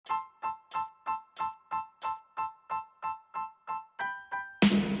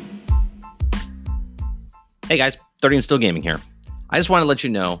Hey guys, 30 and Still Gaming here. I just want to let you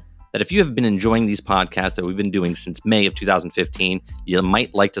know that if you have been enjoying these podcasts that we've been doing since May of 2015, you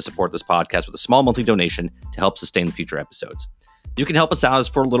might like to support this podcast with a small monthly donation to help sustain the future episodes. You can help us out as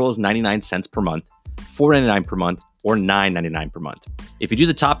for little as 99 cents per month, $4.99 per month, or $9.99 per month. If you do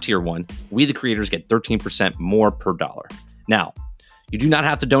the top tier one, we the creators get 13% more per dollar. Now, you do not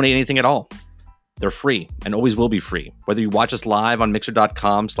have to donate anything at all. They're free and always will be free, whether you watch us live on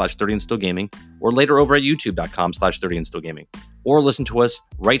mixer.com/30andstillgaming or later over at youtube.com/30andstillgaming, or listen to us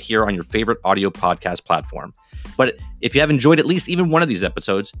right here on your favorite audio podcast platform. But if you have enjoyed at least even one of these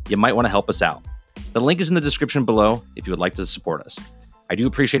episodes, you might want to help us out. The link is in the description below if you would like to support us. I do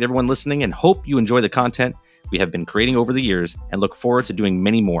appreciate everyone listening and hope you enjoy the content we have been creating over the years and look forward to doing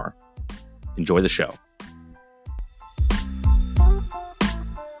many more. Enjoy the show.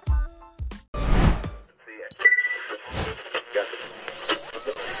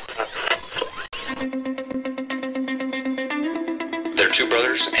 They're two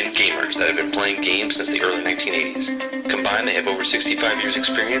brothers and gamers that have been playing games since the early 1980s. Combined, they have over 65 years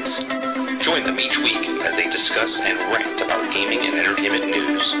experience. Join them each week as they discuss and rant about gaming and entertainment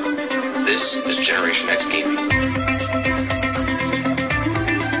news. This is Generation X Gaming.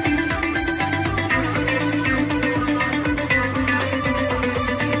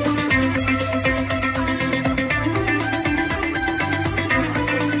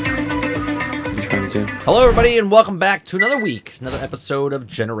 Hello, everybody, and welcome back to another week, another episode of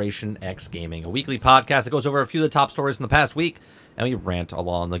Generation X Gaming, a weekly podcast that goes over a few of the top stories from the past week, and we rant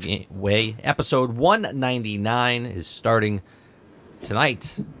along the way. Episode 199 is starting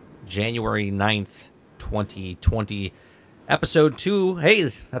tonight, January 9th, 2020. Episode 2,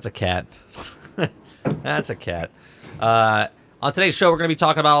 hey, that's a cat. That's a cat. On today's show, we're going to be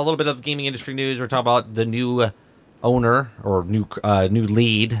talking about a little bit of gaming industry news. We're talking about the new owner or new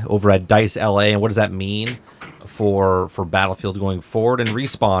lead over at DICE LA, and what does that mean for Battlefield going forward, and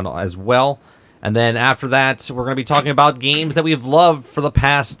Respawn as well. And then after that, we're going to be talking about games that we've loved for the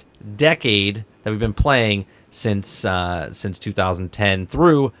past decade that we've been playing since 2010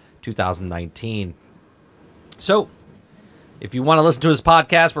 through 2019. So if you want to listen to this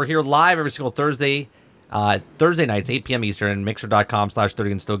podcast, we're here live every single Thursday nights, 8 p.m. Eastern,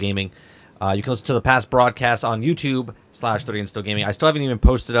 mixer.com/30andstillgaming. You can listen to the past broadcasts on YouTube/30andstillgaming. I still haven't even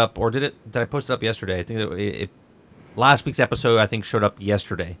posted up, or did I post it up yesterday? I think that last week's episode, I think, showed up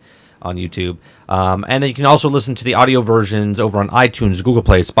yesterday on YouTube. And then you can also listen to the audio versions over on iTunes, Google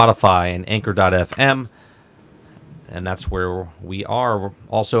Play, Spotify, and Anchor.fm. And that's where we are.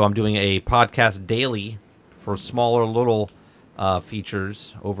 Also, I'm doing a podcast daily for smaller little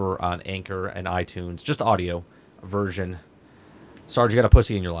features over on Anchor and iTunes. Just audio version. Sarge, you got a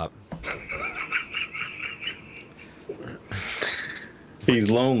pussy in your lap. He's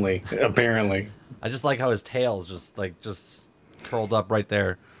lonely, apparently. I just like how his tail's just curled up right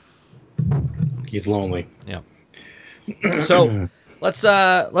there. He's lonely. Yeah. So let's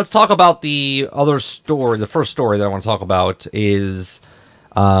talk about the other story. The first story that I want to talk about is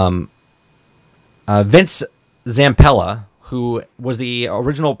Vince Zampella, who was the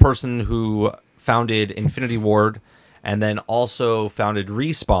original person who founded Infinity Ward and then also founded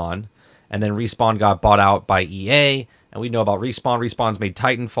Respawn. And then Respawn got bought out by EA. And we know about Respawn. Respawn's made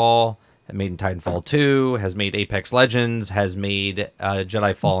Titanfall, has made Titanfall 2, has made Apex Legends, has made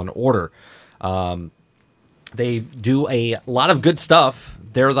Jedi Fallen Order. They do a lot of good stuff.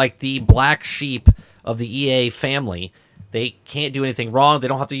 They're like the black sheep of the EA family. They can't do anything wrong. They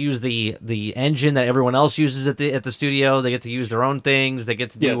don't have to use the engine that everyone else uses at the studio. They get to use their own things. They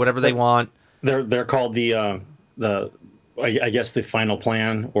get to do whatever they want. They're called I guess the final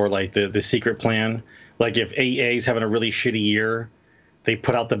plan, or like the secret plan. Like if EA is having a really shitty year, they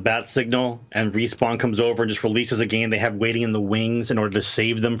put out the bat signal and Respawn comes over and just releases a game they have waiting in the wings in order to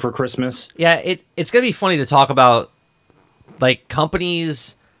save them for Christmas. Yeah, it's going to be funny to talk about like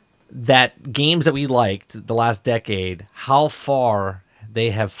companies games that we liked the last decade, how far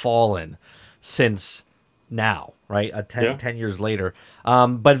they have fallen since now, right? 10 years later.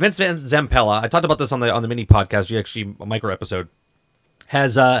 But Vince Zampella, I talked about this on the mini podcast, actually a micro episode,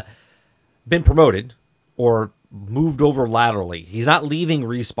 has been promoted or moved over laterally. He's not leaving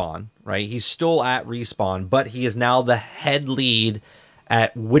Respawn, right? He's still at Respawn, but he is now the head lead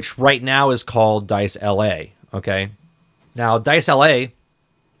at which right now is called DICE LA, okay? Now, DICE LA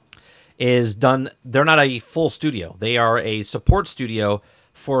is done, they're not a full studio. They are a support studio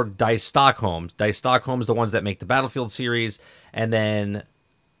for DICE Stockholm. DICE Stockholm is the ones that make the Battlefield series, and then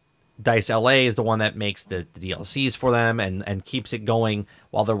DICE LA is the one that makes the DLCs for them and keeps it going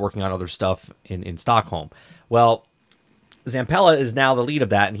while they're working on other stuff in Stockholm. Well, Zampella is now the lead of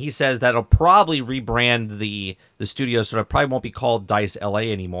that, and he says that it'll probably rebrand the studio, so it probably won't be called Dice LA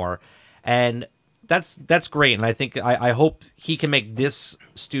anymore. And that's great, and I think I hope he can make this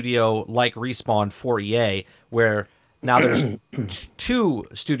studio like Respawn for EA, where now there's two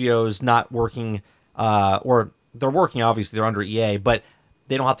studios not working, or they're working, obviously they're under EA, but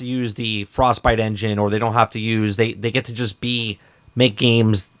they don't have to use the Frostbite engine, or they don't have to use, they get to just make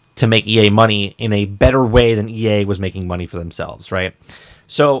games to make EA money in a better way than EA was making money for themselves, right?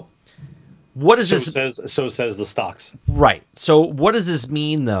 So what is this? So says the stocks. Right. So what does this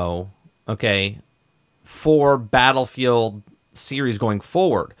mean, though, okay, for Battlefield series going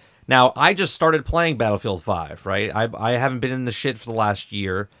forward? Now, I just started playing Battlefield 5, right? I haven't been in the shit for the last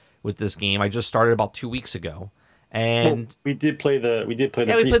year with this game. I just started about 2 weeks ago. And we did play the we played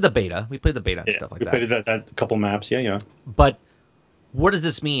the beta. We played the beta and stuff like that. We played that couple maps, yeah. But what does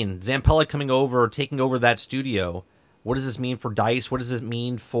this mean? Zampella coming over, taking over that studio. What does this mean for DICE? What does it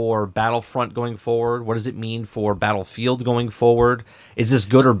mean for Battlefront going forward? What does it mean for Battlefield going forward? Is this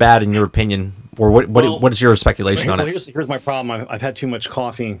good or bad in your opinion? Or what is your speculation on it? Here's my problem. I've had too much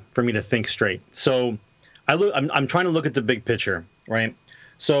coffee for me to think straight. So I'm trying to look at the big picture, right?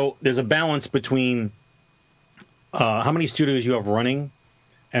 So there's a balance between how many studios you have running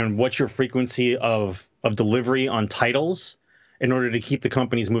and what's your frequency of delivery on titles in order to keep the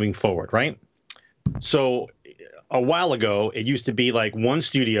companies moving forward, right? So a while ago, it used to be like one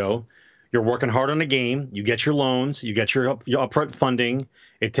studio, you're working hard on a game, you get your loans, you get your upfront funding,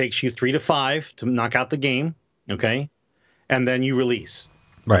 it takes you 3 to 5 to knock out the game, okay? And then you release,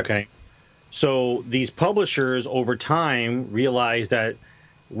 right? Okay. So these publishers over time realize that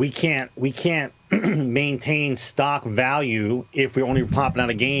we can't maintain stock value if we're only popping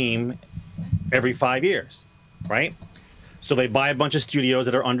out a game every 5 years, right? So they buy a bunch of studios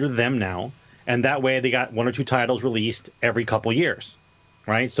that are under them now, and that way they got 1 or 2 titles released every couple years,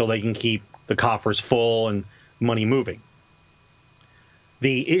 right? So they can keep the coffers full and money moving.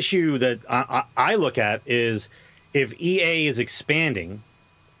 The issue that I look at is if EA is expanding,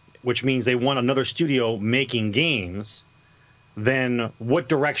 which means they want another studio making games, then what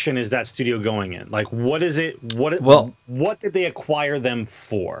direction is that studio going in? Like, what is it? What did they acquire them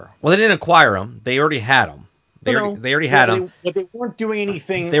for? Well, they didn't acquire them. They already had them. They already had them. But they weren't doing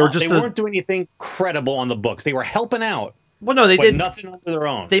anything. They weren't doing anything credible on the books. They were helping out. Well, no, they did nothing under their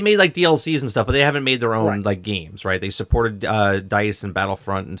own. They made like DLCs and stuff, but they haven't made their own like games, right? They supported DICE and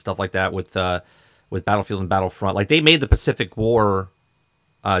Battlefront and stuff like that with Battlefield and Battlefront. Like they made the Pacific War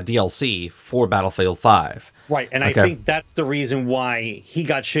DLC for Battlefield 5. Right, and I think that's the reason why he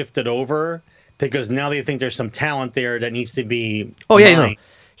got shifted over, because now they think there's some talent there that needs to be. Oh yeah, no.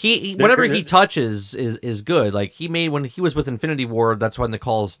 He whatever he touches is good. Like he made when he was with Infinity Ward, that's when the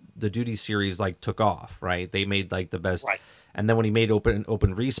Call of Duty series like took off, right? They made like the best. Right. And then when he made open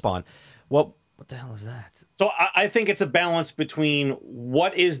Respawn, what the hell is that? So I think it's a balance between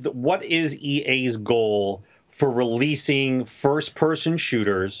what is EA's goal for releasing first person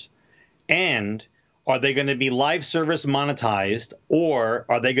shooters, and are they going to be live service monetized, or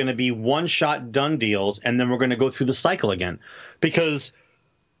are they going to be one shot done deals and then we're going to go through the cycle again? Because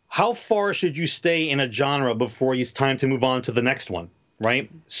how far should you stay in a genre before it's time to move on to the next one, right?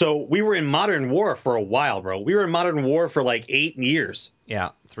 So we were in Modern War for a while, bro. We were in Modern War for like 8 years. Yeah,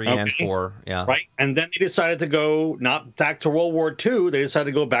 3 and 4, yeah. Right, and then they decided to go not back to World War II. They decided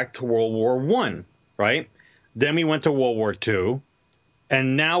to go back to World War I, right? Then we went to World War II,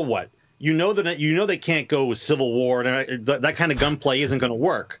 and now what? You know they can't go with Civil War, and that kind of gunplay isn't going to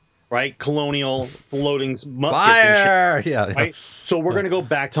work. Right, colonial floating muskets Fire! and shit. Yeah. Right, so we're going to go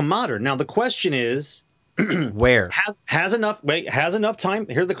back to modern. Now the question is, where has enough time?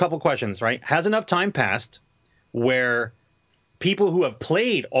 Here's a couple questions. Right, has enough time passed where people who have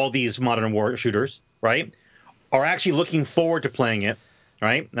played all these modern war shooters, right, are actually looking forward to playing it?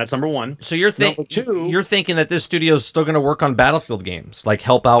 Right, that's number one. So you're thinking that this studio is still going to work on Battlefield games, like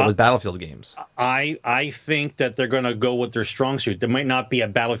help out with Battlefield games. I think that they're going to go with their strong suit. There might not be a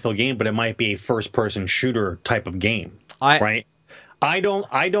Battlefield game, but it might be a first-person shooter type of game. Right?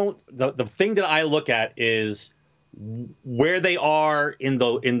 The thing that I look at is where they are in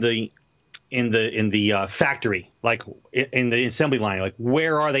the factory, like in the assembly line. Like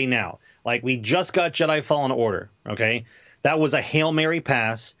where are they now? Like we just got Jedi Fallen Order. Okay. That was a Hail Mary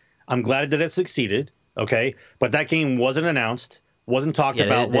pass. I'm glad that it succeeded, okay? But that game wasn't announced, wasn't talked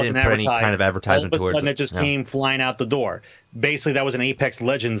about, wasn't advertised. Any kind of advertisement. All of a sudden, it just came flying out the door. Basically, that was an Apex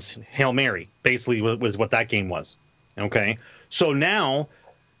Legends Hail Mary. Basically, was what that game was, okay? So now,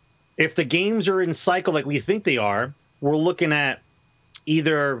 if the games are in cycle like we think they are, we're looking at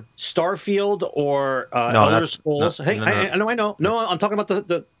either Starfield or No, Elder that's Scrolls. no, Hey, no, no. I know, I know. No, I'm talking about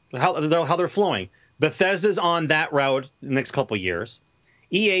the how they're flowing. Bethesda's on that route the next couple of years.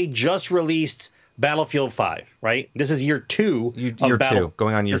 EA just released Battlefield 5, right? This is year 2. Year 2,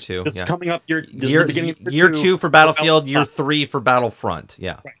 going on year 2. This yeah. is coming up. This is year the beginning of year 2 for Battlefield, year 5. 3 for Battlefront.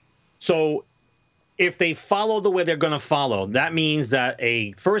 Yeah. Right. So if they follow the way they're going to follow, that means that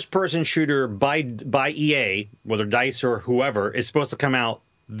a first-person shooter by EA, whether DICE or whoever, is supposed to come out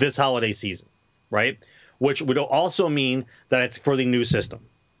this holiday season, right? Which would also mean that it's for the new system,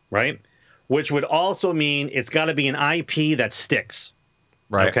 right? Which would also mean it's got to be an IP that sticks,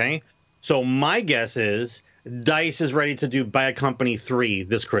 Right. okay? So my guess is DICE is ready to do Bad Company 3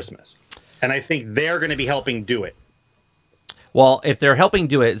 this Christmas, and I think they're going to be helping do it. Well, if they're helping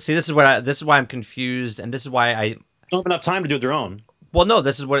do it, see, this is why I'm confused, and this is why I Don't have enough time to do their own. Well, no,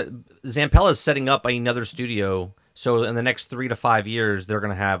 this is what Zampella is setting up another studio. So in the next 3 to 5 years, they're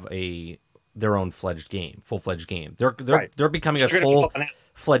going to have their own full-fledged game. They're becoming a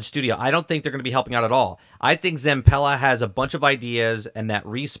full-fledged studio. I don't think they're going to be helping out at all. I think Zampella has a bunch of ideas, and that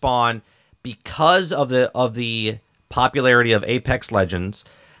Respawn, because of the popularity of Apex Legends,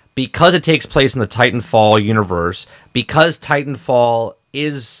 because it takes place in the Titanfall universe, because Titanfall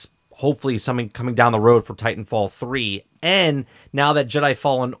is hopefully something coming down the road for Titanfall 3, and now that Jedi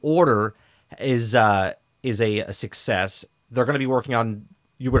Fallen Order is a success, they're going to be working on,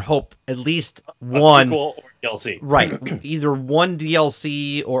 you would hope, at least one sequel or DLC. Right, either one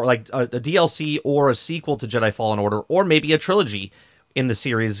DLC or like a DLC or a sequel to Jedi Fallen Order, or maybe a trilogy in the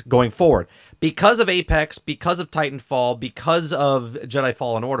series going forward. Because of Apex, because of Titanfall, because of Jedi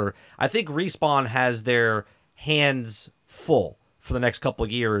Fallen Order, I think Respawn has their hands full for the next couple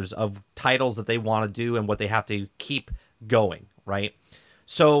of years of titles that they want to do and what they have to keep going, right?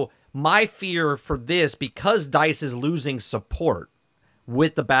 So my fear for this, because DICE is losing support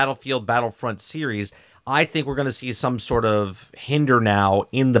with the Battlefront series, I think we're going to see some sort of hinder now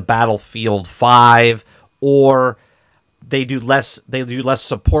in the Battlefield 5, or they do less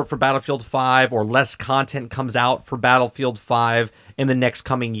support for Battlefield 5, or less content comes out for Battlefield 5 in the next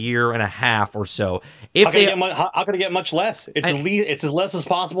coming year and a half or so. How could it get much less? It's as less as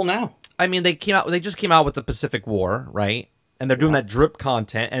possible now. I mean, they just came out with the Pacific War, right? And they're doing that drip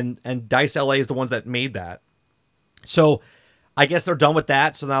content, and DICE LA is the ones that made that. So I guess they're done with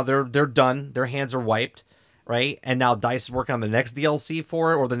that. So now they're done. Their hands are wiped, right? And now DICE is working on the next DLC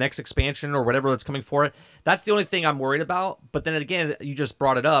for it, or the next expansion, or whatever that's coming for it. That's the only thing I'm worried about. But then again, you just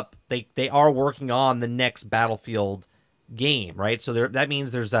brought it up. They are working on the next Battlefield game, right? So that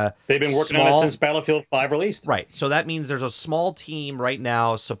means there's a they've been working on it since Battlefield 5 released. Right. So that means there's a small team right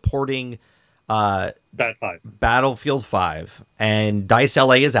now supporting Battlefield 5, and DICE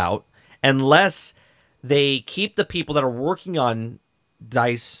LA is out unless they keep the people that are working on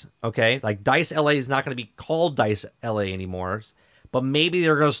DICE, okay? Like DICE LA is not going to be called DICE LA anymore, but maybe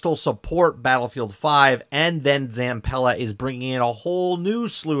they're going to still support Battlefield 5, and then Zampella is bringing in a whole new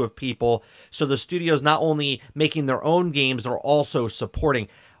slew of people, so the studio's not only making their own games, they're also supporting.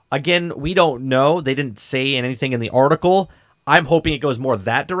 Again, we don't know. They didn't say anything in the article. I'm hoping it goes more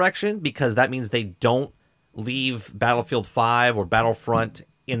that direction, because that means they don't leave Battlefield 5 or Battlefront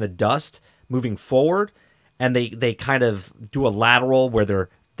in the dust moving forward, and they kind of do a lateral where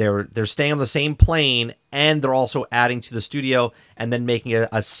they're staying on the same plane, and they're also adding to the studio and then making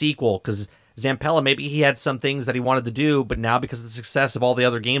a sequel, because Zampella, maybe he had some things that he wanted to do, but now because of the success of all the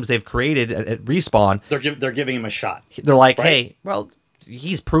other games they've created at Respawn, they're giving him a shot. They're like, right? Hey, well,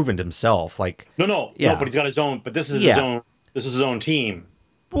 he's proven himself. Like, no, but he's got his own. But this is his own. This is his own team.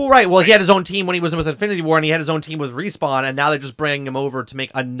 Well, right. Well, he had his own team when he was with Infinity War, and he had his own team with Respawn, and now they're just bringing him over to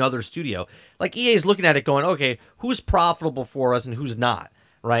make another studio. Like, EA is looking at it going, okay, who's profitable for us and who's not,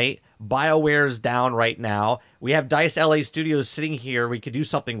 right? BioWare's down right now. We have DICE LA Studios sitting here we could do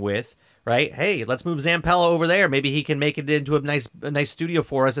something with, right? Hey, let's move Zampella over there. Maybe he can make it into a nice studio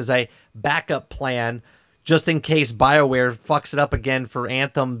for us as a backup plan, just in case BioWare fucks it up again for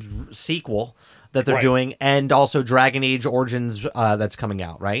Anthem's sequel that they're doing, and also Dragon Age Origins that's coming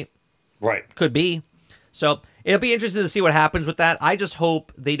out, right? Right. Could be. So it'll be interesting to see what happens with that. I just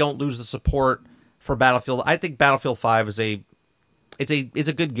hope they don't lose the support for Battlefield. I think Battlefield 5 is a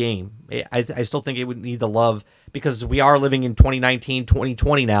good game. I still think it would need the love, because we are living in 2019,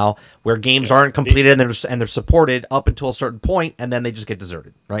 2020 now, where games aren't completed and they're supported up until a certain point, and then they just get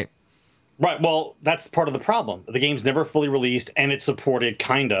deserted, right? Right. Well, that's part of the problem. The game's never fully released, and it's supported,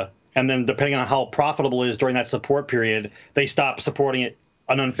 kinda. And then depending on how profitable it is during that support period, they stop supporting it,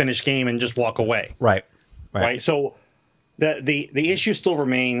 an unfinished game, and just walk away. Right. So the issue still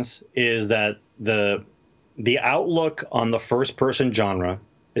remains is that the outlook on the first-person genre,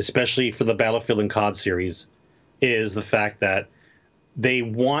 especially for the Battlefield and COD series, is the fact that they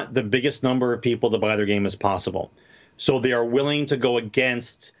want the biggest number of people to buy their game as possible. So they are willing to go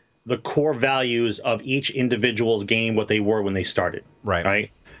against the core values of each individual's game, what they were when they started.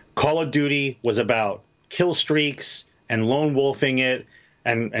 Right. Call of Duty was about kill streaks and lone wolfing it,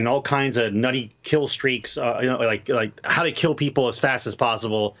 and all kinds of nutty kill streaks. Like how to kill people as fast as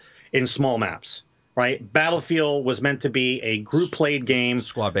possible in small maps. Right. Battlefield was meant to be a group played game,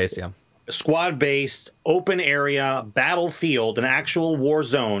 squad based, yeah. Squad based, open area, battlefield, an actual war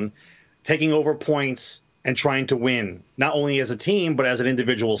zone, taking over points and trying to win, not only as a team but as an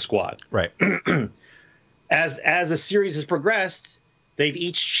individual squad. Right. As the series has progressed, they've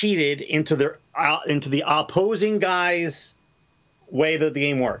each cheated into the opposing guy's way that the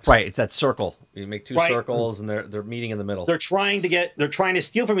game works. Right. It's that circle. You make two circles, and they're meeting in the middle. They're trying to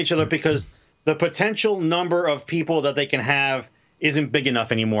steal from each other because the potential number of people that they can have isn't big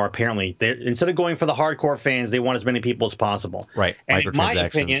enough anymore, apparently. Instead of going for the hardcore fans, they want as many people as possible. Right. And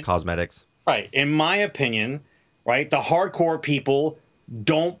microtransactions, cosmetics. Right. In my opinion, right, the hardcore people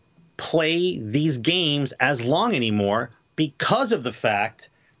don't play these games as long anymore because of the fact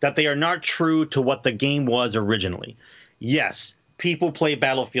that they are not true to what the game was originally. Yes, people play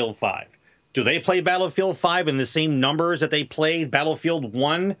Battlefield 5. Do they play Battlefield 5 in the same numbers that they played Battlefield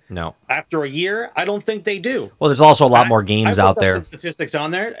 1? No. After a year? I don't think they do. Well, there's also a lot more games out there. Some statistics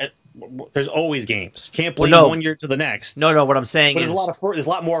on there. There's always games. Can't play 1 year to the next. No. What I'm saying is there's a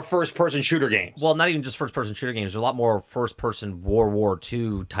lot more first-person shooter games. Well, not even just first-person shooter games. There's a lot more first-person World War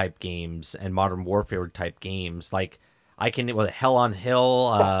II type games and Modern Warfare type games. Like Hell on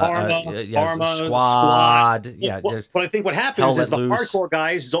Hill, Arma, Squad. Yeah, but I think what happens is the hardcore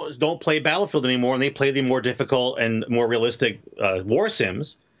guys don't play Battlefield anymore, and they play the more difficult and more realistic war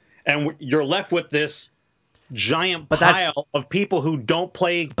sims, and you're left with this giant pile of people who don't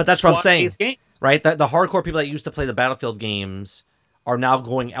play. But that's what I'm saying, right? The hardcore people that used to play the Battlefield games are now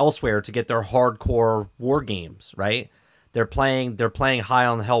going elsewhere to get their hardcore war games, right? They're playing High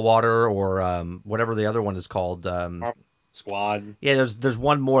on Hellwater or whatever the other one is called. Squad. Yeah, there's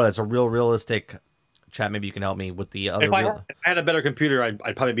one more that's a real realistic. Chat, maybe you can help me with the other. If I had a better computer, I'd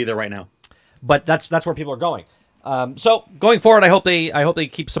probably be there right now. But that's where people are going. So going forward, I hope they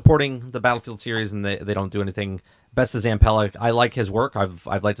keep supporting the Battlefield series and they don't do anything. Best of Zampella, I like his work. I've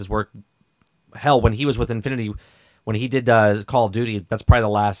liked his work. Hell, when he was with Infinity, when he did Call of Duty, that's probably the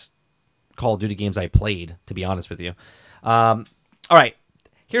last Call of Duty games I played, to be honest with you. All right,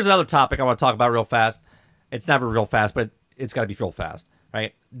 here's another topic I want to talk about real fast. It's never real fast, but it's got to be real fast,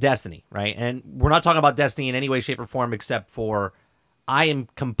 right? Destiny, right? And we're not talking about Destiny in any way, shape, or form except for I am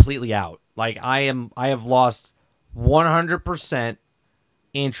completely out. Like I have lost 100%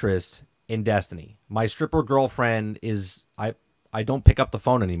 interest in Destiny. My stripper girlfriend is I don't pick up the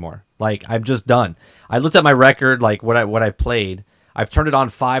phone anymore. Like I'm just done. I looked at my record, like what I've played. I've turned it on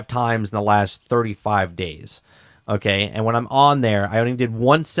 5 times in the last 35 days. Okay, and when I'm on there, I only did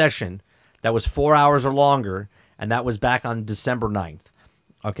one session that was 4 hours or longer, and that was back on December 9th.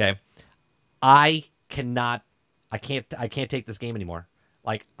 Okay, I can't take this game anymore.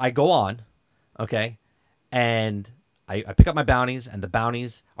 Like I go on, okay, and I pick up my bounties, and the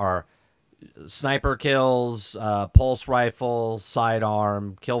bounties are sniper kills, pulse rifle,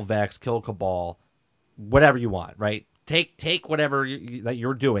 sidearm, kill Vex, kill Cabal, whatever you want, right? Take whatever that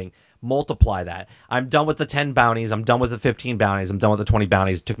you're doing, multiply that. I'm done with the 10 bounties. I'm done with the 15 bounties. I'm done with the 20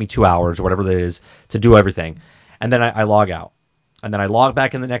 bounties. It took me 2 hours or whatever it is to do everything. And then I log out. And then I log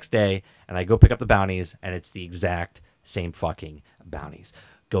back in the next day, and I go pick up the bounties, and it's the exact same fucking bounties.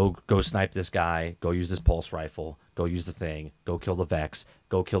 Go snipe this guy. Go use this pulse rifle. Go use the thing. Go kill the Vex.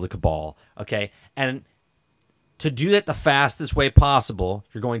 Go kill the Cabal. Okay? And to do that the fastest way possible,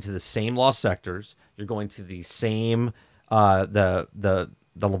 you're going to the same lost sectors. You're going to the same the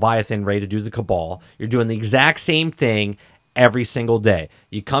Leviathan raid to do the Cabal. You're doing the exact same thing every single day.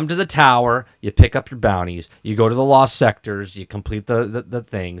 You come to the tower, you pick up your bounties, you go to the lost sectors, you complete the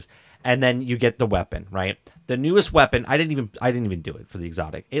things, and then you get the weapon, right? The newest weapon, I didn't even do it for the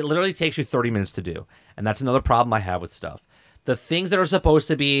exotic. It literally takes you 30 minutes to do. And that's another problem I have with stuff. The things that are supposed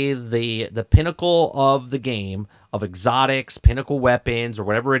to be the pinnacle of the game, of exotics, pinnacle weapons, or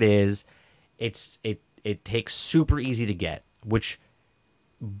whatever it is, it takes super easy to get, which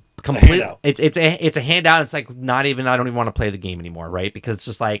it's a handout. It's like not even, I don't even want to play the game anymore, right? Because it's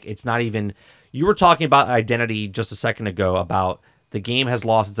just like, it's not even, you were talking about identity just a second ago about the game has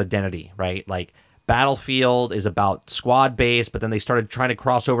lost its identity, right? Like Battlefield is about squad based, but then they started trying to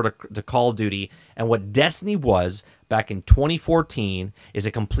cross over to Call of Duty. And what Destiny was back in 2014 is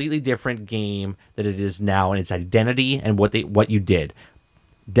a completely different game than it is now in its identity and what you did.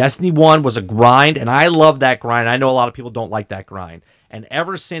 Destiny 1 was a grind, and I love that grind. I know a lot of people don't like that grind. And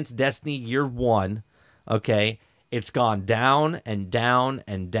ever since Destiny Year 1, okay, it's gone down and down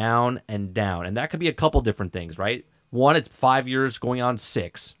and down and down. And that could be a couple different things, right? One, it's 5 years going on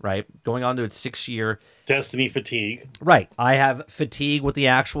 6, right? Going on to its 6th year. Destiny fatigue. Right. I have fatigue with the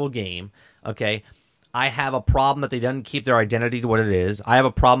actual game, okay? I have a problem that they didn't keep their identity to what it is. I have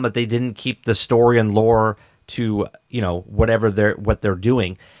a problem that they didn't keep the story and lore to, what they're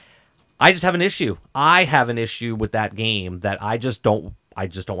doing. I just have an issue. I have an issue with that game that I just don't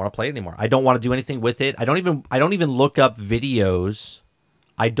want to play it anymore. I don't want to do anything with it. I don't even look up videos.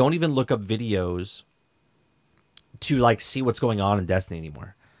 I don't even look up videos to like see what's going on in Destiny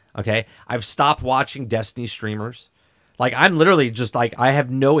anymore. Okay? I've stopped watching Destiny streamers. Like, I'm literally just like, I have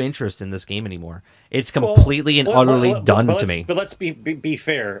no interest in this game anymore. It's completely and utterly done to me. But let's be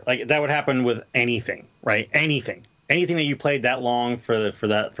fair. Like, that would happen with anything, right? Anything that you played that long for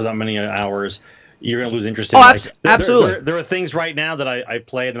that many hours, you're gonna lose interest in. Oh, absolutely. There are things right now that I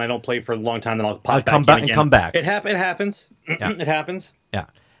played and I don't play for a long time. Then I'll come back. It happens. Yeah. It happens. Yeah.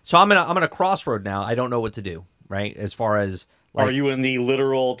 So I'm in a crossroad now. I don't know what to do. Right, as far as like, are you in the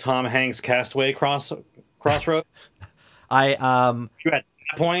literal Tom Hanks Castaway crossroad? You at that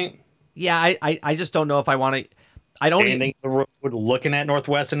point? Yeah, I just don't know if I want to. I don't even looking at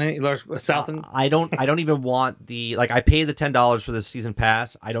Northwest and South. I don't even want the I paid the $10 for this season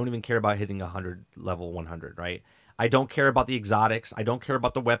pass. I don't even care about hitting 100 level 100. Right. I don't care about the exotics. I don't care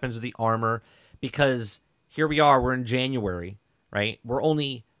about the weapons or the armor, because here we are. We're in January. Right. We're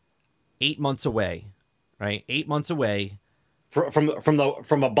only 8 months away. Right, 8 months away from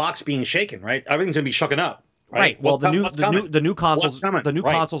a box being shaken. Right, everything's gonna be shucking up. Right. Well, the new consoles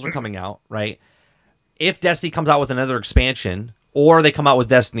consoles are coming out. Right. If Destiny comes out with another expansion, or they come out with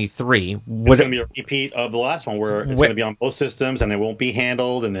Destiny 3, it's gonna be a repeat of the last one, where it's gonna be on both systems and it won't be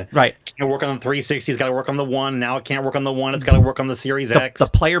handled, and it can't work on the 360. It's got to work on the One. Now it can't work on the One. It's got to work on the Series X. The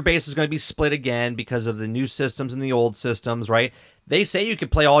player base is going to be split again because of the new systems and the old systems. Right. They say you can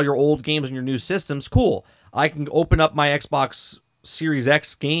play all your old games on your new systems. Cool. I can open up my Xbox Series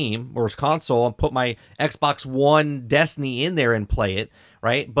X game or console and put my Xbox One Destiny in there and play it,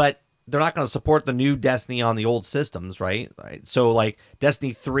 right? But they're not going to support the new Destiny on the old systems, right? So like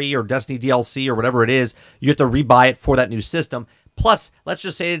Destiny 3 or Destiny DLC or whatever it is, you have to rebuy it for that new system. Plus, let's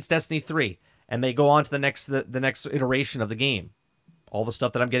just say it's Destiny 3 and they go on to the next iteration of the game. All the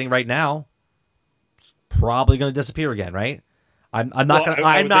stuff that I'm getting right now is probably going to disappear again, right? I would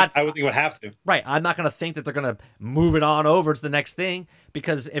think it would have to. Right. I'm not going to think that they're going to move it on over to the next thing,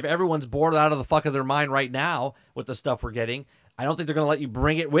 because if everyone's bored out of the fuck of their mind right now with the stuff we're getting, I don't think they're going to let you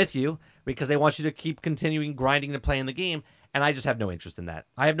bring it with you, because they want you to keep continuing grinding and playing the game. And I just have no interest in that.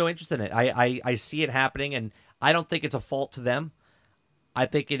 I have no interest in it. I see it happening, and I don't think it's a fault to them. I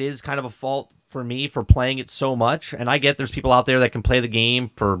think it is kind of a fault for me for playing it so much. And I get there's people out there that can play the game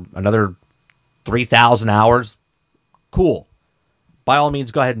for another 3,000 hours. Cool. By all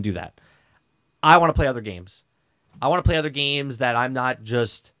means, go ahead and do that. I want to play other games. I want to play other games that I'm not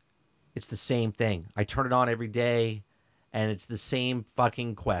just, it's the same thing. I turn it on every day, and it's the same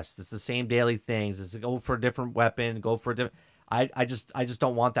fucking quest. It's the same daily things. It's go for a different weapon, go for a different... I just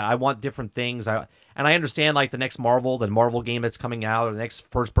don't want that. I want different things. And I understand, like, the next Marvel game that's coming out, or the next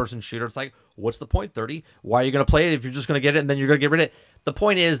first-person shooter. It's like, what's the point, 30? Why are you going to play it if you're just going to get it and then you're going to get rid of it? The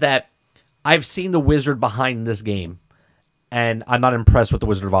point is that I've seen the wizard behind this game, and I'm not impressed with the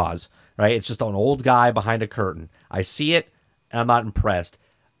Wizard of Oz, right? It's just an old guy behind a curtain. I see it, and I'm not impressed.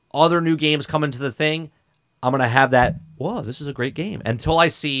 Other new games come into the thing, I'm going to have that, whoa, this is a great game, until I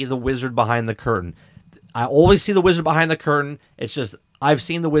see the wizard behind the curtain. I always see the wizard behind the curtain. It's just, I've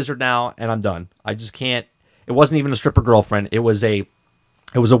seen the wizard now, and I'm done. I just can't. It wasn't even a stripper girlfriend. It was a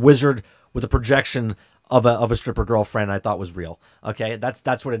wizard with a projection of a stripper girlfriend I thought was real. Okay,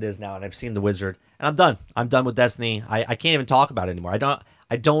 that's what it is now, and I've seen the wizard, and I'm done. I'm done with Destiny. I can't even talk about it anymore. I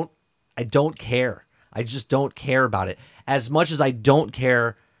don't care. I just don't care about it as much as I don't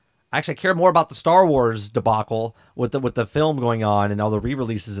care. Actually, I care more about the Star Wars debacle with the film going on and all the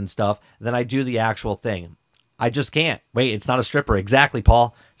re-releases and stuff than I do the actual thing. I just can't. Wait, it's not a stripper. Exactly,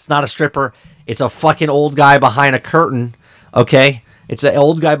 Paul. It's not a stripper. It's a fucking old guy behind a curtain. Okay. It's an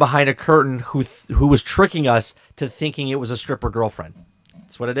old guy behind a curtain who was tricking us to thinking it was a stripper girlfriend.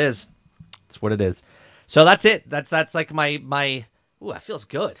 That's what it is. That's what it is. So that's it. That's like my. Ooh, that feels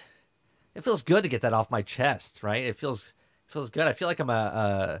good. It feels good to get that off my chest, right? It feels good. I feel like I'm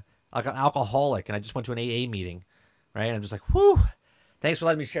a like an alcoholic, and I just went to an AA meeting, right? And I'm just like, whew. Thanks for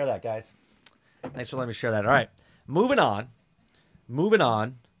letting me share that, guys. Thanks for letting me share that. All right, moving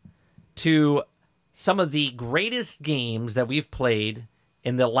on to some of the greatest games that we've played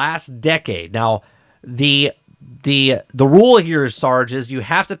in the last decade. Now, the rule here, Sarge, is you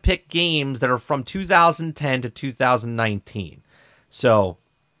have to pick games that are from 2010 to 2019. So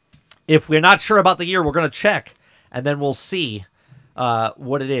if we're not sure about the year, we're going to check, and then we'll see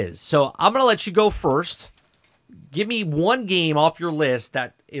what it is. So I'm going to let you go first. Give me one game off your list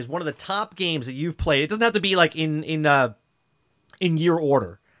that is one of the top games that you've played. It doesn't have to be like in year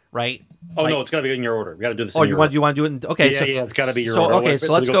order, right? Oh, like, no, it's got to be in your order. We got to do this. Oh, you want to do it in? Okay, yeah, it's got to be your order. Okay,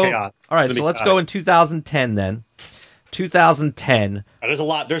 so let's go. All right, so let's go in 2010 then. 2010. There's a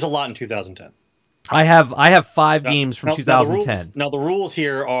lot. There's a lot in 2010. I have 5 games from 2010. Now the rules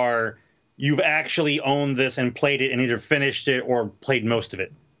here are you've actually owned this and played it and either finished it or played most of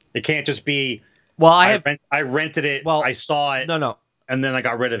it. It can't just be. Well, I rented it. Well, I saw it. No. And then I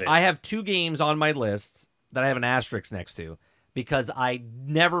got rid of it. I have 2 games on my list that I have an asterisk next to because I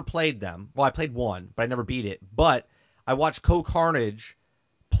never played them. Well, I played one, but I never beat it. But I watched CohhCarnage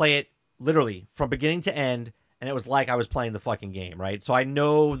play it literally from beginning to end, and it was like I was playing the fucking game, right? So I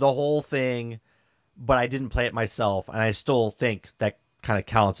know the whole thing, but I didn't play it myself, and I still think that kind of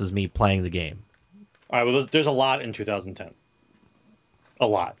counts as me playing the game. All right, well, there's a lot in 2010. A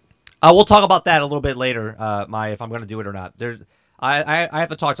lot. We'll talk about that a little bit later, if I'm going to do it or not. I have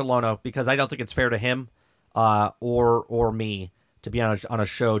to talk to Lono because I don't think it's fair to him or me to be on a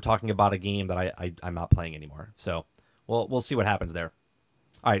show talking about a game that I'm not playing anymore. So we'll see what happens there.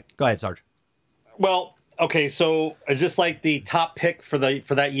 All right, go ahead, Sarge. Well, okay, so is this like the top pick for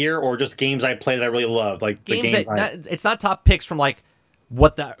that year, or just games I played that I really loved, like games it's not top picks from like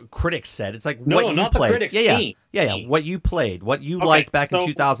what the critics said. It's like what you not played. The critics. Yeah. What you played, what you liked back in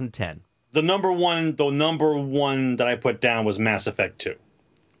 2010. The number one that I put down was Mass Effect 2.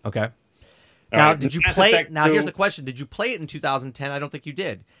 Okay. Now, did you play it? Now, here's the question. Did you play it in 2010? I don't think you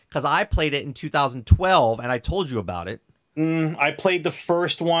did. Because I played it in 2012, and I told you about it. I played the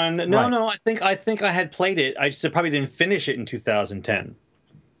first one. No, I think I had played it. I just probably didn't finish it in 2010.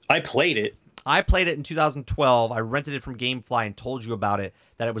 I played it. I played it in 2012. I rented it from GameFly and told you about it,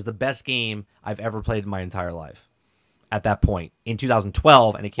 that it was the best game I've ever played in my entire life. At that point, in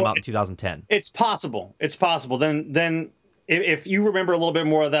 2012, and it came out in 2010. It's possible. Then if you remember a little bit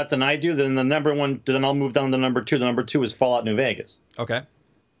more of that than I do, then the number one, then I'll move down to number 2. The number 2 is Fallout New Vegas. Okay.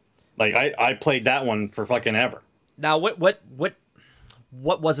 Like I played that one for fucking ever. Now, what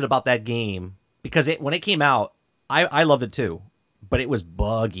was it about that game? Because when it came out, I loved it too, but it was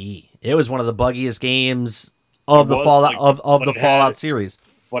buggy. It was one of the buggiest games of the Fallout series.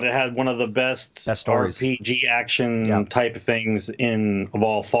 But it had one of the best stories. RPG action type of things of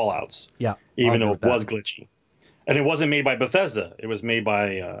all Fallouts. Yeah, even though it was glitchy, and it wasn't made by Bethesda. It was made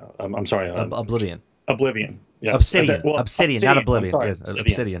by Oblivion. Oblivion. Yeah. Obsidian, not Oblivion. Sorry, yes,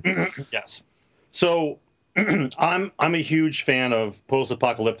 Obsidian. Yes. So I'm a huge fan of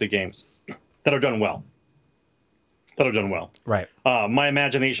post-apocalyptic games that are done well. Right. My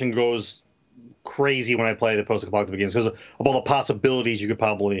imagination goes crazy when I play the post-apocalyptic games because of all the possibilities you could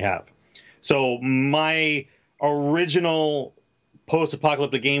probably have. So my original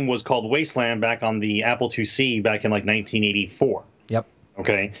post-apocalyptic game was called Wasteland back on the Apple IIc back in like 1984. Yep.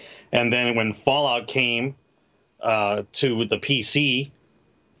 Okay. And then when Fallout came to the PC,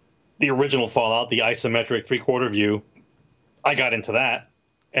 the original Fallout, the isometric 3/4 view, I got into that.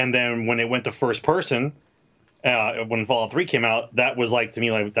 And then when it went to first person, when Fallout 3 came out, that was like, to me,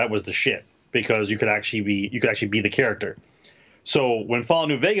 like that was the shit. Because you could actually be the character. So when Fallout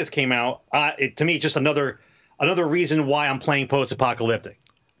New Vegas came out, to me, just another reason why I'm playing post-apocalyptic.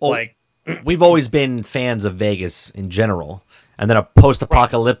 Well, like we've always been fans of Vegas in general, and then a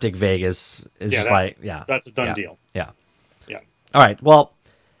post-apocalyptic Vegas is that's a done deal. Yeah. All right. Well,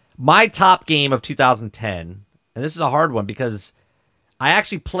 my top game of 2010, and this is a hard one because I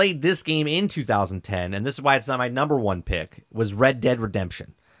actually played this game in 2010, and this is why it's not my number 1 pick, was Red Dead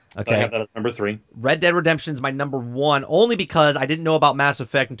Redemption. Okay. I have that at number 3. Red Dead Redemption is my number 1, only because I didn't know about Mass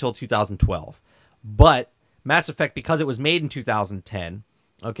Effect until 2012. But Mass Effect, because it was made in 2010,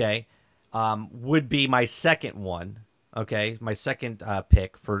 okay, would be my second one. Okay, my second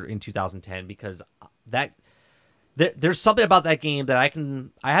pick in 2010 because there's something about that game that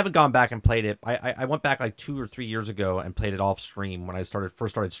I haven't gone back and played it. I went back like 2 or 3 years ago and played it off stream when I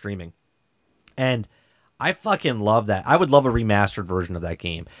first started streaming, and I fucking love that. I would love a remastered version of that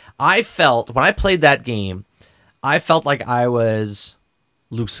game. When I played that game, I felt like I was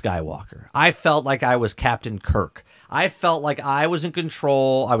Luke Skywalker. I felt like I was Captain Kirk. I felt like I was in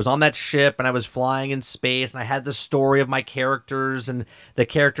control. I was on that ship and I was flying in space and I had the story of my characters and the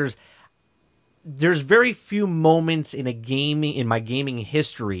characters. There's very few moments in my gaming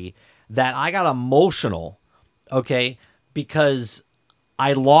history that I got emotional, okay, because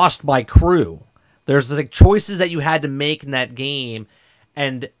I lost my crew. There's like choices that you had to make in that game,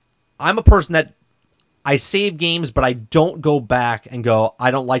 and I'm a person that I save games, but I don't go back and go, I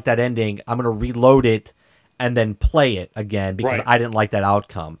don't like that ending. I'm going to reload it and then play it again because I didn't like that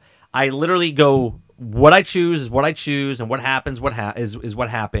outcome. I literally go, what I choose is what I choose, and what happens is what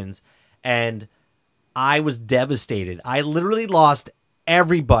happens. And I was devastated. I literally lost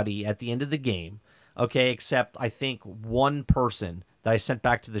everybody at the end of the game, okay, except I think one person that I sent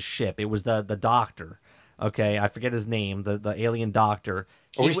back to the ship. It was the doctor. Okay, I forget his name, the alien doctor.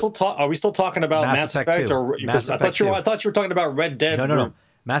 Are we still talking about Mass Effect 2. Or Mass Effect 2. I thought you were talking about Red Dead. No.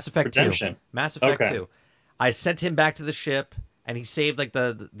 Mass Effect Redemption. 2. Mass Effect 2. I sent him back to the ship, and he saved like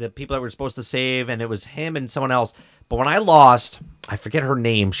the people that were supposed to save, and it was him and someone else. But when I lost, I forget her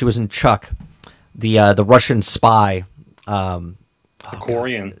name. She was in Chuck, the Russian spy. The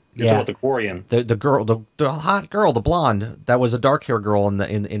Quarian. Yeah, the Quarian. The girl, the hot girl, the blonde that was a dark hair girl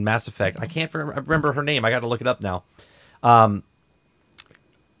in Mass Effect. I can't remember her name. I got to look it up now. I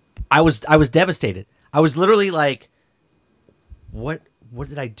was devastated. I was literally like, what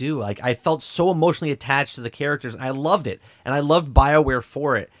did I do? Like, I felt so emotionally attached to the characters, and I loved it, and I loved BioWare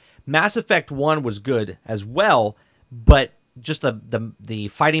for it. Mass Effect 1 was good as well, but just the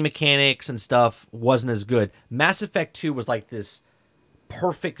fighting mechanics and stuff wasn't as good. Mass Effect 2 was like this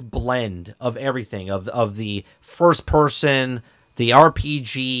perfect blend of everything, of the first person, the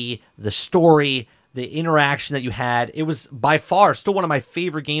RPG, the story, the interaction that you had. It was by far still one of my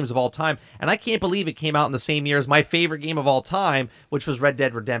favorite games of all time, and I can't believe it came out in the same year as my favorite game of all time, which was Red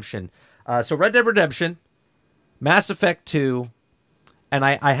Dead Redemption. So Red Dead Redemption, Mass Effect 2, and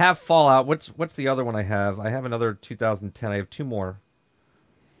I have Fallout. What's the other one I have? I have another 2010. I have two more.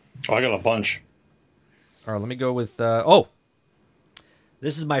 Oh, I got a bunch. All right, let me go with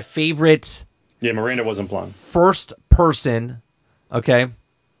this is my favorite. Yeah, Miranda wasn't blonde. First person, okay.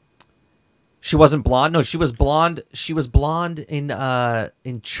 She wasn't blonde. No, she was blonde. She was blonde in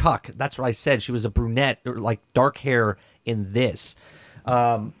Chuck. That's what I said. She was a brunette, or like dark hair in this.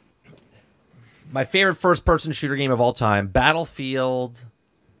 My favorite first-person shooter game of all time, Battlefield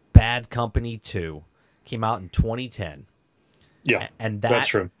Bad Company 2, came out in 2010. Yeah, and that that's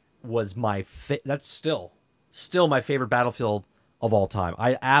true. Was my that's still my favorite Battlefield of all time.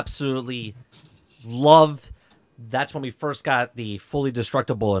 I absolutely loved. That's when we first got the fully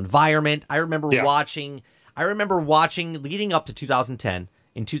destructible environment. I remember watching leading up to 2010,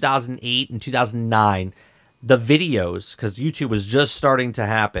 in 2008 and 2009, the videos, because YouTube was just starting to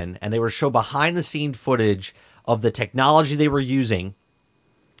happen, and they were show behind the scene footage of the technology they were using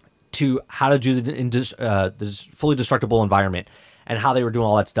to how to do the fully destructible environment and how they were doing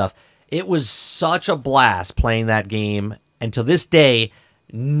all that stuff. It was such a blast playing that game, and to this day,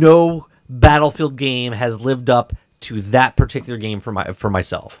 no Battlefield game has lived up to that particular game for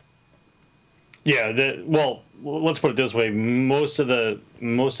myself. Yeah, well, let's put it this way: most of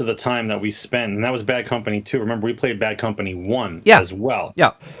the time that we spent, and that was Bad Company 2. Remember, we played Bad Company 1 as well.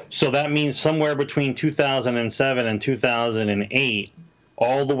 Yeah. So that means somewhere between 2007 and 2008,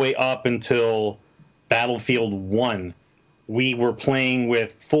 all the way up until Battlefield 1, we were playing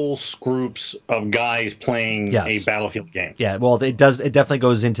with full groups of guys playing a Battlefield game. Yeah, well, it definitely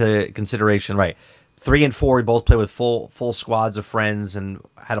goes into consideration, right? 3 and 4, we both played with full squads of friends and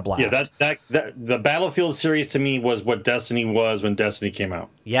had a blast. Yeah, that the Battlefield series to me was what Destiny was when Destiny came out.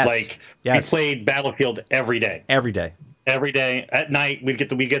 Yes, we played Battlefield every day. Every day at night. We'd get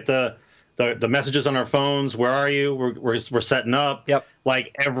the messages on our phones. Where are you? We're setting up. Yep.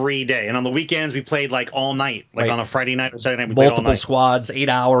 Like every day, and on the weekends we played like all night. Like on a Friday night or Saturday night, we multiple played all night. squads, 8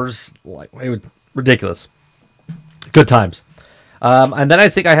 hours. Like it was ridiculous. Good times. And then I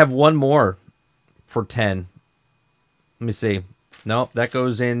think I have one more for 10. Let me see. Nope, that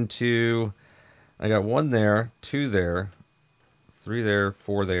goes into. I got 1 there, 2 there, 3 there,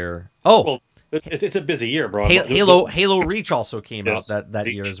 4 there. Oh. Well, it's a busy year, bro. Halo Reach also came out that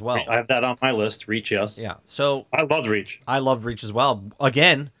year as well. I have that on my list. Reach, yes. Yeah. So I loved Reach. I loved Reach as well.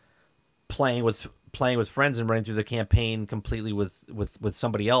 Again, playing with friends and running through the campaign completely with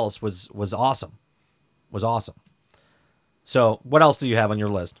somebody else was awesome. Was awesome. So what else do you have on your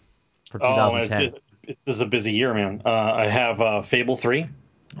list for 2010? This is a busy year, man. I have Fable 3.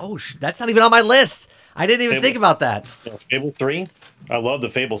 Oh, that's not even on my list. I didn't even think about that. Yeah, Fable 3. I love the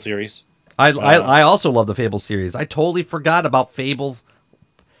Fable series. I also love the Fable series. I totally forgot about Fables.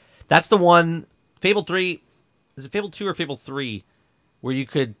 That's the one. Fable 3. is it Fable 2 or Fable 3 where you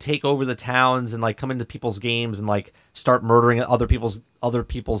could take over the towns and like come into people's games and like start murdering other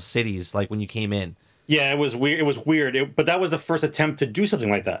people's cities like when you came in. Yeah, it was weird. It was weird, but that was the first attempt to do something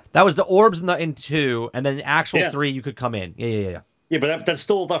like that. That was the orbs in 2, and then the actual Yeah. 3 you could come in. Yeah. Yeah, but that's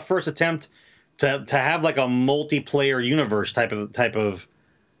still the first attempt to have like a multiplayer universe type of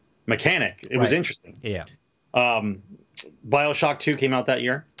mechanic. It was Right. interesting. Yeah. BioShock 2 came out that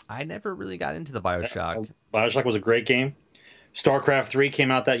year. I never really got into the BioShock. BioShock was a great game. StarCraft 3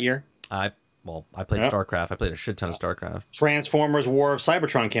 came out that year. I played Yep. StarCraft. I played a shit ton of StarCraft. Transformers War of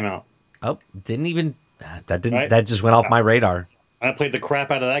Cybertron came out. Oh, that Right. that just went off my radar. I played the crap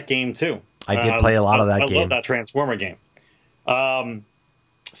out of that game too. I did play a lot of that I game. love that Transformer game.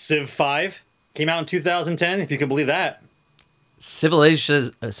 Civ 5 came out in 2010, if you can believe that.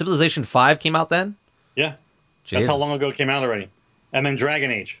 Civilization 5 came out then? Yeah. Jesus. That's how long ago it came out already. And then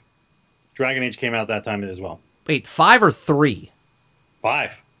Dragon Age. Dragon Age came out that time as well. Wait, 5 or 3?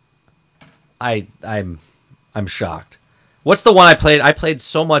 5. I'm shocked. What's the one I played? I played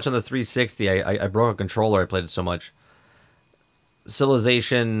so much on the 360. I broke a controller. I played it so much.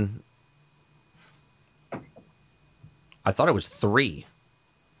 Civilization. I thought it was 3.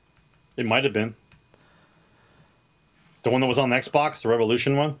 It might have been. The one that was on Xbox, the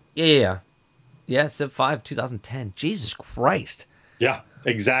Revolution one? Yeah. Yeah, Civ 5, 2010. Jesus Christ. Yeah,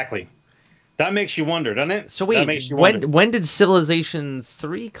 exactly. That makes you wonder, doesn't it? So That wait, makes you wonder. when did Civilization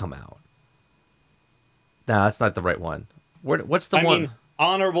 3 come out? No, that's not the right one. What's the I one? mean,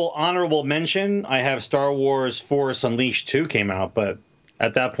 honorable mention. I have Star Wars Force Unleashed 2 came out, but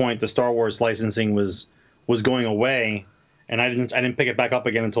at that point, the Star Wars licensing was going away, and I didn't pick it back up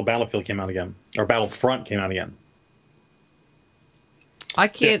again until Battlefield came out again, or Battlefront came out again. I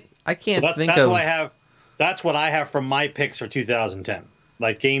can't So think that's of. what I have. That's what I have from my picks for 2010.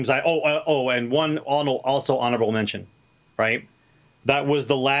 Like games and one also honorable mention, right? That was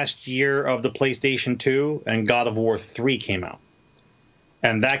the last year of the PlayStation 2, and God of War 3 came out.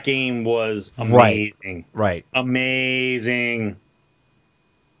 And that game was amazing. Right. Amazing.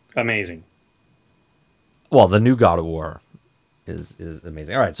 Well, the new God of War is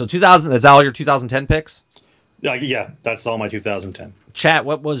amazing. All right, so 2000. Is that all your 2010 picks? Yeah, that's all my 2010. Chat.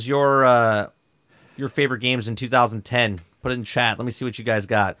 What was your favorite games in 2010? Put it in chat. Let me see what you guys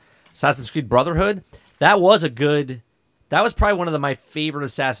got. Assassin's Creed Brotherhood. That was probably one of my favorite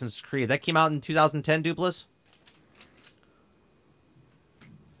Assassin's Creed. That came out in 2010. Dupless.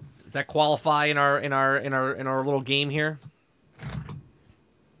 Does that qualify in our little game here?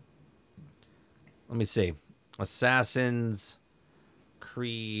 Let me see. Assassin's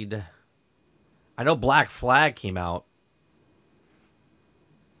Creed. I know Black Flag came out.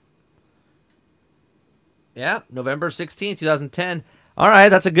 Yeah, November 16th, 2010. All right,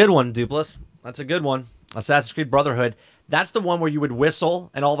 that's a good one, Dupless. That's a good one. Assassin's Creed Brotherhood. That's the one where you would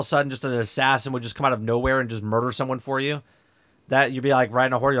whistle, and all of a sudden just an assassin would just come out of nowhere and just murder someone for you. That you'd be like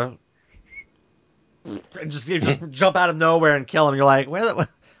riding a horse, and just jump out of nowhere and kill him. You're like, where the...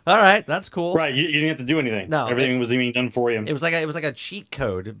 All right, that's cool. Right, you didn't have to do anything. No, everything was being done for you. It was like a cheat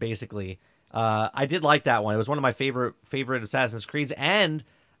code, basically. I did like that one. It was one of my favorite Assassin's Creeds, and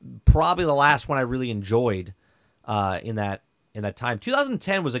probably the last one I really enjoyed in that time.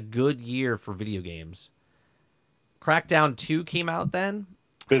 2010 was a good year for video games. Crackdown 2 came out then.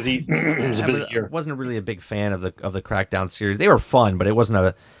 Busy. It was a busy year. I wasn't really a big fan of the Crackdown series. They were fun, but it wasn't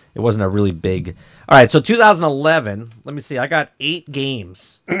a really big. All right, so 2011. Let me see. I got 8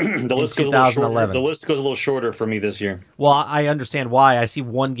 games. The list goes a little shorter. The list goes a little shorter for me this year. Well, I understand why. I see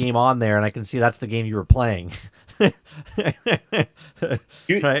one game on there, and I can see that's the game you were playing. Right?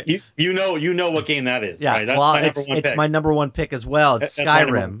 You know what game that is. Yeah. Right? That's Well, my number one it's pick. my number one pick as well. It's That's my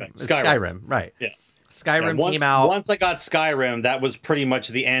number one Skyrim. pick. It's Skyrim. Right. Yeah. Skyrim Yeah, came out. Once I got Skyrim, that was pretty much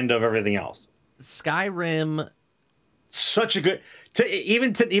the end of everything else. Skyrim. Such a good.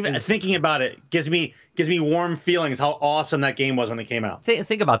 Even thinking about it gives me warm feelings. How awesome that game was when it came out.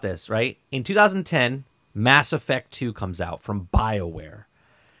 Think about this, right? In 2010, Mass Effect 2 comes out from BioWare.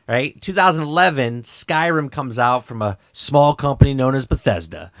 Right? 2011, Skyrim comes out from a small company known as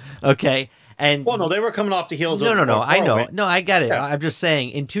Bethesda. Okay? And Well, no, they were coming off the heels. No, of I know. Morrowind. No, I get it. Yeah. I'm just saying,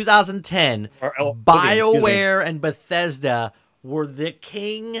 in 2010, Excuse me. BioWare and Bethesda were the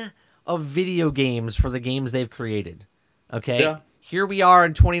king of video games for the games they've created. Okay? Yeah. Here we are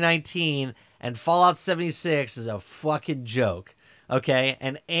in 2019, and Fallout 76 is a fucking joke. Okay?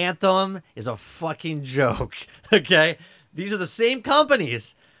 And Anthem is a fucking joke. Okay? These are the same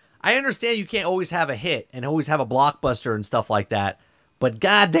companies. I understand you can't always have a hit and always have a blockbuster and stuff like that. But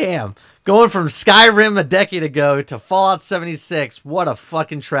goddamn, going from Skyrim a decade ago to Fallout 76, what a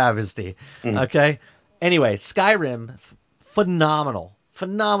fucking travesty. Okay? Anyway, Skyrim, phenomenal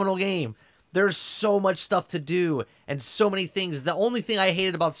game. There's so much stuff to do and so many things. The only thing I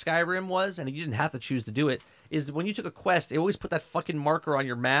hated about Skyrim was, and you didn't have to choose to do it, is when you took a quest, it always put that fucking marker on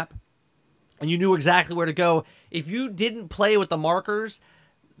your map, and you knew exactly where to go. If you didn't play with the markers,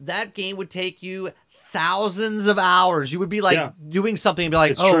 that game would take you thousands of hours. You would be like doing something and be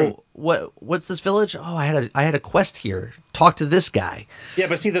like, "Oh, what's this village? Oh, I had a quest here. Talk to this guy." Yeah,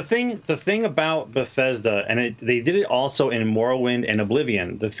 but see the thing about Bethesda, and they did it also in Morrowind and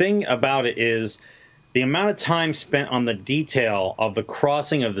Oblivion. The thing about it is the amount of time spent on the detail of the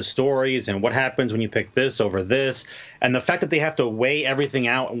crossing of the stories and what happens when you pick this over this, and the fact that they have to weigh everything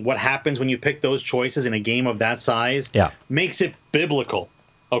out and what happens when you pick those choices in a game of that size makes it biblical.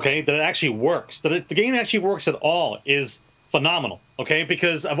 Okay, that it actually works, that the game actually works at all is phenomenal. Okay,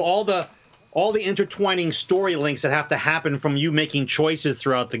 because of all the intertwining story links that have to happen from you making choices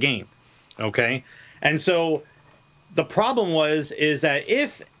throughout the game. Okay, and so the problem is that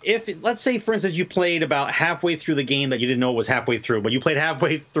if let's say, for instance, you played about halfway through the game that you didn't know was halfway through, but you played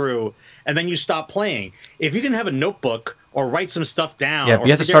halfway through and then you stopped playing. If you didn't have a notebook or write some stuff down, or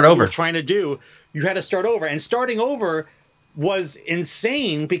you have to start over. What you were trying to do, you had to start over, and starting over was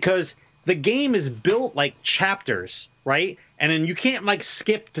insane because the game is built like chapters, right? And then you can't like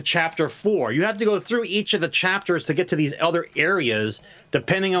skip to chapter 4. You have to go through each of the chapters to get to these other areas,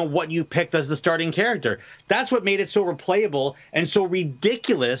 depending on what you picked as the starting character. That's what made it so replayable and so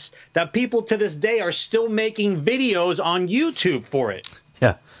ridiculous that people to this day are still making videos on YouTube for it.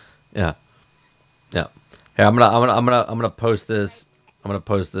 Yeah. Hey, I'm gonna post this. I'm gonna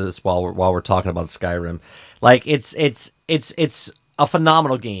post this while we're talking about Skyrim. Like it's a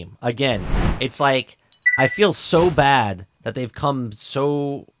phenomenal game. Again, it's like I feel so bad that they've come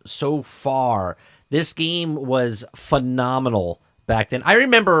so far. This game was phenomenal back then. I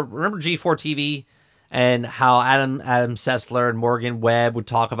remember G4 TV and how Adam Sessler and Morgan Webb would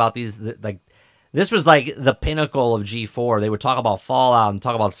talk about these. Like this was like the pinnacle of G4. They would talk about Fallout and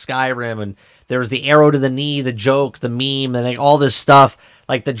talk about Skyrim, and there was the arrow to the knee, the joke, the meme, and like all this stuff,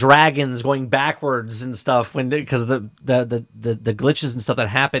 like the dragons going backwards and stuff because the glitches and stuff that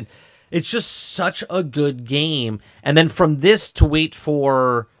happened. It's just such a good game. And then from this to we had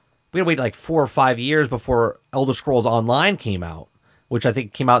to wait like 4 or 5 years before Elder Scrolls Online came out, which I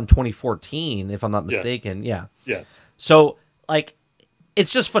think came out in 2014, if I'm not mistaken. Yeah. Yes. So like, it's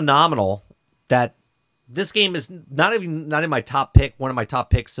just phenomenal that this game is not in my top pick, one of my top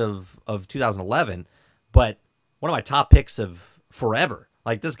picks of 2011, but one of my top picks of forever.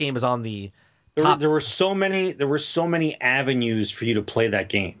 Like this game is on the top. There were so many avenues for you to play that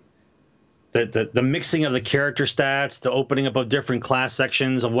game. The mixing of the character stats, the opening up of different class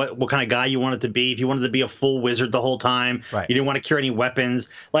sections of what kind of guy you wanted to be. If you wanted to be a full wizard the whole time, right. You didn't want to carry any weapons.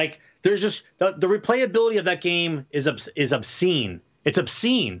 Like there's just the replayability of that game is obscene. It's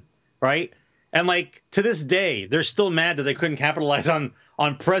obscene, right? And like to this day, they're still mad that they couldn't capitalize on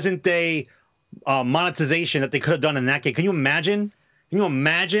present day monetization that they could have done in that game. Can you imagine?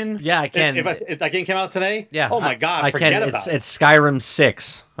 Yeah, I can. If that game came out today? Yeah. Oh my God, I forget can. about it. It's Skyrim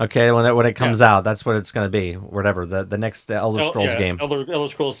 6. Okay, when it comes out, that's what it's going to be. Whatever the next Elder Scrolls game. Elder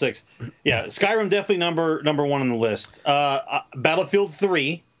Scrolls 6. Yeah, Skyrim definitely number one on the list. Battlefield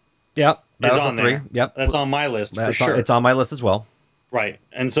 3. Yep. Is on 3. there. Yep. That's on my list for sure. It's on my list as well. Right,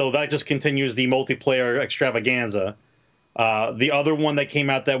 and so that just continues the multiplayer extravaganza. The other one that came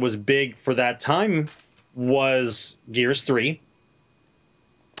out that was big for that time was Gears 3.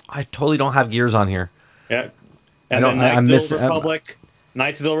 I totally don't have Gears on here. Yeah, and then Knights of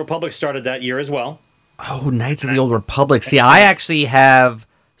the Old Republic started that year as well. Oh, Knights of the Old Republic. See, I actually have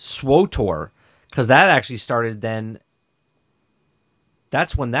SWTOR because that actually started then.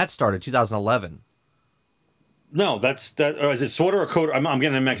 That's when that started, 2011. No, is it SWTOR or KOTOR? I'm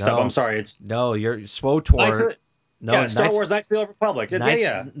getting them mixed up. I'm sorry. You're SWTOR. Star Wars Knights of the Old Republic.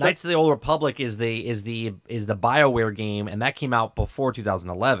 Knights of the Old Republic is the BioWare game, and that came out before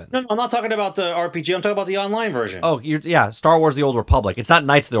 2011. No, I'm not talking about the RPG. I'm talking about the online version. Oh, Star Wars: The Old Republic. It's not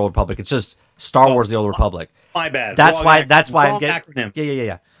Knights of the Old Republic. It's just Star Wars: The Old Republic. My bad. That's why I'm getting. Acronym.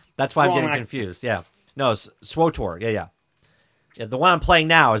 Yeah. That's why I'm getting confused. Yeah. No, SWTOR. Yeah. The one I'm playing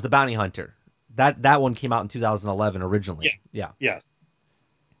now is the Bounty Hunter. That one came out in 2011 originally. Yeah. Yes.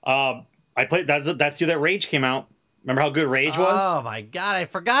 I played that's the year that Rage came out. Remember how good Rage was? Oh my God, I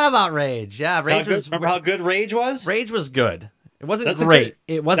forgot about Rage. Yeah, Rage was. Remember how good Rage was? Rage was good. It wasn't great.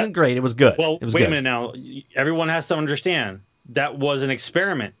 It wasn't great. It was good. Well, it was wait good. a minute now. Everyone has to understand that was an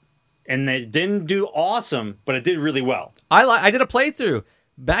experiment, and it didn't do awesome, but it did really well. I did a playthrough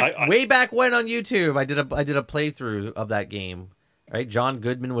way back when on YouTube. I did a playthrough of that game, Right? John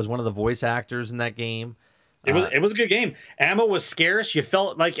Goodman was one of the voice actors in that game. It was a good game. Ammo was scarce. You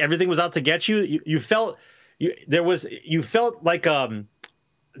felt like everything was out to get you. You felt like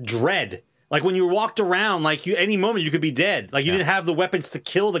dread. Like when you walked around, like any moment you could be dead. Like you didn't have the weapons to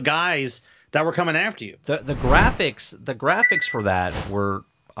kill the guys that were coming after you. The graphics for that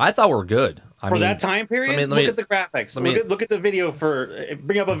I thought were good. For that time period, look at the graphics. Look at the video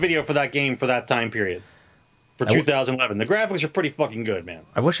bring up a video for that game for that time period. For 2011, the graphics are pretty fucking good, man.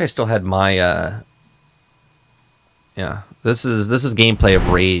 I wish I still had my. Yeah, this is gameplay of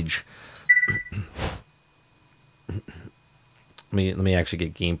Rage. Let me actually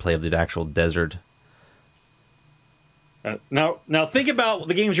get gameplay of the actual desert. Now think about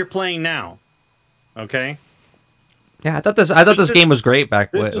the games you're playing now. Okay. Yeah, I thought this game was great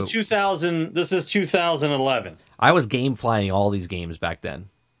back. This is 2000. This is 2011. I was game flying all these games back then.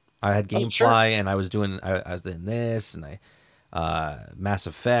 I had GameFly, and I was doing this, and Mass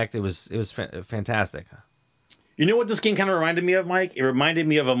Effect. It was fantastic. You know what this game kind of reminded me of, Mike? It reminded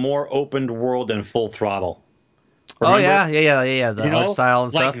me of a more open world than Full Throttle. Remember? Oh yeah. The art style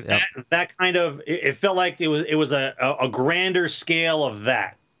and like stuff. That kind of it felt like it was a grander scale of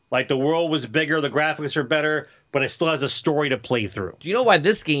that. Like the world was bigger, the graphics are better, but it still has a story to play through. Do you know why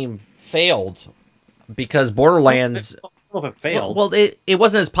this game failed? Because Borderlands. Well, if it failed. Well, it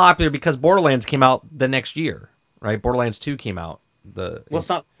wasn't as popular because Borderlands came out the next year, right? Borderlands 2 came out. It's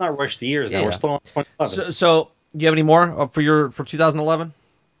not rushed years now. We're still on 2011. So do you have any more for 2011?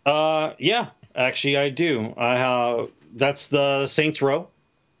 Yeah, actually I do. That's the Saints Row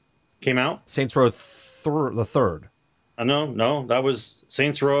came out. Saints Row the third. No, that was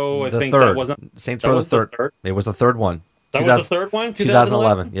Saints Row. I think third. that wasn't Saints Row the third. It was the third one. That was the third one.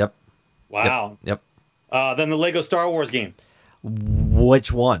 2011. Yep. Wow. Yep. Then the Lego Star Wars game.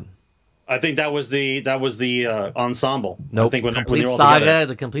 Which one? I think that was the ensemble. Nope. I think when Complete all Saga. together.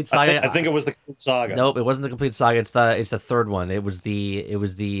 The Complete Saga. I think it was the Complete Saga. Nope, it wasn't the Complete Saga. It's the third one. It's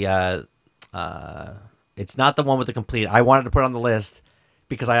not the one with the complete. I wanted to put it on the list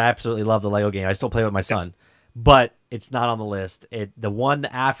because I absolutely love the Lego game. I still play with my son, but it's not on the list. The one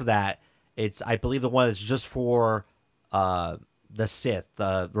after that, it's I believe the one that's just for the Sith,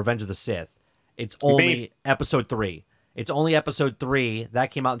 the Revenge of the Sith. It's only episode 3. It's only episode 3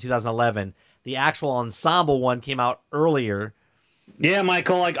 that came out in 2011. The actual ensemble one came out earlier. Yeah,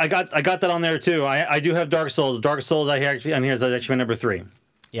 Michael, I got that on there too. I do have Dark Souls. Dark Souls I actually on here is actually my number 3.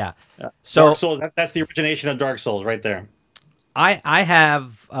 Yeah. So Dark Souls, that's the origination of Dark Souls right there. I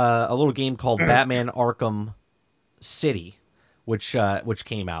have a little game called Batman Arkham City, which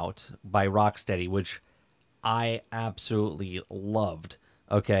came out by Rocksteady, which I absolutely loved.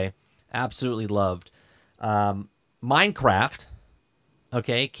 Okay, absolutely loved. Minecraft,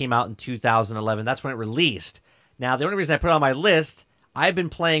 okay, came out in 2011. That's when it released. Now, the only reason I put it on my list, I've been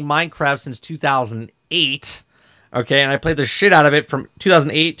playing Minecraft since 2008. Okay, and I played the shit out of it from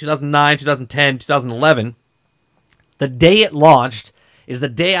 2008, 2009, 2010, 2011. The day it launched is the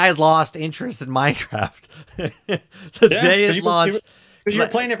day I lost interest in Minecraft. Day it launched. Because you were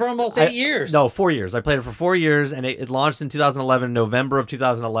playing it for almost 8 years. No, 4 years. I played it for 4 years, and it launched in 2011, November of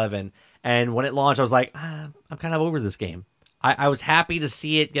 2011. And when it launched, I was like, I'm kind of over this game. I was happy to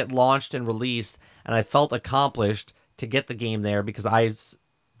see it get launched and released, and I felt accomplished to get the game there because I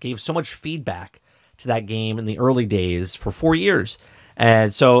gave so much feedback to that game in the early days for 4 years.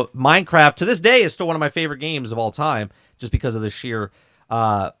 And so Minecraft, to this day, is still one of my favorite games of all time, just because of the sheer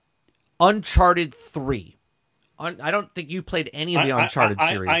Uncharted 3. I don't think you played any of the Uncharted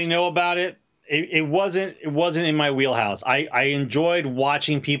series. I know about it. It wasn't in my wheelhouse. I enjoyed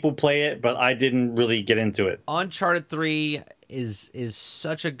watching people play it, but I didn't really get into it. Uncharted 3 is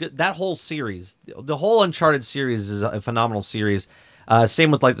such a good... That whole series, the whole Uncharted series is a phenomenal series.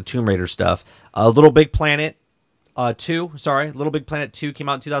 Same with like the Tomb Raider stuff. Little Big Planet 2, Little Big Planet 2 came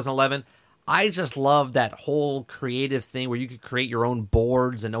out in 2011. I just love that whole creative thing where you could create your own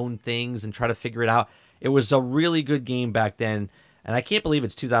boards and own things and try to figure it out. It was a really good game back then, and I can't believe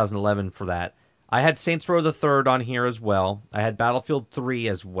it's 2011 for that. I had Saints Row the Third on here as well. I had Battlefield 3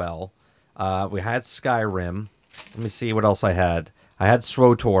 as well. We had Skyrim. Let me see what else I had. I had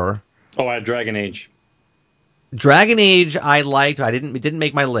SWTOR. Oh, I had Dragon Age. Dragon Age I liked. It didn't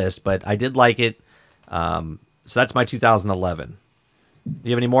make my list, but I did like it. So that's my 2011. Do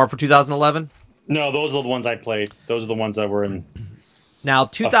you have any more for 2011? No, those are the ones I played. Those are the ones that were in now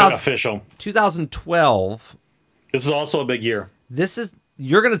official. 2012. This is also a big year. Hopefully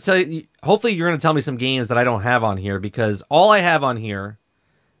you're going to tell me some games that I don't have on here, because all I have on here,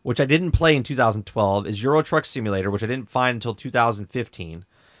 which I didn't play in 2012, is Euro Truck Simulator, which I didn't find until 2015.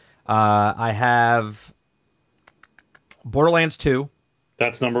 I have Borderlands 2.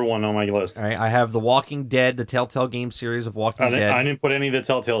 That's number 1 on my list. All right, I have The Walking Dead, the Telltale game series of Walking Dead. I didn't put any of the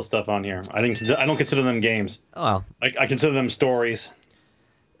Telltale stuff on here. I don't consider them games. Oh, well. I consider them stories.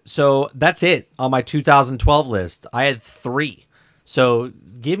 So that's it on my 2012 list. I had 3. So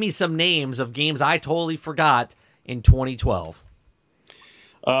give me some names of games I totally forgot in 2012.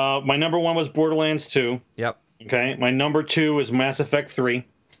 My number 1 was Borderlands 2. Yep. Okay. My number 2 is Mass Effect 3.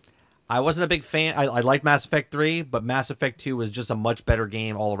 I wasn't a big fan. I liked Mass Effect 3, but Mass Effect 2 was just a much better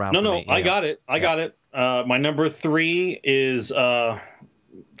game all around. No, I got it. I got it. My number 3 is, for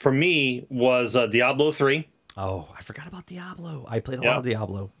me, was Diablo 3. Oh, I forgot about Diablo. I played a lot of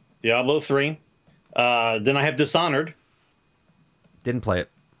Diablo. Diablo 3. Then I have Dishonored. Didn't play it.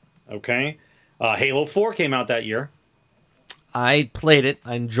 Okay. Halo 4 came out that year. I played it.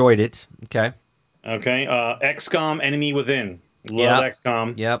 I enjoyed it. Okay. Okay. XCOM Enemy Within. Love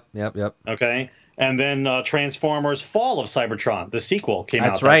XCOM. Yep. Okay. And then Transformers Fall of Cybertron, the sequel, came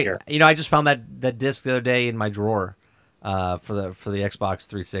out That's right. that year. You know, I just found that disc the other day in my drawer for the Xbox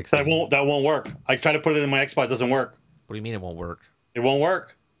 360. That won't work. I tried to put it in my Xbox, it doesn't work. What do you mean it won't work? It won't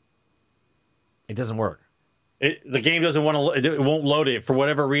work. It doesn't work. The game doesn't want to. It won't load it for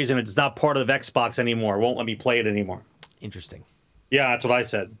whatever reason. It's not part of Xbox anymore. It won't let me play it anymore. Interesting. Yeah, that's what I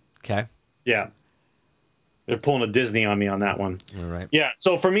said. Okay. Yeah. They're pulling a Disney on me on that one. All right. Yeah.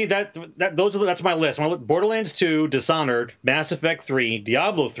 So for me, that's my list. Borderlands 2, Dishonored, Mass Effect 3,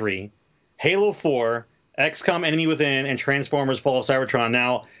 Diablo 3, Halo 4, XCOM Enemy Within, and Transformers Fall of Cybertron.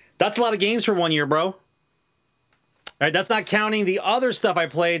 Now, that's a lot of games for 1 year, bro. All right, that's not counting the other stuff I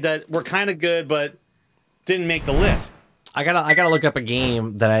played that were kind of good, but didn't make the list. I gotta look up a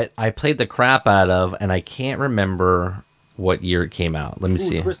game that I played the crap out of, and I can't remember what year it came out. Let me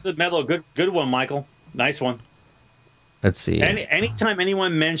see. Twisted Metal, good one, Michael. Nice one. Let's see. Anytime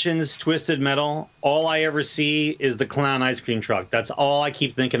anyone mentions Twisted Metal, all I ever see is the clown ice cream truck. That's all I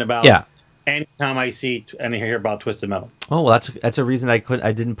keep thinking about. Yeah. Anytime I see and hear about Twisted Metal. Oh, well, that's a reason I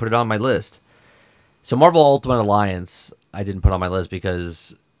didn't put it on my list. So Marvel Ultimate Alliance, I didn't put on my list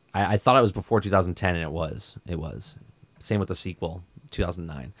because I thought it was before 2010, and it was. It was. Same with the sequel,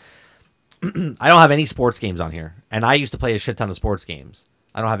 2009. I don't have any sports games on here, and I used to play a shit ton of sports games.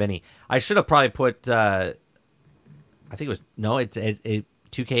 I don't have any. I should have probably put. I think it was it's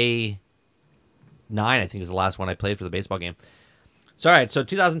 2K9. I think is the last one I played for the baseball game. So all right, so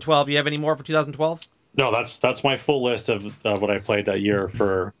 2012. You have any more for 2012? No, that's my full list of what I played that year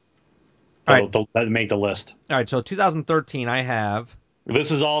for. That made the list. All right, so 2013, I have.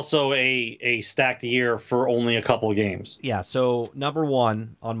 This is also a stacked year for only a couple of games. Yeah, so number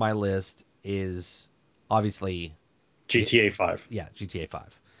 1 on my list is obviously GTA 5. Yeah, GTA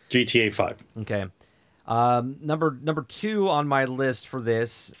 5. GTA 5. Okay. Number 2 on my list for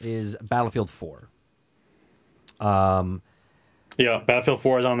this is Battlefield 4. Yeah, Battlefield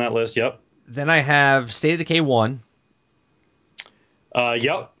 4 is on that list. Yep. Then I have State of Decay 1.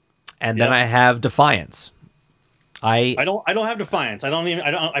 Yep. And then I have Defiance. I don't have Defiance.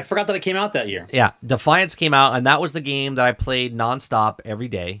 I forgot that it came out that year. Yeah, Defiance came out, and that was the game that I played nonstop every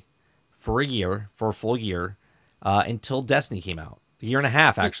day for a full year, until Destiny came out. A year and a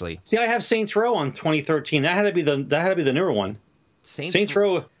half, actually. See, I have Saints Row on 2013. That had to be the newer one. Saints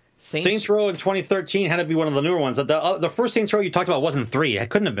Row in 2013 had to be one of the newer ones. The first Saints Row you talked about wasn't 3. It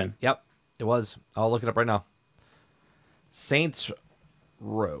couldn't have been. Yep, it was. I'll look it up right now. Saints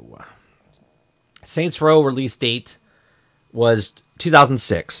Row. Saints Row release date was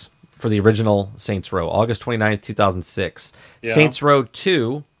 2006 for the original Saints Row, August 29th, 2006. Yeah. Saints Row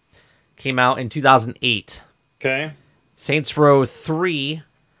 2 came out in 2008. Okay. Saints Row 3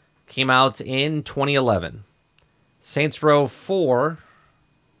 came out in 2011. Saints Row 4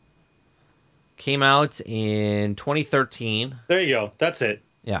 came out in 2013. There you go. That's it.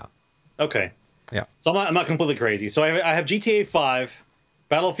 Yeah. Okay. Yeah. So I'm not completely crazy. So I have GTA 5,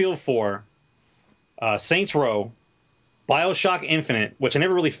 Battlefield 4, Saints Row, BioShock Infinite, which I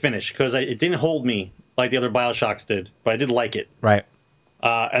never really finished because it didn't hold me like the other BioShocks did, but I did like it. Right.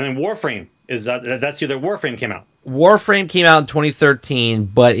 And then Warframe that's the other Warframe came out. Warframe came out in 2013,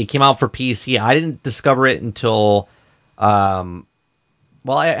 but it came out for PC. I didn't discover it until, I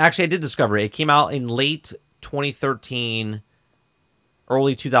did discover it. It came out in late 2013,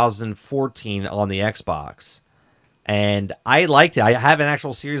 early 2014 on the Xbox, and I liked it. I have an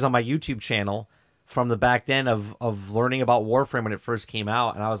actual series on my YouTube channel from the back then of learning about Warframe when it first came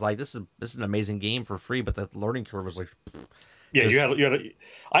out, and I was like, this is an amazing game for free, but the learning curve was like, yeah, you had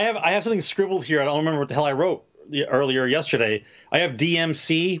I have something scribbled here. I don't remember what the hell I wrote earlier yesterday. I have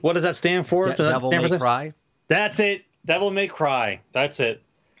DMC. What does that stand for? Devil May Cry. That's it. Devil May Cry. That's it.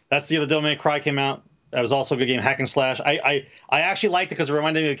 That's the other Devil May Cry came out. That was also a good game. Hack and slash. I actually liked it because it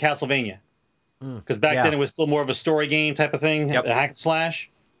reminded me of Castlevania. Because back yeah. then it was still more of a story game type of thing. Yep. A hack and slash.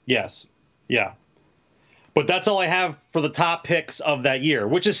 Yes. Yeah. But that's all I have for the top picks of that year,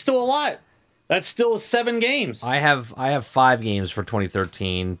 which is still a lot. That's still 7 games. I have 5 games for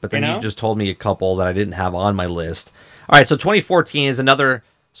 2013, but then you just told me a couple that I didn't have on my list. All right, so 2014 is another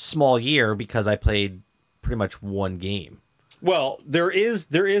small year because I played pretty much 1 game. Well,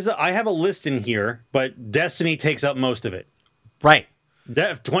 I have a list in here, but Destiny takes up most of it. Right.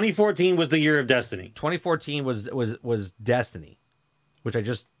 2014 was the year of Destiny. 2014 was Destiny, which I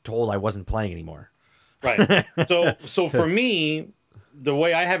just told I wasn't playing anymore. Right. So for me, the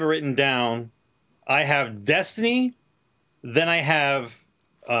way I have it written down, I have Destiny, then I have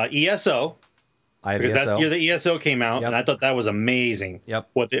ESO, because that's the year the ESO came out, and I thought that was amazing. Yep.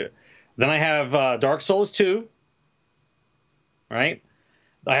 Then I have Dark Souls 2, right?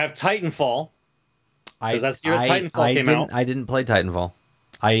 I have Titanfall, because that's the year Titanfall came out. I didn't play Titanfall.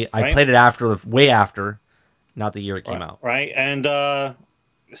 I played it way after, not the year it came out. Right, and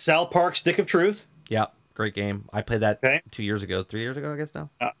South Park Stick of Truth. Yep, great game. I played that 3 years ago, I guess now.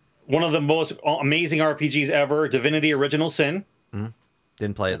 One of the most amazing RPGs ever, Divinity: Original Sin.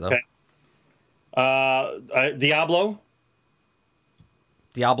 Didn't play it though. Okay. Diablo.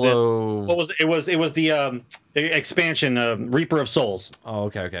 What was it? Was the expansion, Reaper of Souls.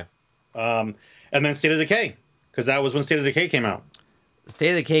 Oh, okay. And then State of Decay, because that was when State of Decay came out.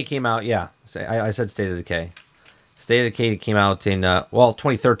 State of Decay came out, yeah. I said State of Decay. State of Decay came out in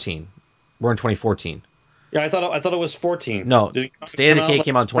 2013. We're in 2014. Yeah, I thought it was 14. No, State of Decay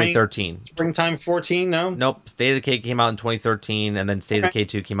came out in 2013. Springtime 14, no? Nope, State of Decay came out in 2013, and then State of Decay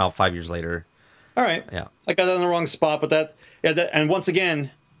 2 came out 5 years later. All right. Yeah. I got that in the wrong spot, but and once again,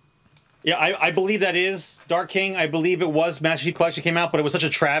 yeah, I believe that is Dark King. I believe it was Master Chief Collection came out, but it was such a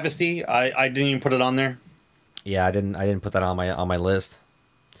travesty. I didn't even put it on there. Yeah, I didn't put that on my list.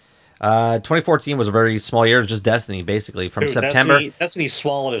 2014 was a very small year. It was just Destiny, basically, from September. Destiny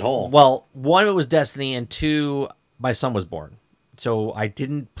swallowed it whole. Well, 1, it was Destiny, and 2, my son was born. So I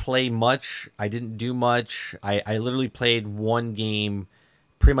didn't play much. I didn't do much. I literally played 1 game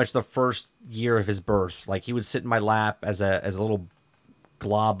pretty much the first year of his birth. Like, he would sit in my lap as a little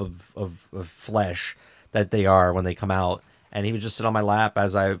glob of flesh that they are when they come out. And he would just sit on my lap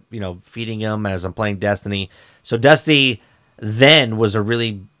as I, feeding him as I'm playing Destiny. So Destiny then was a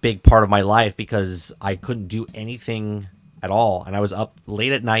really big part of my life because I couldn't do anything at all. And I was up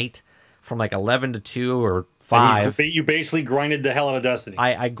late at night from like 11 to 2 or 5. You basically grinded the hell out of Destiny.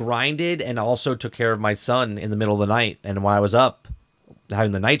 I grinded and also took care of my son in the middle of the night. And when I was up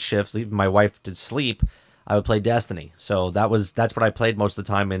having the night shift, leaving my wife to sleep, I would play Destiny. So that's what I played most of the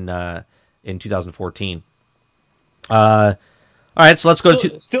time in 2014. All right, so let's go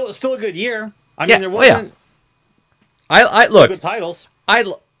to still a good year. I mean, there wasn't. Oh, yeah. I look good titles.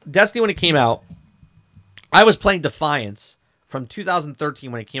 Destiny when it came out, I was playing Defiance from 2013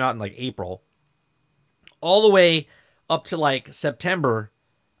 when it came out in like April, all the way up to like September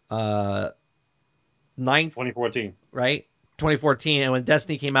 9th, 2014. Right? 2014, and when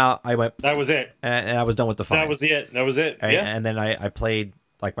Destiny came out, I went. That was it. And I was done with Defiance. That was it. Right? Yeah. And then I played,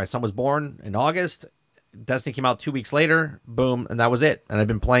 like, my son was born in August. Destiny came out 2 weeks later. Boom, and that was it. And I've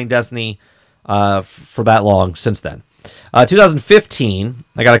been playing Destiny for that long since then. 2015,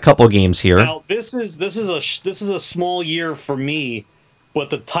 I got a couple games here. Now this is a small year for me,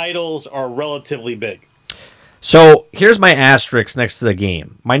 but the titles are relatively big. So here's my asterisk next to the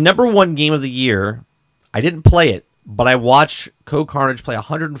game. My number 1 game of the year, I didn't play it, but I watched Code Carnage play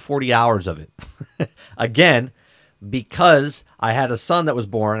 140 hours of it. Again, because I had a son that was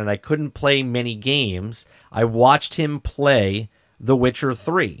born and I couldn't play many games, I watched him play The Witcher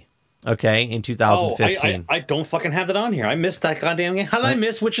 3. Okay, in 2015. I don't fucking have that on here. I missed that goddamn game. How did I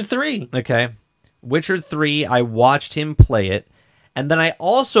miss Witcher 3? Okay. Witcher 3, I watched him play it. And then I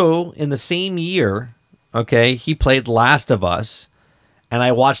also, in the same year, okay, he played Last of Us. And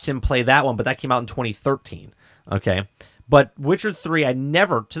I watched him play that one, but that came out in 2013. Okay. But Witcher 3, I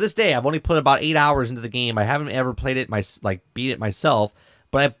never, to this day, I've only put about 8 hours into the game. I haven't ever played it, beat it myself.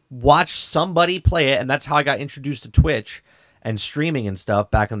 But I watched somebody play it, and that's how I got introduced to Twitch and streaming and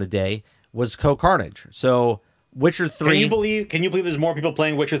stuff back in the day, was Code Carnage. So Witcher 3. Can you believe there's more people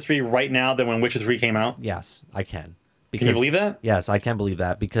playing Witcher 3 right now than when Witcher 3 came out? Yes, I can. Can you believe that? Yes, I can believe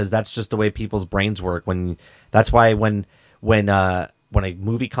that, because that's just the way people's brains work. That's why when a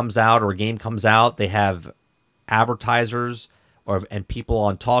movie comes out or a game comes out, they have advertisers and people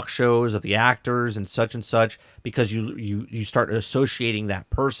on talk shows of the actors and such, because you start associating that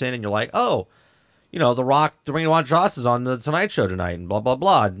person, and you're like, oh, The Rock, Dwayne The Rock Johnson is on the Tonight Show tonight, and blah blah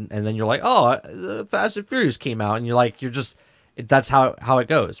blah, and then you're like, oh, Fast and Furious came out, and that's how it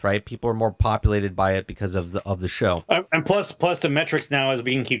goes, right? People are more populated by it because of the show, and plus the metrics now is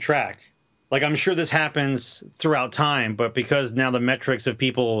we can keep track. Like, I'm sure this happens throughout time, but because now the metrics of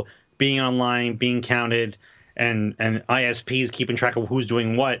people being online, being counted, and ISPs keeping track of who's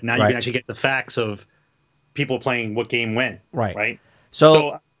doing what, now you can actually get the facts of people playing what game when. Right.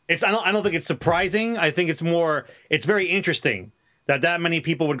 So it's I don't think it's surprising. I think it's very interesting that many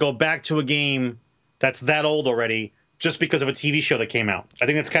people would go back to a game that's that old already just because of a TV show that came out. I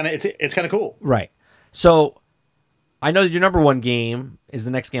think it's kind of cool. Right. So I know that your number one game is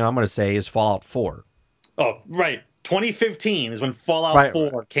the next game I'm going to say is Fallout 4. Oh, right. 2015 is when Fallout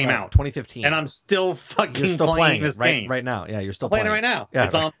 4 came out. 2015. And I'm still playing this game. Right now. Yeah, you're still playing it right now. Yeah,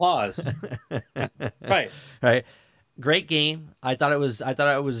 it's on pause. Right. Great game. I thought it was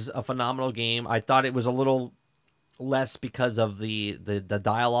a phenomenal game. I thought it was a little less because of the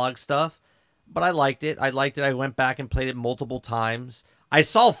dialogue stuff, but I liked it. I went back and played it multiple times. I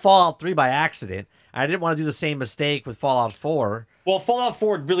saw Fallout 3 by accident. I didn't want to do the same mistake with Fallout 4. Well, Fallout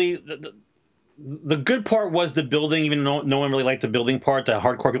 4 really, the good part was the building, even though no one really liked the building part. The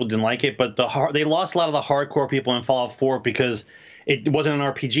hardcore people didn't like it, but they lost a lot of the hardcore people in Fallout 4 because it wasn't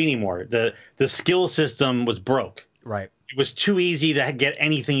an RPG anymore. The skill system was broke. Right. It was too easy to get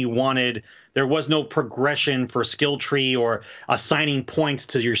anything you wanted. There was no progression for skill tree or assigning points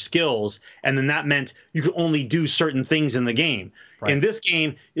to your skills. And then that meant you could only do certain things in the game. Right. In this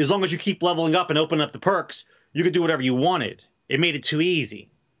game, as long as you keep leveling up and open up the perks, you could do whatever you wanted. It made it too easy.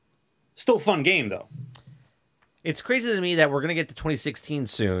 Still a fun game, though. It's crazy to me that we're going to get to 2016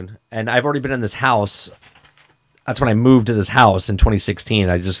 soon. And I've already been in this house. That's when I moved to this house in 2016.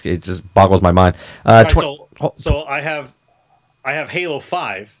 It just boggles my mind. So I have Halo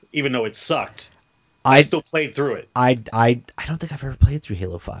 5, even though it sucked. I still played through it. I don't think I've ever played through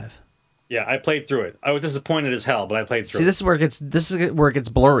Halo 5. Yeah, I played through it. I was disappointed as hell, but I played through it. See, this is where it gets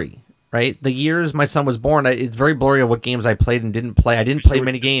blurry, right? The years my son was born, it's very blurry of what games I played and didn't play. I didn't play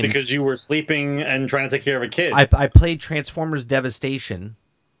many games because you were sleeping and trying to take care of a kid. I played Transformers Devastation,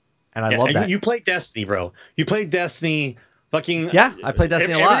 and I love that. You played Destiny, bro. You played Destiny. Fucking yeah, I played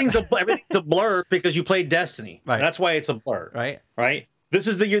Destiny a lot. Everything's a blur because you played Destiny. Right. That's why it's a blur. Right. This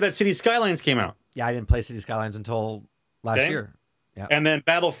is the year that City Skylines came out. Yeah, I didn't play City Skylines until last year. Yeah. And then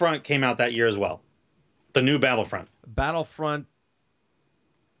Battlefront came out that year as well. The new Battlefront.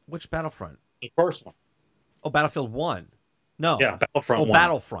 Which Battlefront? The first one. Oh, Battlefield 1. No. Yeah, Battlefront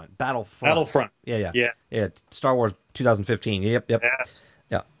 1. Battlefront. Yeah. Star Wars 2015. Yep. Yes.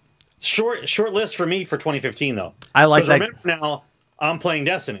 Yeah. Short list for me for 2015 though. I like that. Remember now, I'm playing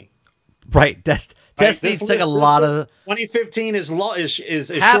Destiny. Right. Destiny took a lot of. 2015 is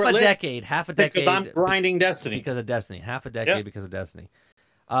half a decade. Because I'm grinding Destiny because of Destiny. Half a decade because of Destiny.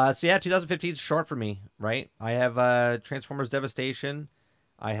 So yeah, 2015 is short for me, right? I have Transformers Devastation.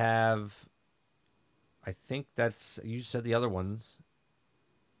 I think you said the other ones.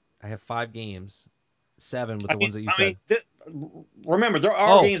 I have 5 games, 7 with the ones that you said. Remember, there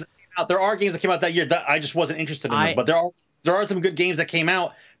are games that came out. There are games that came out that year that I just wasn't interested in. Them, but there are some good games that came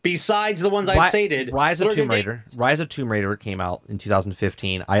out besides the ones I've stated. Rise of Tomb Raider came out in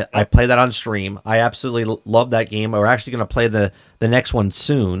 2015. I played that on stream. I absolutely love that game. We're actually going to play the next one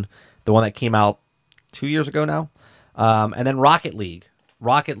soon, the one that came out 2 years ago now. And then Rocket League.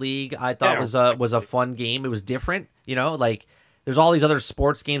 I thought was a fun game. It was different, like there's all these other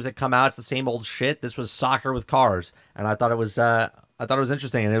sports games that come out. It's the same old shit. This was soccer with cars, and I thought it was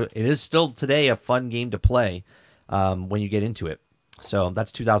interesting, and it is still today a fun game to play when you get into it. So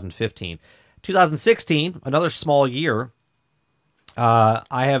that's 2015. 2016, another small year. I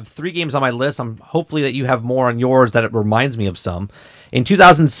have 3 games on my list. I'm hopefully that you have more on yours that it reminds me of some. In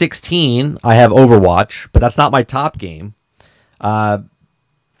 2016, I have Overwatch, but that's not my top game.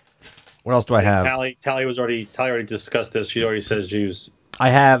 What else do I have? Tally already discussed this. She already says use. I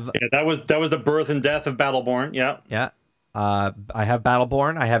have. Yeah, that was the birth and death of Battleborn. Yeah. Yeah. I have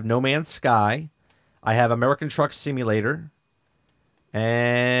Battleborn. I have No Man's Sky. I have American Truck Simulator.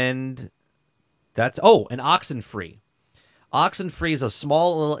 And that's and Oxenfree. Oxenfree is a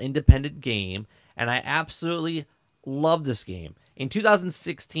small little independent game, and I absolutely love this game. In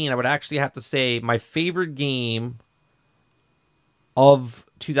 2016, I would actually have to say my favorite game of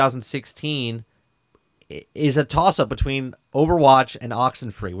 2016 is a toss-up between Overwatch and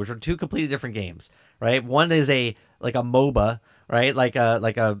Oxenfree, which are 2 completely different games, right? One is a MOBA, right? Like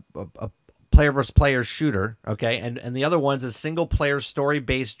a player versus player shooter, okay? And the other one's a single player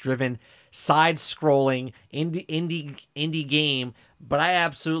story-based driven side-scrolling indie game but I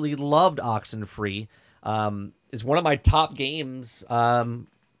absolutely loved Oxenfree. It's one of my top games.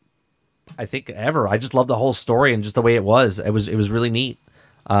 I think ever. I just love the whole story and just the way it was. It was really neat.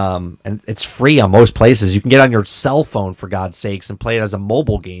 And it's free on most places. You can get on your cell phone for God's sakes and play it as a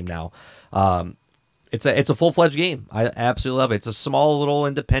mobile game now. It's a full-fledged game. I absolutely love it. It's a small little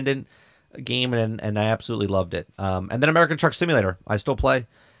independent game, and I absolutely loved it. And then American Truck Simulator, I still play.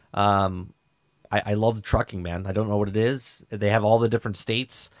 I love the trucking, man. I don't know what it is. They have all the different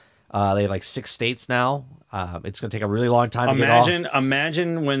states. They have like 6 states now. It's going to take a really long time to get all.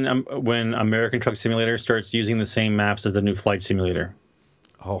 Imagine when American Truck Simulator starts using the same maps as the new Flight Simulator.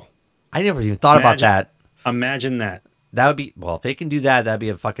 Oh, I never even thought about that. Imagine that. That would be, well, if they can do that, that'd be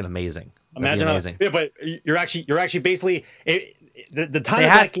a fucking amazing. Imagine amazing. Yeah, but you're actually basically the time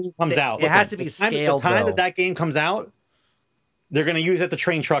that game comes out. It has to be scaled. The time that game comes out, they're going to use it to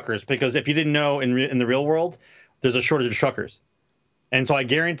train truckers, because if you didn't know, in the real world, there's a shortage of truckers, and so I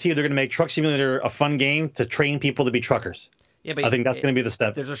guarantee you they're going to make Truck Simulator a fun game to train people to be truckers. Yeah, but I think that's going to be the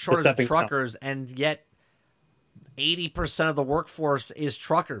step. There's a shortage of truckers, and yet 80% of the workforce is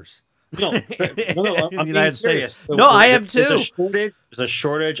truckers. No, I'm being serious. No, I am too. There's a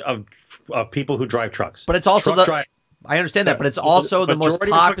shortage of people who drive trucks. But it's also I understand that, but it's also the most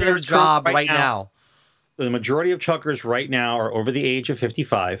popular job right now. The majority of truckers right now are over the age of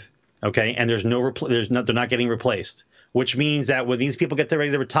 55. Okay, and they're not getting replaced. Which means that when these people get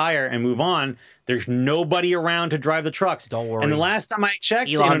ready to retire and move on, there's nobody around to drive the trucks. Don't worry. And the last time I checked,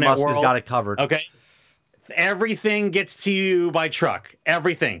 Elon Musk has got it covered. Okay. Everything gets to you by truck.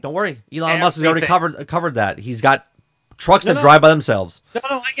 Everything. Don't worry. Elon Musk has already covered that. He's got trucks that drive by themselves. No,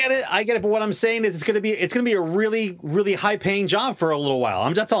 I get it. But what I'm saying is it's gonna be a really, really high paying job for a little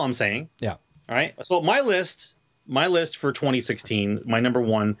while. That's all I'm saying. Yeah. All right. So my list for 2016, my number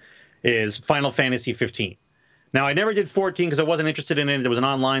 1 is Final Fantasy 15. Now, I never did 14 because I wasn't interested in it. It was an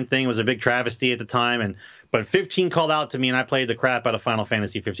online thing. It was a big travesty at the time, but 15 called out to me, and I played the crap out of Final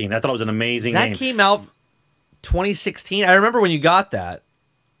Fantasy 15. I thought it was an amazing game. That came out 2016. I remember when you got that.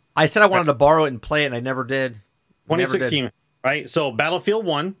 I said I wanted to borrow it and play it, and I never did. 2016, right? So Battlefield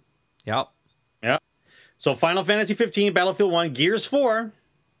 1. Yep. Yep. So Final Fantasy 15, Battlefield 1, Gears 4.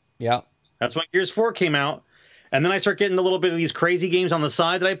 Yep. That's when Gears 4 came out. And then I start getting a little bit of these crazy games on the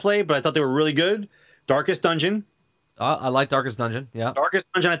side that I played, but I thought they were really good. Darkest Dungeon. I like Darkest Dungeon. Yeah. Darkest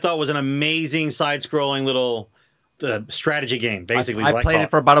Dungeon I thought was an amazing side-scrolling little strategy game, basically. I played it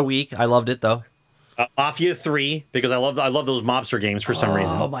for about a week. I loved it, though. Mafia 3, because I love those mobster games for some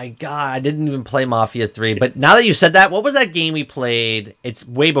reason. Oh, my God. I didn't even play Mafia 3. But now that you said that, what was that game we played? It's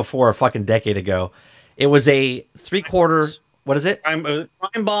way before a fucking decade ago. It was a 3/4... What is it? Crime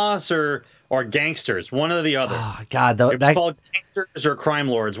Boss or Gangsters, one or the other. Oh, God. It's called Gangsters or Crime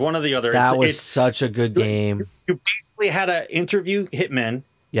Lords, one or the other. That was such a good game. You basically had to interview hitmen,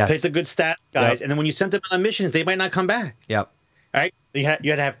 pick the good stat guys, and then when you sent them on missions, they might not come back. Yep. All right? You had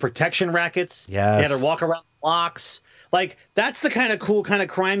to have protection rackets. Yes. You had to walk around blocks. Like, that's the kind of cool kind of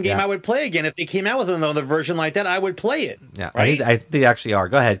crime game I would play again. If they came out with another version like that, I would play it. Yeah, right? I think they actually are.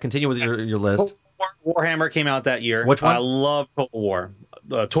 Go ahead. Continue with your list. Warhammer came out that year. Which one? I love Total War.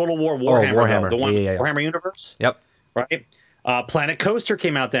 Total War Warhammer. Warhammer. The one yeah. Warhammer Universe. Yep. Right? Planet Coaster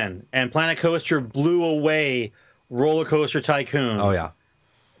came out then. And Planet Coaster blew away Roller Coaster Tycoon. Oh, yeah.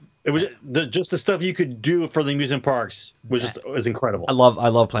 It was just the stuff you could do for the amusement parks was incredible. I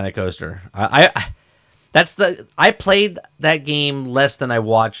love Planet Coaster. I played that game less than I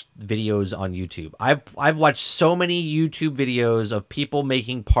watched videos on YouTube. I've watched so many YouTube videos of people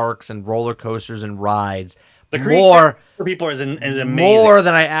making parks and roller coasters and rides. The creature for people is amazing. More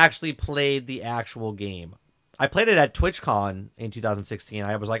than I actually played the actual game. I played it at TwitchCon in 2016.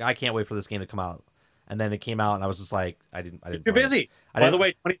 I was like, I can't wait for this game to come out. And then it came out, and I was just like, I didn't. You're busy. By the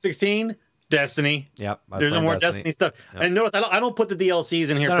way, 2016, Destiny. Yep. There's no more Destiny stuff. Yep. And notice, I don't put the DLCs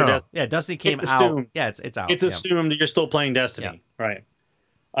in here for Destiny. Yeah, Destiny came out. Yeah, it's out. It's assumed that you're still playing Destiny. Yeah.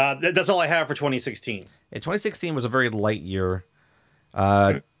 Right. That's all I have for 2016. Yeah, 2016 was a very light year.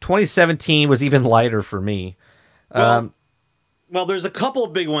 2017 was even lighter for me. Well, there's a couple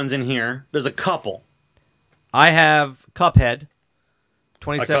of big ones in here. There's a couple. I have Cuphead,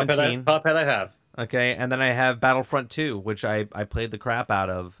 2017. Cuphead I have. Okay, and then I have Battlefront 2, which I played the crap out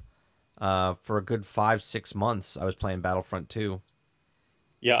of for a good 5-6 months. I was playing Battlefront 2.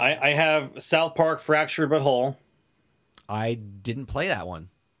 Yeah, I have South Park Fractured But Whole. I didn't play that one.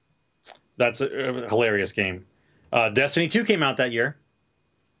 That's a hilarious game. Destiny 2 came out that year.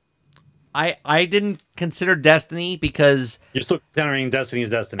 I didn't consider Destiny because you're still considering Destiny as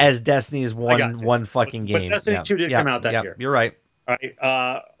Destiny. As Destiny is one fucking game. But Destiny 2 did come out that year. You're right. All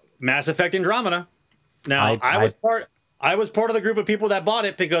right. Mass Effect Andromeda. Now I I was part of the group of people that bought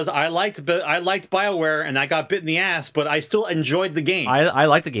it because I liked BioWare and I got bit in the ass, but I still enjoyed the game. I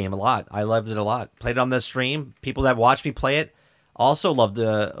like the game a lot. I loved it a lot. Played it on the stream. People that watched me play it also loved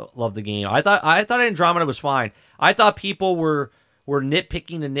the game. I thought Andromeda was fine. I thought people were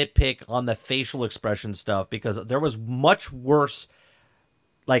nitpicking the nitpick on the facial expression stuff because there was much worse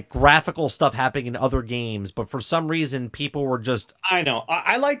like graphical stuff happening in other games, but for some reason people were just. I know.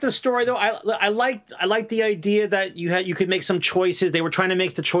 I like the story though. I liked the idea that you could make some choices. They were trying to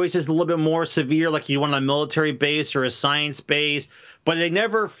make the choices a little bit more severe, like you want a military base or a science base, but they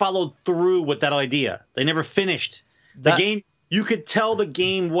never followed through with that idea. They never finished the game. You could tell the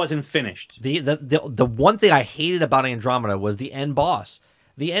game wasn't finished. The one thing I hated about Andromeda was the end boss.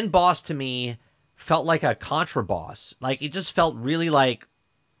 The end boss to me felt like a Contra boss. Like it just felt really like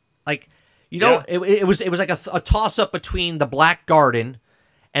it was like a toss up between the Black Garden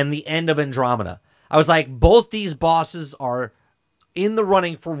and the end of Andromeda. I was like, both these bosses are in the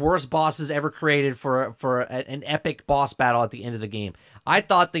running for worst bosses ever created for an epic boss battle at the end of the game. I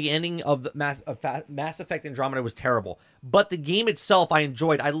thought the ending of the Mass Effect Andromeda was terrible, but the game itself I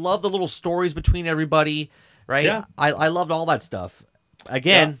enjoyed. I love the little stories between everybody, right? Yeah. I loved all that stuff.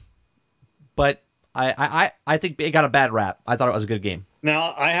 Again, but I think it got a bad rap. I thought it was a good game.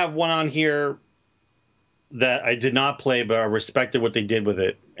 Now, I have one on here that I did not play, but I respected what they did with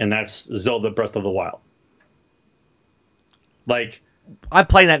it, and that's Zelda Breath of the Wild. Like, I'm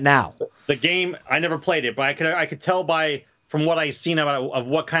playing that now. The game, I never played it, but I could tell from what I've seen of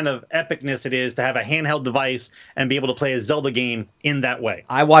what kind of epicness it is to have a handheld device and be able to play a Zelda game in that way.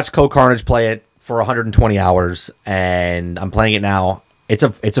 I watched Carnage play it for 120 hours, and I'm playing it now. It's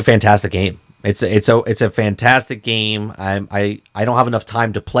a fantastic game. It's a fantastic game. I don't have enough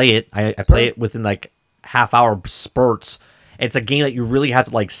time to play it. I play it within like half-hour spurts. It's a game that you really have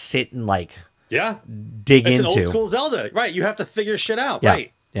to like sit and like dig into. It's an old school Zelda, right? You have to figure shit out, yeah.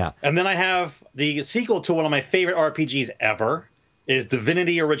 right? Yeah. And then I have the sequel to one of my favorite RPGs ever, is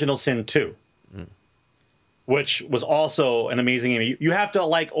Divinity: Original Sin 2, which was also an amazing game. You have to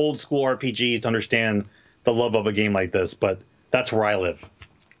like old school RPGs to understand the love of a game like this, but that's where I live.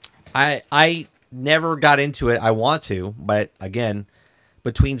 I never got into it. I want to, but again,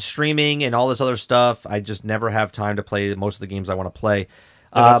 between streaming and all this other stuff, I just never have time to play most of the games I want to play.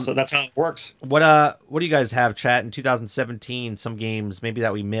 That's how it works. What do you guys have, chat, in 2017? Some games maybe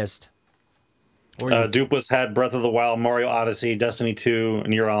that we missed. Dupless had Breath of the Wild, Mario Odyssey, Destiny 2, and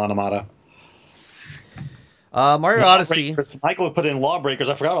Nier Automata. Mario Odyssey. Michael put in Lawbreakers.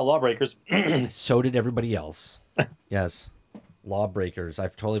 I forgot about Lawbreakers. So did everybody else. Yes. Lawbreakers. I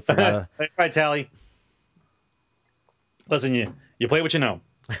totally forgot. Right, Tally. Listen, you play what you know.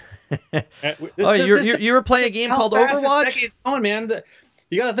 You were playing a game called Overwatch? This decade's going, man.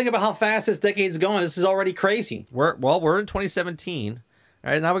 You got to think about how fast this decade's going. This is already crazy. We're in 2017.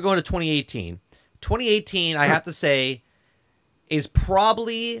 All right, now we're going to 2018. 2018, I have to say, is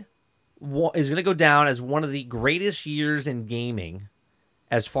probably going to go down as one of the greatest years in gaming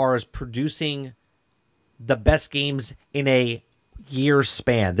as far as producing the best games in a year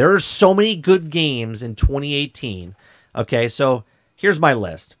span. There are so many good games in 2018. Okay, so here's my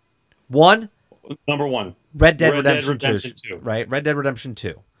list. Number one. Red Dead Redemption 2. Right? Red Dead Redemption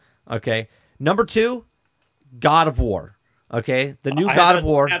 2. Okay. Number 2, God of War. Okay. The new God of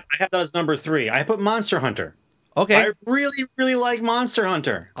War. I have that as number 3. I put Monster Hunter. Okay. I really, really like Monster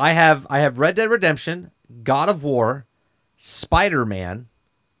Hunter. I have Red Dead Redemption, God of War, Spider-Man,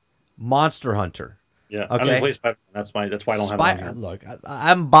 Monster Hunter. Yeah. Okay. I don't play Spider-Man. That's why I don't have it on here. Look,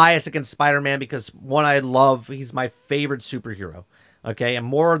 I'm biased against Spider-Man because one, I love, he's my favorite superhero. Okay, and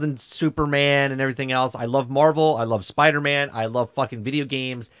more than Superman and everything else, I love Marvel, I love Spider-Man, I love fucking video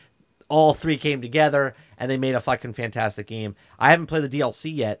games. All three came together, and they made a fucking fantastic game. I haven't played the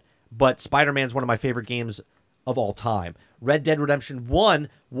DLC yet, but Spider-Man's one of my favorite games of all time. Red Dead Redemption 1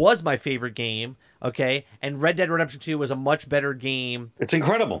 was my favorite game, okay? And Red Dead Redemption 2 was a much better game. It's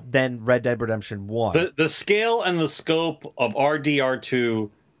incredible. Than Red Dead Redemption 1. The scale and the scope of RDR2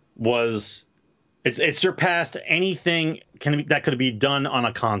 was... It surpassed anything that could be done on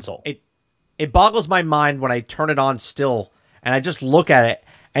a console. It boggles my mind when I turn it on still, and I just look at it,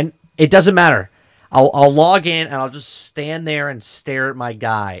 and it doesn't matter. I'll log in, and I'll just stand there and stare at my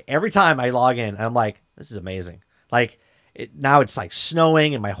guy. Every time I log in, and I'm like, this is amazing. Like, now it's like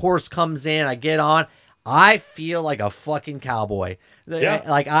snowing, and my horse comes in, I get on. I feel like a fucking cowboy. Yeah.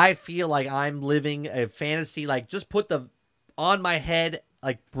 Like, I feel like I'm living a fantasy. Like, just put on my head,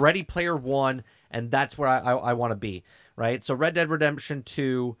 like, Ready Player One, and that's where I want to be, right? So Red Dead Redemption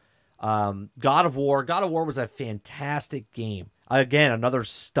 2, God of War. God of War was a fantastic game. Again, another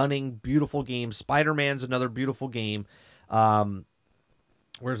stunning, beautiful game. Spider-Man's another beautiful game.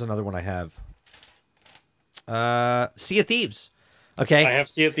 Where's another one I have? Sea of Thieves. Okay. I have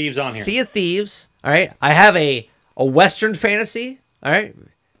Sea of Thieves on here. Sea of Thieves. All right. I have a Western fantasy. All right.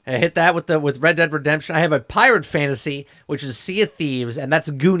 I hit that with Red Dead Redemption. I have a pirate fantasy, which is Sea of Thieves, and that's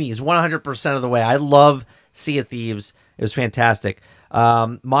Goonies 100% of the way. I love Sea of Thieves. It was fantastic.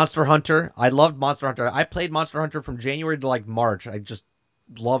 Monster Hunter. I loved Monster Hunter. I played Monster Hunter from January to like March. I just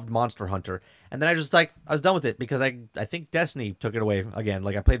loved Monster Hunter. And then I just I was done with it because I think Destiny took it away again.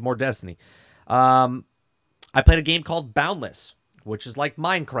 Like I played more Destiny. I played a game called Boundless, which is like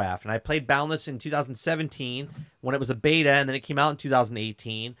Minecraft. And I played Boundless in 2017 when it was a beta, and then it came out in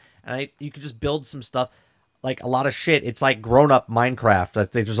 2018. And you could just build some stuff, like a lot of shit. It's like grown-up Minecraft. I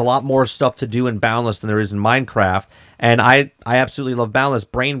think there's a lot more stuff to do in Boundless than there is in Minecraft. And I absolutely love Boundless.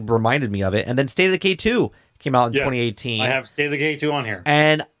 Brain reminded me of it. And then State of Decay 2 came out in 2018. I have State of Decay 2 on here.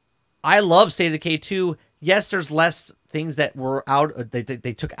 And I love State of Decay 2. Yes, there's less things that were out.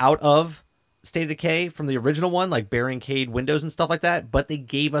 They took out of State of Decay from the original one, like barricade windows and stuff like that, but they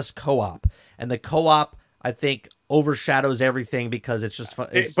gave us co-op, and the co-op I think overshadows everything because it's just fun.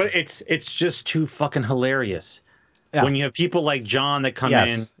 But it's just too fucking hilarious when you have people like John that come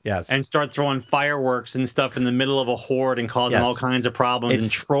in and start throwing fireworks and stuff in the middle of a horde and causing all kinds of problems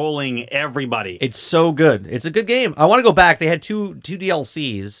and trolling everybody. It's so good. It's a good game. I want to go back. They had two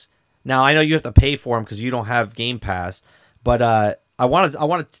DLCs. Now I know you have to pay for them because you don't have Game Pass, but I want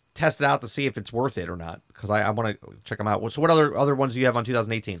to test it out to see if it's worth it or not because I want to check them out. So what other ones do you have on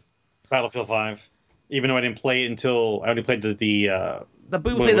 2018? Battlefield 5. Even though I didn't play it until I only played the beta. The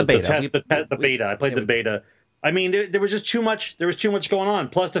beta. The beta. I played the beta. I mean, there was just too much. There was too much going on.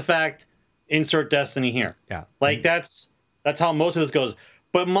 Plus the fact, insert Destiny here. Yeah. Like that's how most of this goes.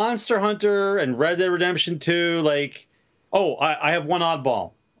 But Monster Hunter and Red Dead Redemption 2, like, I have one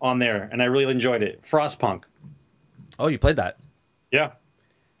oddball on there, and I really enjoyed it. Frostpunk. Oh, you played that? Yeah.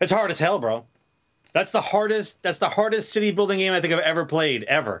 It's hard as hell, bro. That's the hardest city building game I think I've ever played,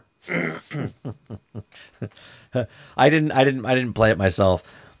 ever. I didn't play it myself.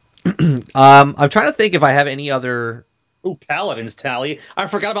 I'm trying to think if I have any other. Ooh, Paladins, Tally. I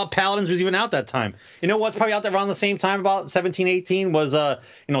forgot about Paladins was even out that time. You know what's probably out there around the same time, about 17, 18, was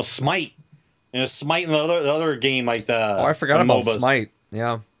Smite. Smite and the other game like the. Oh, I forgot about MOBAs. Smite.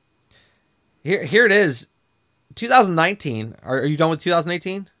 Yeah. Here it is. 2019. Are you done with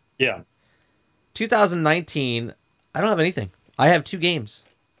 2018? Yeah. 2019. I don't have anything. I have two games.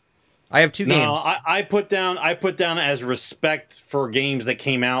 I put down as respect for games that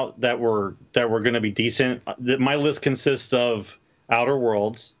came out that were going to be decent. My list consists of Outer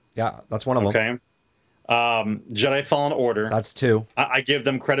Worlds. Yeah, that's one of them. Okay. Jedi Fallen Order. That's two. I give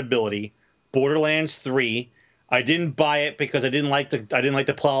them credibility. Borderlands 3. I didn't buy it because I didn't like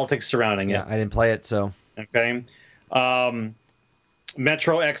the politics surrounding it. Yeah, I didn't play it, so. Okay.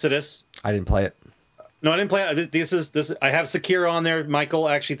 Metro Exodus. I didn't play it. No, I didn't play it. This. I have Sekiro on there, Michael.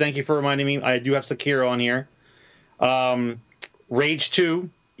 Actually, thank you for reminding me. I do have Sekiro on here. Rage 2,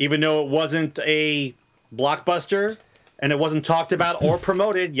 even though it wasn't a blockbuster and it wasn't talked about or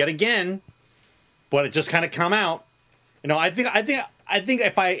promoted yet again, but it just kind of come out. I think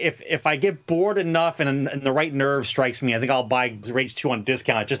if I get bored enough and the right nerve strikes me, I think I'll buy Rage 2 on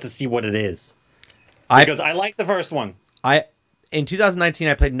discount just to see what it is. Because I like the first one. In 2019,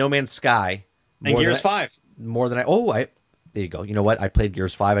 I played No Man's Sky. And Gears 5. More than there you go. You know what? I played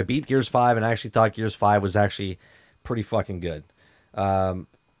Gears 5. I beat Gears 5, and I actually thought Gears 5 was actually pretty fucking good.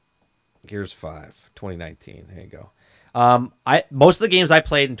 Gears 5, 2019. There you go. Most of the games I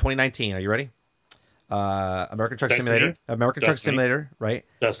played in 2019. Are you ready? American Truck Simulator. American Truck Simulator, right?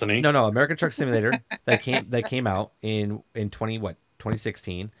 Destiny. No, American Truck Simulator that came out in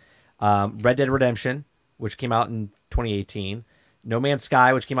 2016. Red Dead Redemption, which came out in 2018. No Man's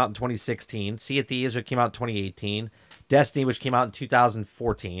Sky, which came out in 2016. Sea of Thieves, which came out in 2018. Destiny, which came out in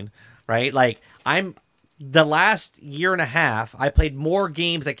 2014. Right? Like, the last year and a half, I played more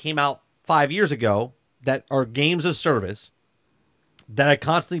games that came out 5 years ago that are games of service that I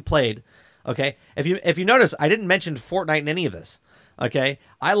constantly played. Okay? If you notice, I didn't mention Fortnite in any of this. Okay?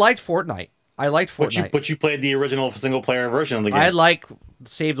 I liked Fortnite. But you played the original single-player version of the game. I like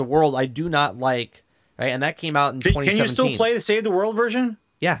Save the World. I do not like... Right, and that came out in 2017. Can you still play the Save the World version?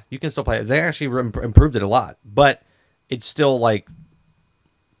 Yeah, you can still play it. They actually improved it a lot, but it's still like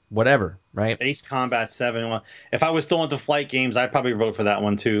whatever, right? Ace Combat 7. If I was still into flight games, I'd probably vote for that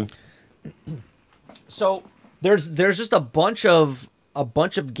one too. So there's just a bunch of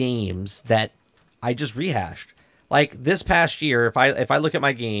games that I just rehashed. Like this past year, if I look at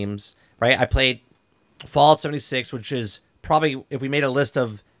my games, right? I played Fallout 76, which is probably, if we made a list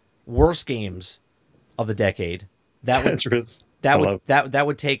of worst games of the decade, That would Tetris. that I would love- that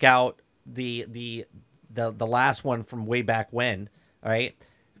would take out the last one from way back when. All right.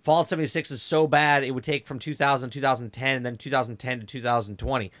 Fallout 76 is so bad it would take from 2000 2010 and then 2010 to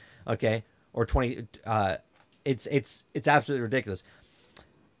 2020. Okay, or 20. It's absolutely ridiculous.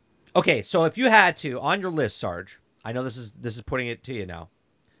 Okay, so if you had to on your list, Sarge, I know this is putting it to you now.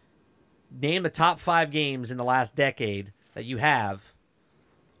 Name the top 5 games in the last decade that you have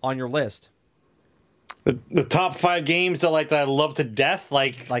on your list. The top 5 games that that I love to death,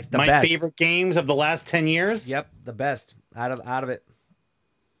 like the my best. favorite games of the last 10 years. Yep, the best out of it.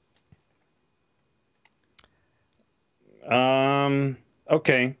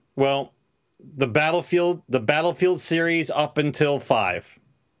 Okay. Well, the Battlefield series up until 5.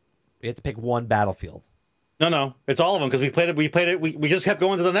 We have to pick one Battlefield. No, it's all of them because we played it. We just kept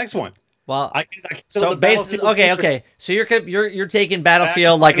going to the next one. Well, I so basically, okay. So you're taking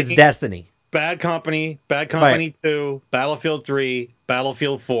Battlefield like it's Destiny. Bad Company Right. 2, Battlefield 3,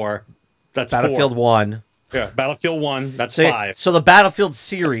 Battlefield 4. That's Battlefield 4. 1. Yeah, Battlefield 1. That's So 5. so the Battlefield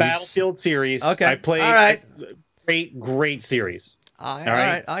series. Battlefield series. Okay. I played. All right. Great series. All right.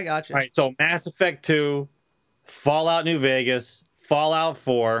 right, I got you. All right. So Mass Effect 2, Fallout New Vegas, Fallout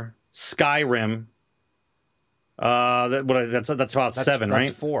 4, Skyrim. That's about 7, that's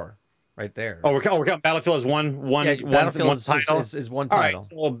right? 4, right there. Oh, we're counting Battlefield as one Battlefield one is title. is one All title. right.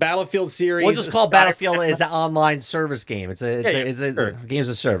 So Battlefield series. We'll just call Skyrim, Battlefield as an online service game. It's a sure. games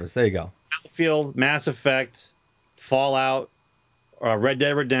of service. There you go. Battlefield, Mass Effect, Fallout, Red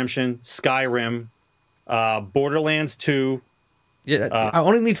Dead Redemption, Skyrim, Borderlands 2. Yeah, I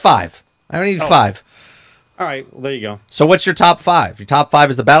only need 5. I only need 5. All right, well, there you go. So what's your top 5? Your top 5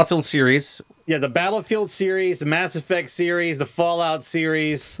 is the Battlefield series. Yeah, the Battlefield series, the Mass Effect series, the Fallout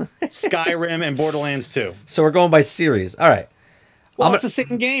series, Skyrim, and Borderlands 2. So we're going by series. All right. Well, it's the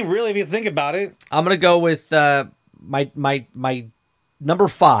same game, really, if you think about it. I'm gonna go with my number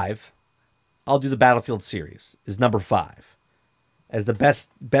 5. I'll do the Battlefield series is number 5 as the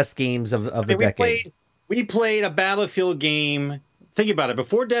best games of the decade. We played a Battlefield game. Think about it.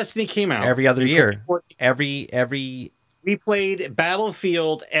 Before Destiny came out, Every other year. 2014, Every we played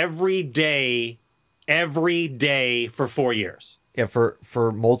Battlefield every day for 4 years. yeah for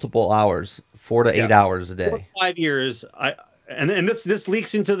multiple hours, 4 to 8 hours a 4 to day. 5 years. And this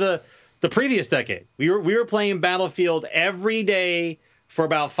leaks into the previous decade. We were playing Battlefield every day for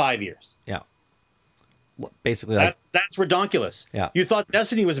about 5 years. Yeah. Basically, like That's redonkulous. Yeah. You thought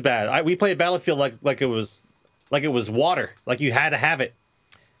Destiny was bad. We played Battlefield like it was water. Like you had to have it.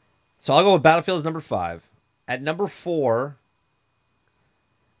 so. I'll go with Battlefield as number 5. At number 4,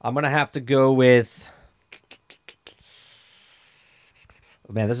 I'm gonna have to go with.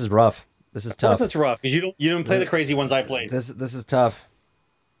 Man, this is rough. This is Of course tough. it's rough because you didn't play the crazy ones I played. This is tough.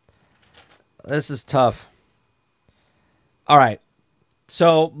 This is tough. All right.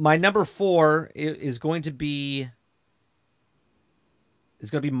 So my number 4 is going to be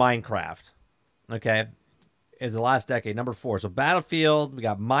Minecraft. Okay. In the last decade, number 4. So Battlefield, we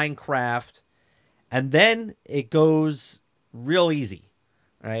got Minecraft, and then it goes real easy.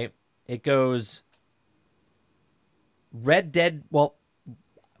 Right? It goes Red Dead. Well,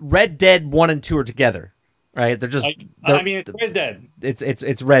 Red Dead 1 and 2 are together. Right? They're just It's Red Dead.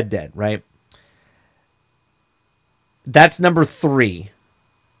 It's Red Dead, right? That's number 3.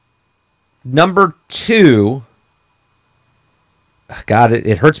 Number 2. God,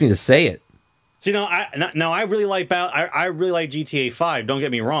 it hurts me to say it. So, I really like I really like GTA 5. Don't get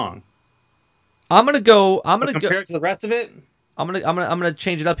me wrong. I'm gonna go. But compared to the rest of it, I'm gonna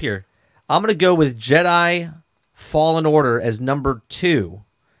change it up here. I'm gonna go with Jedi Fallen Order as number 2,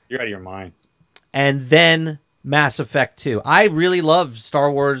 you're out of your mind. and then Mass Effect 2. I really love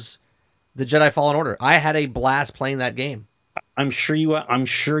Star Wars, the Jedi Fallen Order. I had a blast playing that game. I'm sure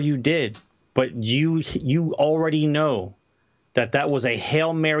you did, but you already know that was a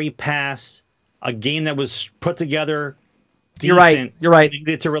Hail Mary pass, a game that was put together. You're right. You're right. You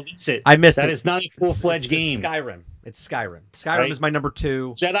needed to release it. I missed it. That is not a full-fledged game. It's Skyrim. It's Skyrim. Skyrim Right? is my number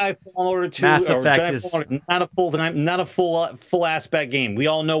 2. Jedi Fallen Order 2 Mass or Effect Jedi is Fallen Order, not a full aspect game. We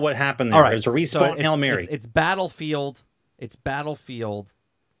all know what happened there. All right. There's a respawn So Hail Mary. It's Battlefield. It's Battlefield.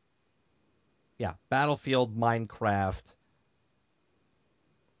 Yeah, Battlefield, Minecraft,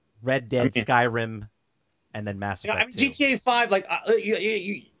 Red Dead, Skyrim, and then Mass Effect 2. GTA 5, like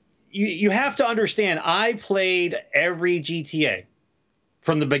you have to understand. I played every GTA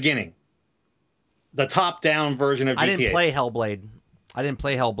from the beginning. The top-down version of GTA. I didn't play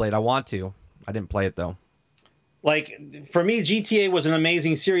Hellblade. I want to. I didn't play it though. Like for me, GTA was an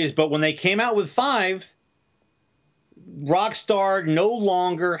amazing series, but when they came out with 5, Rockstar no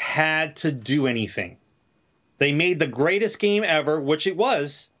longer had to do anything. They made the greatest game ever, which it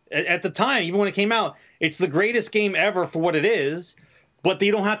was at the time, even when it came out. It's the greatest game ever for what it is, but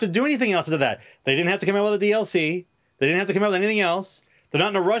you don't have to do anything else to that. They didn't have to come out with a DLC. They didn't have to come out with anything else. They're not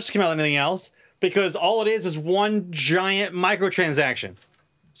in a rush to come out with anything else because all it is one giant microtransaction.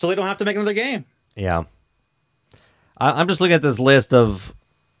 So they don't have to make another game. Yeah. I'm just looking at this list of...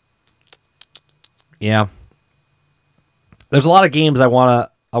 Yeah. There's a lot of games I want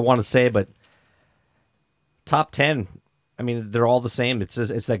to say, but top 10, I mean, they're all the same. It's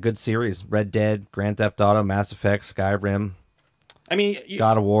that good series. Red Dead, Grand Theft Auto, Mass Effect, Skyrim. I mean,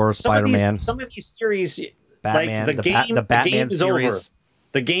 God of War, Spider-Man. Some of these series, Batman, like the Batman is series. over.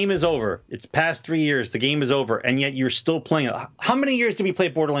 The game is over. It's past 3 years. The game is over, and yet you're still playing it. How many years did we play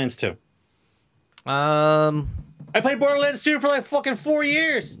Borderlands 2? I played Borderlands 2 for like fucking 4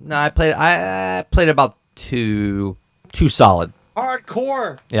 years. No, I played about two solid.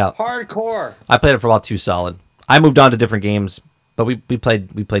 Hardcore. Yeah. Hardcore. I played it for about 2 solid. I moved on to different games, but we played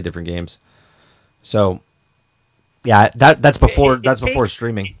different games. So yeah, that's before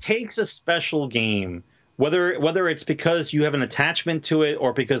streaming. It takes a special game, whether it's because you have an attachment to it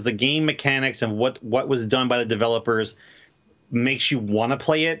or because the game mechanics and what was done by the developers makes you want to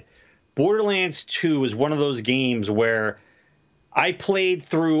play it. Borderlands 2 is one of those games where I played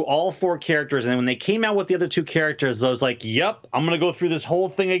through all 4 characters, and then when they came out with the other 2 characters, I was like, yep, I'm going to go through this whole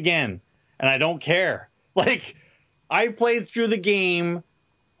thing again, and I don't care. Like, I played through the game,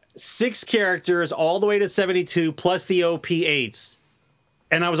 6 characters, all the way to 72, plus the OP8s,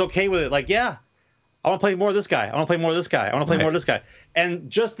 and I was okay with it. Like, yeah, I want to play more of this guy. I want to play more of this guy. I want to play more of this guy. And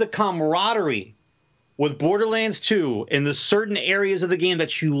just the camaraderie with Borderlands 2 in the certain areas of the game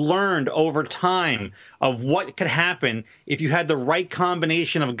that you learned over time of what could happen if you had the right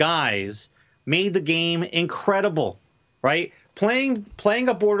combination of guys made the game incredible, right? Playing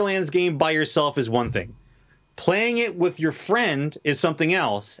a Borderlands game by yourself is one thing. Playing it with your friend is something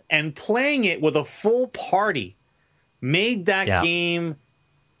else. And playing it with a full party made that game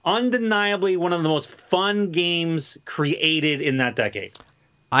undeniably one of the most fun games created in that decade.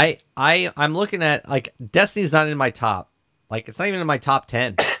 I'm looking at, like, Destiny's not in my top. Like, it's not even in my top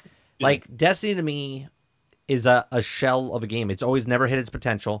 10. Like, Destiny to me is a shell of a game. It's always never hit its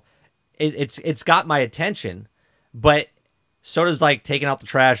potential. It's got my attention, but so does, like, taking out the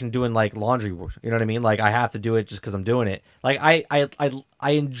trash and doing, like, laundry work. You know what I mean? Like, I have to do it just because I'm doing it. Like, I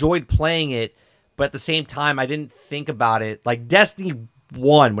enjoyed playing it, but at the same time, I didn't think about it. Like, Destiny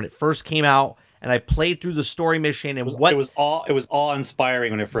 1, when it first came out, and I played through the story mission, and it was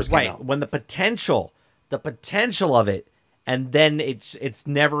awe-inspiring when it first came out. When the potential of it, and then it's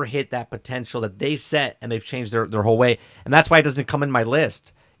never hit that potential that they set, and they've changed their whole way, and that's why it doesn't come in my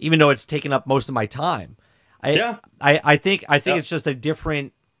list, even though it's taken up most of my time. I think it's just a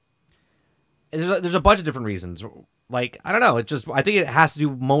different. There's a bunch of different reasons. Like, I don't know. I think it has to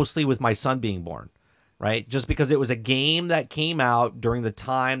do mostly with my son being born. Right? Just because it was a game that came out during the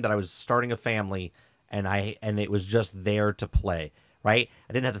time that I was starting a family, and it was just there to play, right?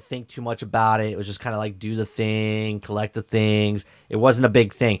 I didn't have to think too much about it. It was just kind of like do the thing, collect the things. It wasn't a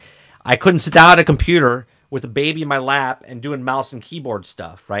big thing. I couldn't sit down at a computer with a baby in my lap and doing mouse and keyboard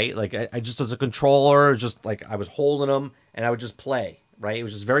stuff, right? Like, I just was a controller, just like I was holding them, and I would just play, right? It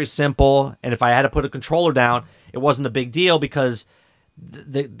was just very simple, and if I had to put a controller down, it wasn't a big deal because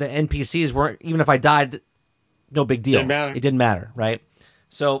the NPCs weren't, even if I died, no big deal. It didn't matter, right?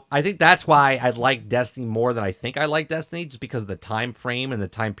 So I think that's why I like Destiny more than I think I like Destiny, just because of the time frame and the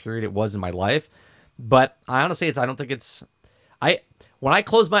time period it was in my life. But I honestly, I don't think it's... When I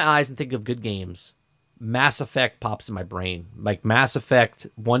close my eyes and think of good games, Mass Effect pops in my brain. Like, Mass Effect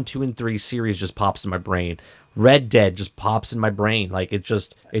 1, 2, and 3 series just pops in my brain. Red Dead just pops in my brain. Like, it's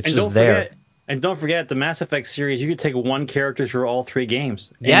just there. And don't forget, the Mass Effect series, you could take one character through all 3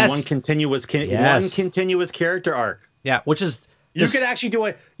 games. Yes. One continuous character arc. Yeah, which is... You could actually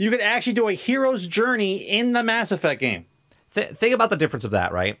do a hero's journey in the Mass Effect game. Think about the difference of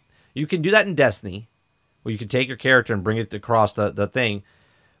that, right? You can do that in Destiny, where you can take your character and bring it across the thing,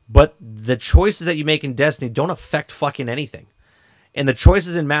 but the choices that you make in Destiny don't affect fucking anything. And the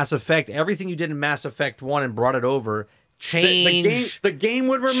choices in Mass Effect, everything you did in Mass Effect 1 and brought it over... The game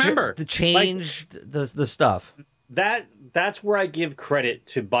would remember to change the stuff. That's where I give credit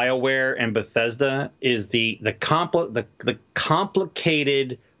to BioWare and Bethesda, is the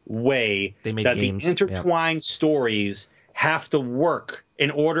complicated way they make that games. The intertwined stories have to work in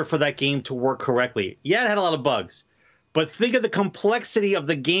order for that game to work correctly. Yeah, it had a lot of bugs, but think of the complexity of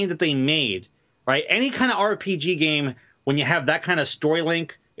the game that they made. Right? Any kind of RPG game, when you have that kind of story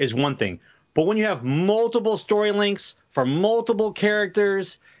link, is one thing. But when you have multiple story links for multiple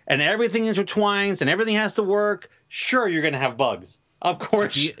characters and everything intertwines and everything has to work, sure, you're going to have bugs. Of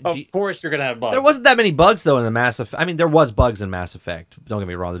course, course you're going to have bugs. There wasn't that many bugs, though, in the Mass Effect. I mean, there was bugs in Mass Effect. Don't get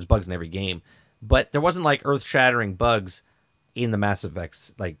me wrong. There's bugs in every game. But there wasn't, like, earth-shattering bugs in the Mass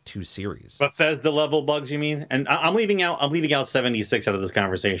Effect, like, 2 series. Bethesda-level bugs, you mean? And I'm leaving out 76 out of this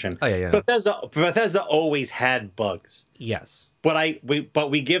conversation. Oh, yeah. Bethesda always had bugs. Yes. But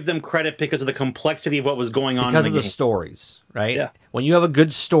we give them credit because of the complexity of what was going on because in the of game. The stories, right? Yeah. When you have a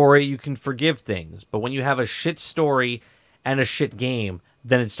good story, you can forgive things. But when you have a shit story and a shit game,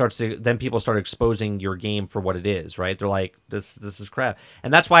 then people start exposing your game for what it is, right? They're like, this is crap.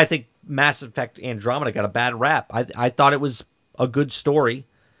 And that's why I think Mass Effect Andromeda got a bad rap. I thought it was a good story,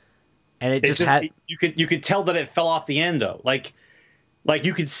 and it just had you could tell that it fell off the end though. Like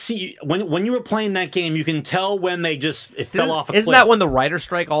you could see when you were playing that game, you can tell when it fell off a cliff. Isn't that when the writer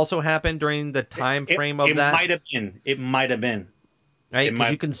strike also happened during the time frame of that? It might have been. Right?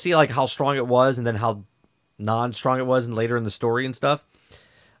 Because you can see like how strong it was and then how non-strong it was and later in the story and stuff.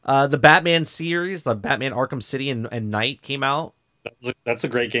 The Batman series, the Batman Arkham City and Night came out. That's a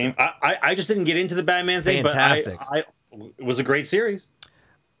great game. I just didn't get into the Batman thing, Fantastic. but it was a great series.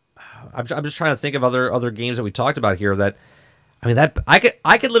 I'm just trying to think of other games that we talked about here that, I mean, that I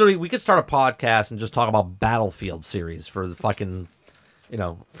could literally, we could start a podcast and just talk about Battlefield series for the fucking,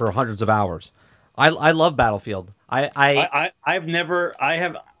 for hundreds of hours. I love Battlefield. I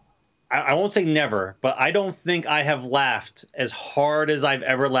won't say never, but I don't think I have laughed as hard as I've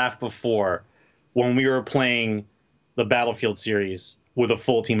ever laughed before when we were playing the Battlefield series with a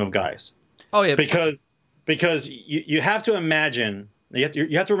full team of guys. Oh yeah, because you have to imagine, you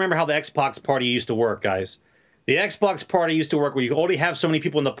have to remember how the Xbox party used to work, guys. The Xbox party used to work where you only have so many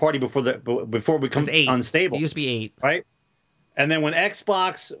people in the party before it becomes unstable. It used to be 8, right? And then when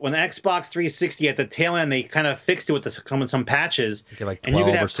Xbox 360 at the tail end, they kind of fixed it with some patches, like 12 and you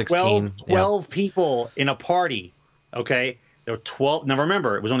could have or 16, 12 people in a party. Okay, there were 12. Now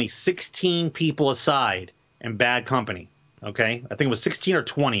remember, it was only 16 people aside in bad company. Okay, I think it was 16 or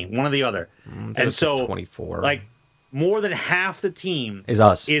 20, one or the other. And so 24, like more than half the team is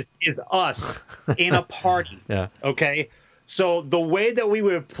us. Is us in a party. Yeah. Okay, so the way that we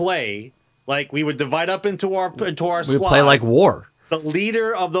would play. Like, we would divide up into our squads. We would play like war. The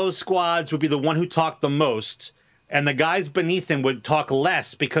leader of those squads would be the one who talked the most, and the guys beneath him would talk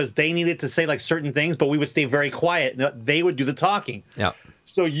less because they needed to say like certain things, but we would stay very quiet. They would do the talking. Yeah.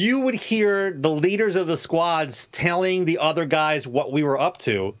 So you would hear the leaders of the squads telling the other guys what we were up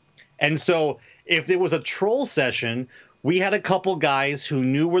to. And so if there was a troll session, we had a couple guys who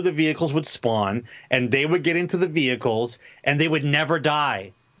knew where the vehicles would spawn, and they would get into the vehicles, and they would never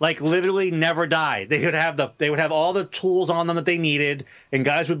die. Like literally never die. They would have all the tools on them that they needed, and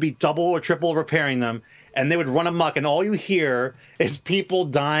guys would be double or triple repairing them, and they would run amok. And all you hear is people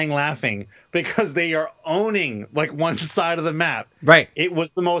dying laughing because they are owning like one side of the map. Right. It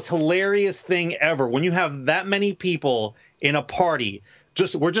was the most hilarious thing ever. When you have that many people in a party,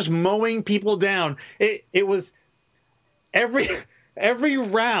 we're just mowing people down. It was every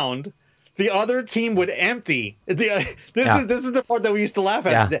round. The other team would empty. This is the part that we used to laugh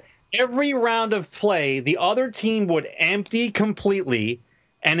at. Yeah. Every round of play, the other team would empty completely,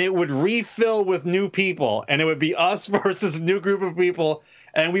 and it would refill with new people, and it would be us versus a new group of people,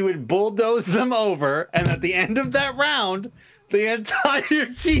 and we would bulldoze them over. And at the end of that round, the entire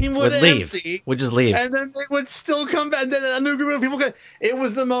team would leave. Empty. Would just leave, and then they would still come back. And then a new group of people could. It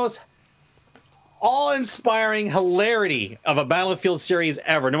was the most awe-inspiring hilarity of a Battlefield series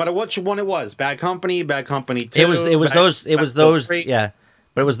ever, no matter which one it was. Bad Company 2. It was those 3. Yeah,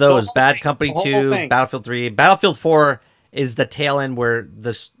 but it was those Bad Company 2, Battlefield 3. Battlefield 4 is the tail end where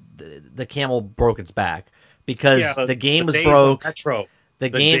the camel broke its back because the game was broke. The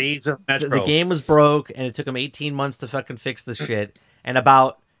game was broke, and it took them 18 months to fucking fix the shit. And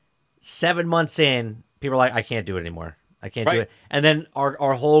about 7 months in, people were like, "I can't do it anymore. I can't do it." And then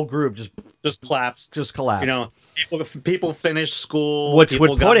our whole group just collapsed. You know, people finished school, which people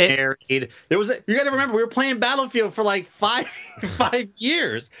would put it. Married. You got to remember, we were playing Battlefield for like five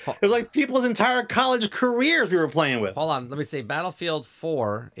years. It was like people's entire college careers we were playing with. Hold on, let me say Battlefield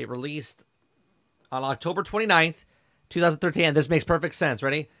 4. It released on October 29th, 2013. And this makes perfect sense.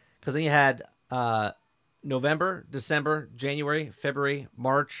 Ready? Because then you had November, December, January, February,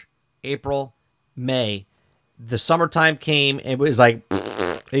 March, April, May. The summertime came, and it was like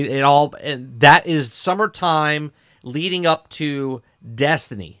it all. And that is summertime leading up to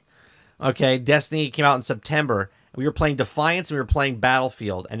Destiny. Okay, Destiny came out in September. We were playing Defiance and we were playing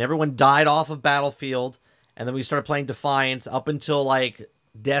Battlefield, and everyone died off of Battlefield, and then we started playing Defiance up until like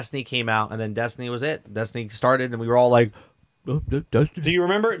Destiny came out, and then Destiny was it. Destiny started, and we were all like, Do you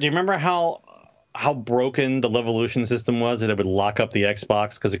remember how broken the Levolution system was, that it would lock up the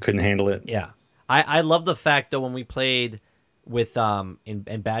Xbox because it couldn't handle it? Yeah. I love the fact, though, when we played with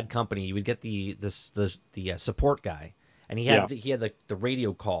in Bad Company, you would get the support guy, and he had the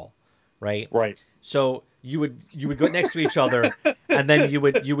radio call, right? Right. So you would go next to each other, and then you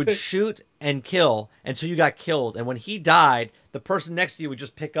would shoot and kill until you got killed. And when he died, the person next to you would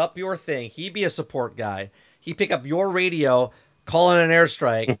just pick up your thing. He'd be a support guy. He'd pick up your radio, call in an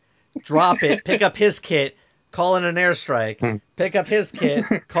airstrike, drop it, pick up his kit, call in an airstrike, pick up his kit,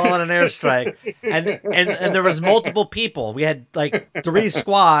 call in an airstrike, and there was multiple people. We had like 3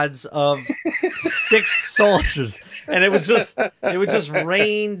 squads of 6 soldiers, and it would just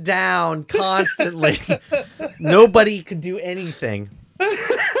rain down constantly. Nobody could do anything.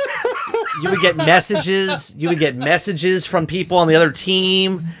 You would get messages. You would get messages from people on the other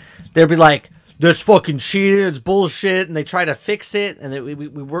team. They'd be like, "That's fucking cheating. It's bullshit," and they try to fix it. And we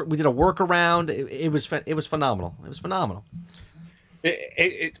did a workaround. It was phenomenal. It was phenomenal.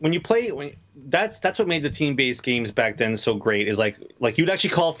 When you play, that's what made the team-based games back then so great. Is like you'd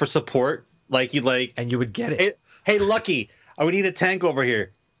actually call for support, and you would get it. Hey, Lucky, we need a tank over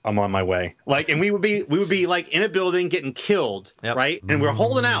here. I'm on my way. And we would be like in a building getting killed, right? And we're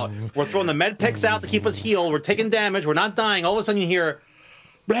holding out. We're throwing the med picks out to keep us healed. We're taking damage. We're not dying. All of a sudden you hear,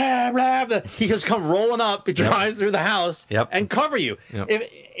 blah, blah. He just come rolling up. He drives through the house and cover you.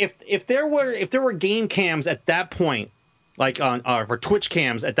 If there were game cams at that point, like or Twitch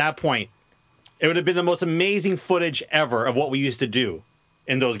cams at that point, it would have been the most amazing footage ever of what we used to do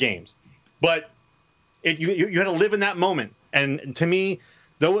in those games. But you had to live in that moment, and to me,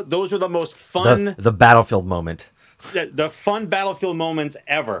 those were the most fun the Battlefield moment. The fun Battlefield moments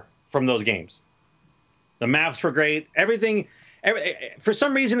ever from those games. The maps were great. Everything. For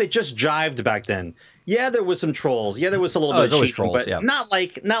some reason, it just jived back then. Yeah, there was some trolls. Yeah, there was a little bit of cheating, trolls, but not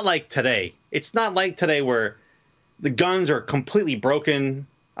like today. It's not like today where the guns are completely broken.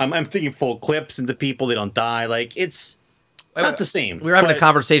 I'm thinking full clips into people. They don't die. Like, it's not the same. We were having a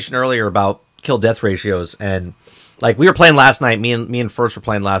conversation earlier about kill death ratios, and like we were playing last night. Me and First were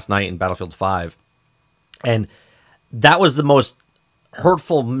playing last night in Battlefield 5, and that was the most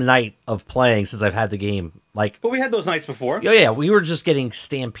hurtful night of playing since I've had the game. But we had those nights before. Yeah, we were just getting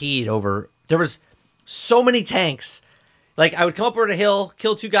stampede over. There was so many tanks. Like, I would come up over the hill,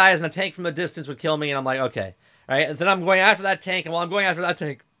 kill 2 guys, and a tank from a distance would kill me, and I'm like, okay, all right. And then I'm going after that tank, and while I'm going after that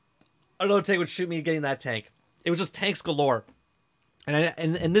tank, another tank would shoot me getting that tank. It was just tanks galore.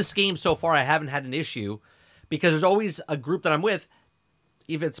 And in this game so far, I haven't had an issue because there's always a group that I'm with,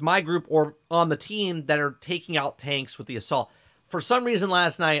 if it's my group or on the team, that are taking out tanks with the assault. For some reason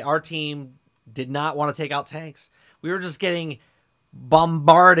last night, our team did not want to take out tanks. We were just getting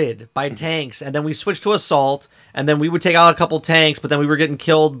bombarded by tanks, and then we switched to assault, and then we would take out a couple tanks, but then we were getting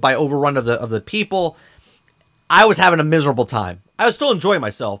killed by overrun of the people. I was having a miserable time. I was still enjoying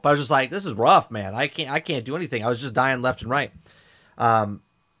myself, but I was just like, this is rough, man. I can't do anything. I was just dying left and right. I'm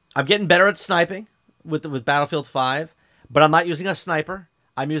getting better at sniping with Battlefield 5, but I'm not using a sniper.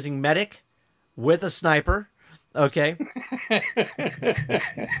 I'm using medic with a sniper. Okay.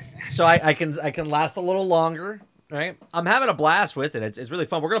 So I can last a little longer, right? I'm having a blast with it. It's really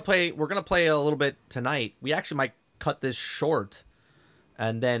fun. We're gonna play a little bit tonight. We actually might cut this short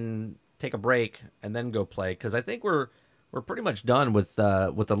and then take a break and then go play, because I think we're pretty much done with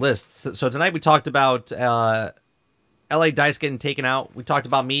the list. So tonight we talked about LA Dice getting taken out. We talked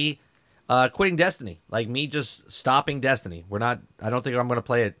about me quitting Destiny, like me just stopping Destiny. I don't think I'm gonna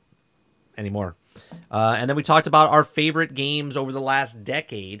play it anymore. And then we talked about our favorite games over the last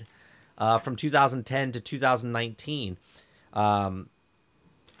decade, from 2010 to 2019.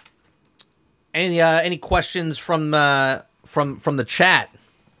 Any questions from the chat?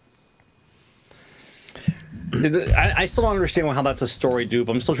 I still don't understand how that's a story dupe.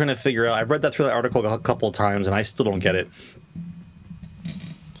 I'm still trying to figure out. I've read that through the article a couple of times, and I still don't get it.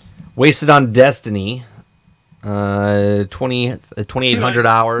 Wasted on Destiny. 2,800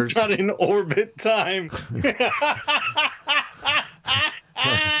 hours. Not in orbit time.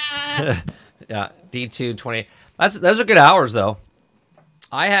 Yeah, D2 20. Those are good hours though.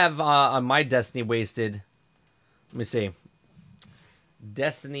 I have on my Destiny wasted. Let me see.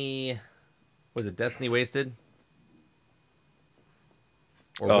 Destiny, was it Destiny wasted?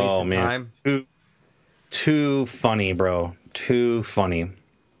 Or wasted time? Too funny, bro. Too funny.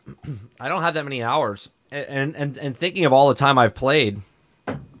 I don't have that many hours. And thinking of all the time I've played,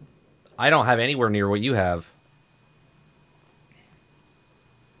 I don't have anywhere near what you have.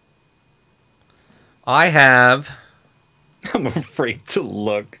 I have... I'm afraid to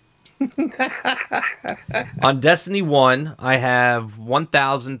look. On Destiny 1, I have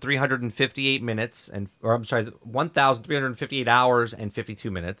 1,358 minutes, or I'm sorry, 1,358 hours and 52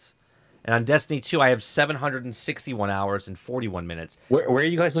 minutes. And on Destiny 2, I have 761 hours and 41 minutes. Where are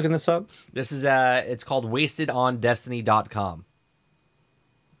you guys looking this up? This is it's called wastedondestiny.com.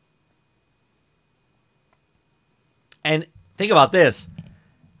 And think about this.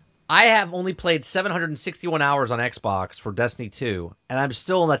 I have only played 761 hours on Xbox for Destiny 2, and I'm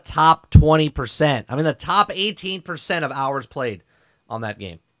still in the top 20%. I'm in the top 18% of hours played on that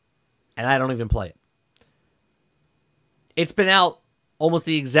game, and I don't even play it. It's been out almost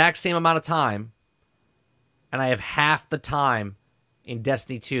the exact same amount of time, and I have half the time in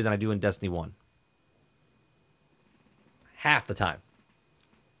Destiny 2 than I do in Destiny 1. Half the time.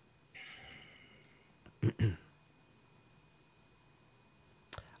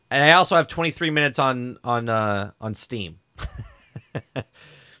 And I also have 23 minutes on Steam.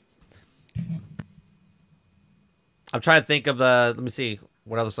 I'm trying to think of the. Let me see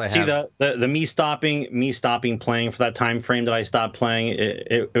what else I have. See the me stopping playing for that time frame that I stopped playing.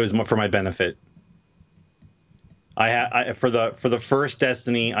 It was more for my benefit. For the first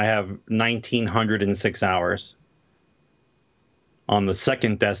Destiny, I have 1,906 hours. On the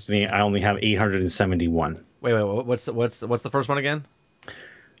second Destiny, I only have 871. Wait, what's the first one again?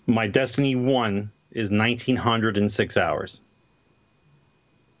 My Destiny 1 is 1,906 hours.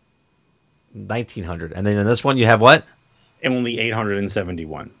 1,900. And then in this one, you have what? Only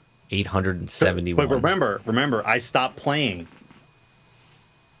 871. 871. But remember, I stopped playing.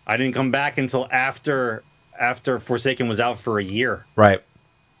 I didn't come back until after Forsaken was out for a year. Right.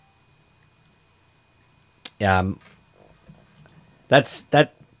 Yeah. It's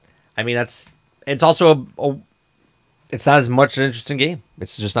also it's not as much an interesting game.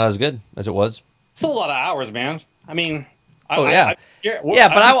 It's just not as good as it was. Still a lot of hours, man. I mean, I'm scared. Yeah,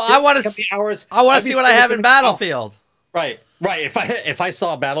 but I want to see what I have in Battlefield. Right. If I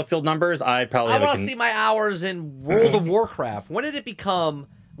saw Battlefield numbers, I want to see my hours in World of Warcraft. When did it become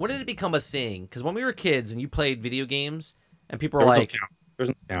a thing? Because when we were kids and you played video games, and people were like,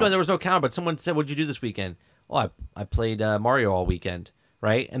 there was no count. But someone said, "What'd you do this weekend?" Well, I played Mario all weekend,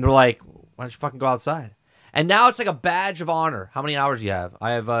 right? And they're like, "Why don't you fucking go outside?" And now it's like a badge of honor. How many hours do you have?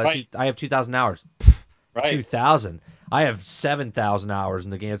 I have I have 2,000 hours. Right. 2,000. I have 7,000 hours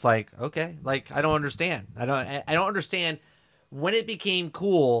in the game. It's like, okay, like I don't understand. I don't understand when it became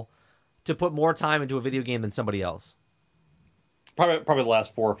cool to put more time into a video game than somebody else. Probably the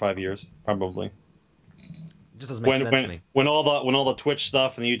last 4 or 5 years, probably. It just doesn't make sense to me. When all the Twitch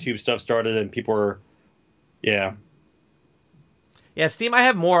stuff and the YouTube stuff started, and people were, yeah. Yeah, Steam. I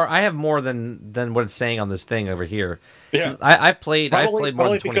have more than what it's saying on this thing over here. Yeah, I've played more than 23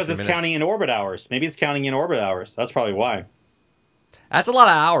 minutes. Because it's counting in orbit hours. Maybe it's counting in orbit hours. That's probably why. That's a lot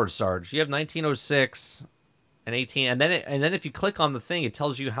of hours, Sarge. You have 1906 and 18, and then if you click on the thing, it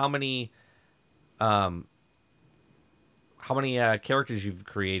tells you how many characters you've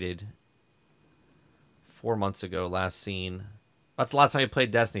created. 4 months ago, last seen. That's the last time I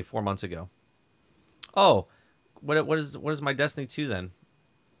played Destiny. 4 months ago. Oh. What is my Destiny 2 then?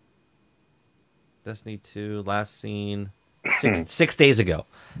 Destiny 2 last seen 6 days ago.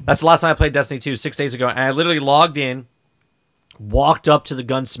 That's the last time I played Destiny 2, 6 days ago. And I literally logged in, walked up to the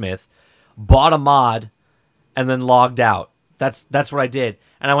gunsmith, bought a mod, and then logged out. That's what I did.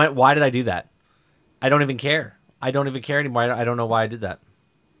 And I went, why did I do that? I don't even care. I don't even care anymore. I don't know why I did that.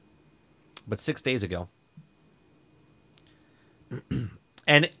 But 6 days ago.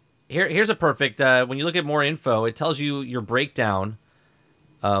 And here's a perfect, when you look at more info, it tells you your breakdown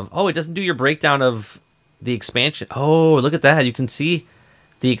of, it doesn't do your breakdown of the expansion. Oh, look at that. You can see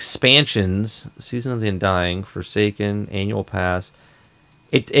the expansions, Season of the Undying, Forsaken, Annual Pass.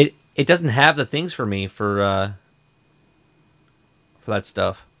 It doesn't have the things for me for that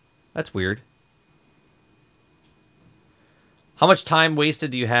stuff. That's weird. How much time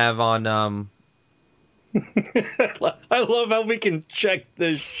wasted do you have on, I love how we can check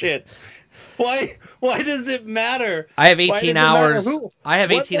this shit. Why does it matter? I have 18 hours. I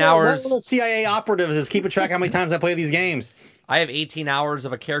have 18 hours. What little CIA operatives is keeping track of how many times I play these games? I have 18 hours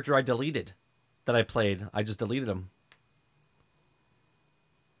of a character I deleted that I played. I just deleted them.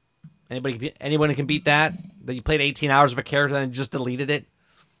 Anyone can beat that? That you played 18 hours of a character and just deleted it?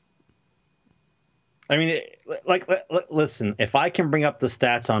 I mean, listen, if I can bring up the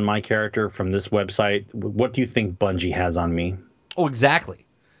stats on my character from this website, what do you think Bungie has on me? Oh, exactly.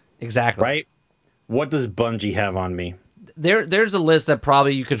 Exactly. Right? What does Bungie have on me? There's a list that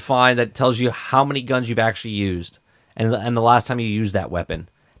probably you could find that tells you how many guns you've actually used and the last time you used that weapon.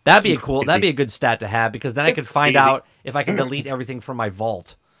 That'd be a good stat to have, because then I could find out if I can delete everything from my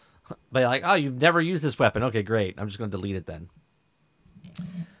vault. But like, oh, you've never used this weapon. Okay, great. I'm just going to delete it then.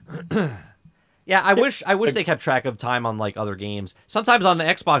 Yeah, I wish they kept track of time on like other games. Sometimes on the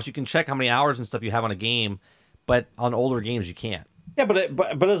Xbox you can check how many hours and stuff you have on a game, but on older games you can't. Yeah,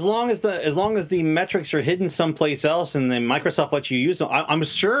 but as long as the metrics are hidden someplace else and then Microsoft lets you use them, I'm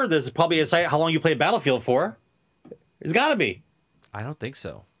sure there's probably a site how long you played Battlefield for. There's got to be. I don't think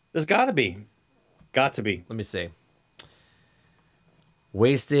so. There's got to be. Got to be. Let me see.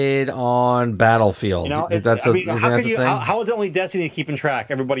 Wasted on Battlefield. You know, how is it only Destiny keeping track?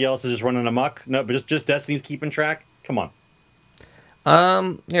 Everybody else is just running amok. No, but just Destiny's keeping track. Come on.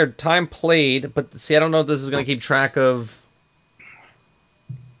 Here, time played, but see, I don't know if this is going to keep track of.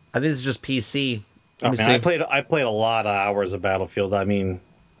 I think it's just PC. Let me see. I played a lot of hours of Battlefield. I mean,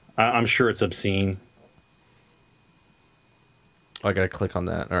 I'm sure it's obscene. Oh, I got to click on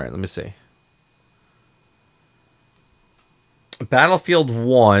that. All right, let me see. Battlefield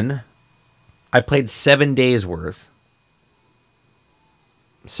 1, I played 7 days worth.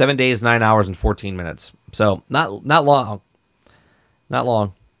 7 days, 9 hours, and 14 minutes. So, not long. Not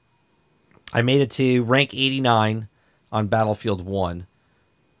long. I made it to rank 89 on Battlefield 1.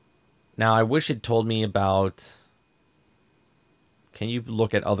 Now, I wish it told me about... Can you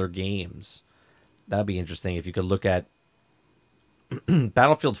look at other games? That'd be interesting if you could look at...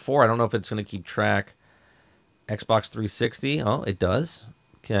 Battlefield 4, I don't know if it's going to keep track. Xbox 360. Oh, it does.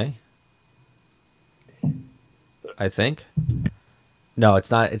 Okay. I think. No,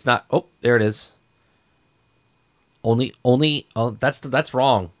 it's not. It's not. Oh, there it is. Only. Oh, that's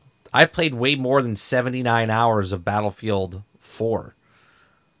wrong. I've played way more than 79 hours of Battlefield 4.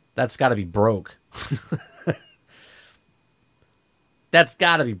 That's got to be broke. That's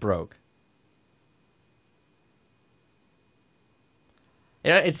got to be broke.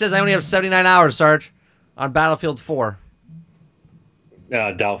 It says I only have 79 hours, Sarge. On Battlefield 4.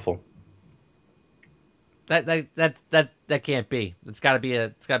 Doubtful. That can't be. It's got to be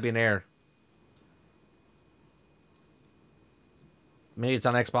an error. Maybe it's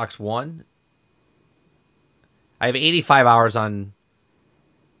on Xbox One. I have 85 hours on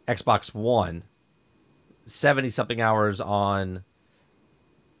Xbox One. 70 something hours on.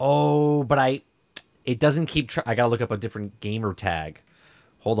 Oh, but it doesn't keep track. I gotta look up a different gamer tag.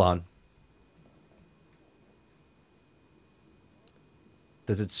 Hold on.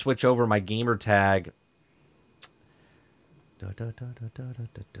 Does it switch over my gamer tag? No.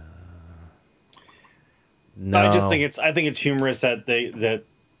 I think it's humorous that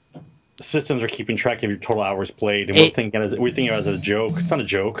systems are keeping track of your total hours played, and we're thinking of it as a joke. It's not a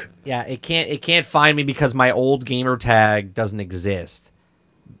joke. Yeah, it can't find me because my old gamer tag doesn't exist.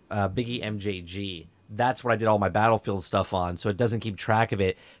 Biggie MJG. That's what I did all my Battlefield stuff on, so it doesn't keep track of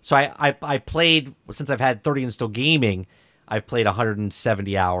it. So I played, since I've had 30 and still gaming, I've played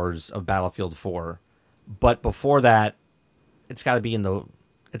 170 hours of Battlefield 4. But before that, it's got to be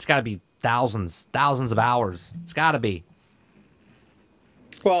thousands of hours. It's got to be.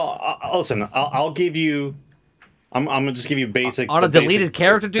 Well, listen, I'll give you. I'm gonna just give you basic on a deleted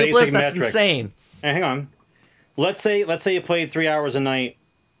character duplicate. That's metric. Insane. Hey, hang on. Let's say you played 3 hours a night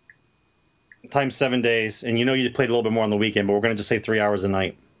times 7 days, and you played a little bit more on the weekend, but we're gonna just say 3 hours a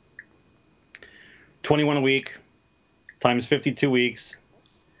night. 21 a week times 52 weeks.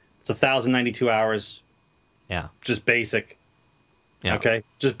 It's 1,092 hours. Yeah. Just basic. Yeah. Okay.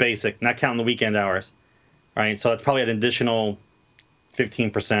 Just basic, not counting the weekend hours. All right. So that's probably an additional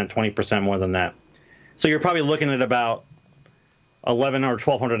 15%, 20% more than that. So you're probably looking at about 1,100 or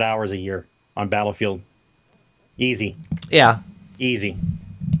 1,200 hours a year on Battlefield. Easy. Yeah. Easy.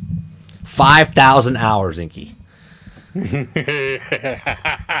 5,000 hours, Inky. All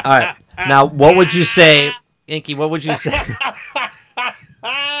right. Now, what would you say, Inky? What would you say?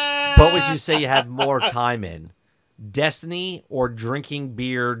 What would you say you have more time in? Destiny or drinking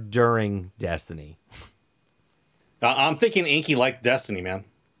beer during Destiny? I'm thinking Inky liked Destiny, man.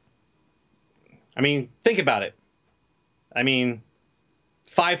 I mean, think about it. I mean,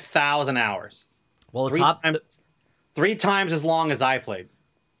 5,000 hours. Well, three times as long as I played.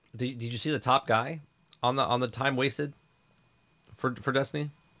 Did you see the top guy on the time wasted for Destiny?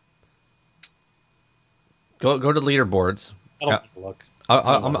 Go to leaderboards. I don't want to look.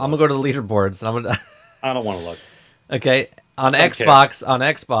 I'm gonna go to the leaderboards. And I don't want to look. Okay, on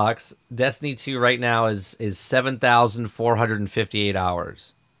Xbox, Destiny 2 right now is 7,458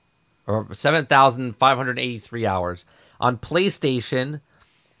 hours, or 7,583 hours. On PlayStation,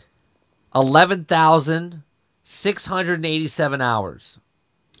 11,687 hours.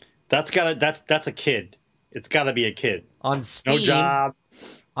 That's a kid. It's got to be a kid. On Steam, no job.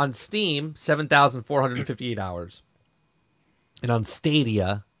 On Steam, 7,458 hours. And on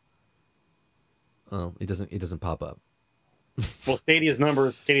Stadia, Oh, it doesn't. It doesn't pop up. Well, Stadia's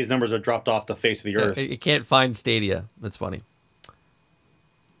numbers are dropped off the face of the earth. You can't find Stadia. That's funny.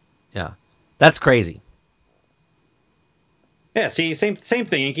 Yeah, that's crazy. Yeah, see, same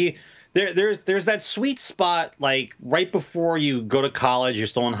thing, Inky. There's that sweet spot, like right before you go to college, you're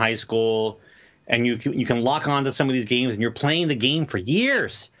still in high school, and you can lock on to some of these games, and you're playing the game for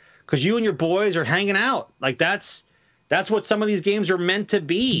years because you and your boys are hanging out. Like that's what some of these games are meant to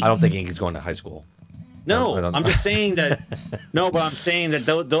be. I don't think Inky's going to high school. No, I'm just saying that. No, but I'm saying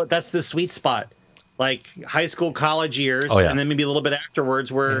that that's the sweet spot, like high school, college years, and then maybe a little bit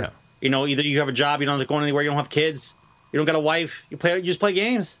afterwards, where either you have a job, you don't have to go anywhere, you don't have kids, you don't got a wife, you just play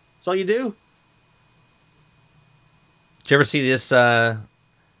games. That's all you do. Did you ever see this? You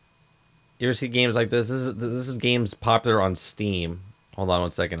ever see games like this? This is games popular on Steam. Hold on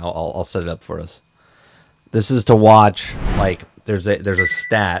one second. I'll set it up for us. This is to watch. Like there's a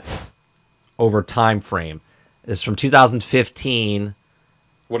stat over time frame. It's from 2015.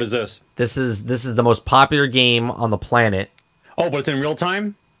 What is this? This is the most popular game on the planet. Oh, but it's in real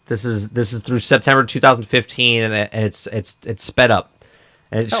time? This is through September 2015, and it's sped up.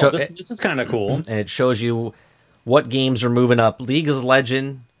 And this is kind of cool. And it shows you what games are moving up. League of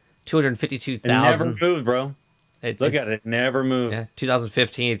Legends, 252,000. It never moved, bro. Look at it. Never moved. Yeah,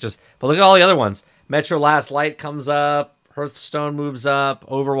 2015. But look at all the other ones. Metro Last Light comes up. Hearthstone moves up.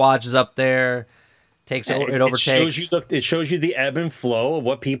 Overwatch is up there. It overtakes. It shows you the ebb and flow of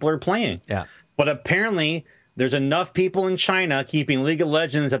what people are playing. Yeah. But apparently, there's enough people in China keeping League of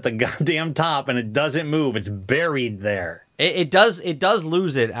Legends at the goddamn top, and it doesn't move. It's buried there. It does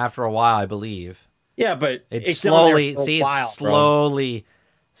lose it after a while, I believe. Yeah, but it's slowly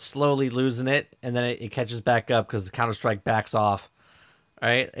losing it, and then it catches back up because the Counter-Strike backs off. All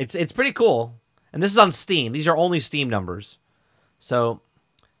right, it's pretty cool. And this is on Steam. These are only Steam numbers. So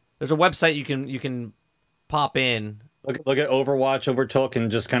there's a website you can pop in. Look at Overwatch overtook and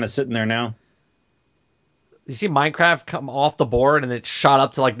just kind of sitting there now. You see Minecraft come off the board and it shot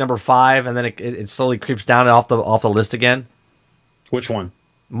up to like number 5, and then it slowly creeps down off the list again. Which one?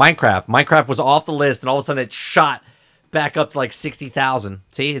 Minecraft. Minecraft was off the list, and all of a sudden it shot back up to like 60,000.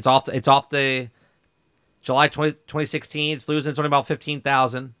 See, it's off the July 2016. It's losing. It's only about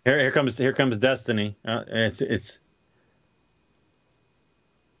 15,000. Here comes Destiny. It's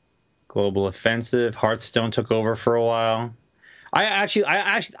Global Offensive. Hearthstone took over for a while.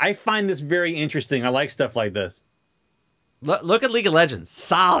 I find this very interesting. I like stuff like this. Look at League of Legends.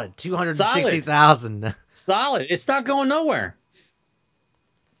 Solid 260,000. Solid. It's not going nowhere.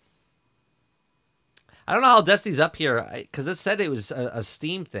 I don't know how Destiny's up here because it said it was a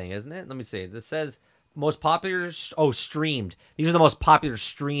Steam thing, isn't it? Let me see. This says most popular. Streamed. These are the most popular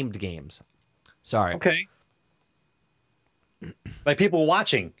streamed games. Sorry. Okay. Like people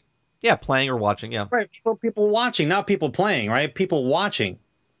watching. Yeah, playing or watching. Yeah. Right. People watching, not people playing. Right. People watching.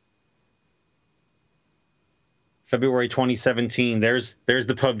 February 2017. There's the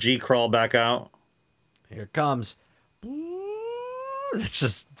PUBG crawl back out. Here it comes. It's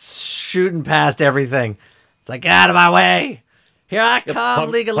just shooting past everything. It's like, get out of my way. Here I come,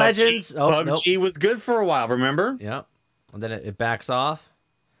 League of Legends. PUBG was good for a while, remember? Yeah. And then it backs off.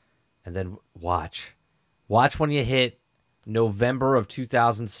 And then watch. Watch when you hit November of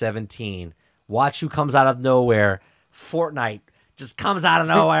 2017. Watch who comes out of nowhere. Fortnite just comes out of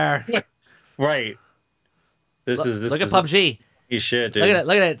nowhere. Right. Look at PUBG. Shit, dude.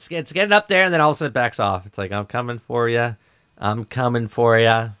 Look at it. It's getting up there, and then all of a sudden it backs off. It's like, I'm coming for you. I'm coming for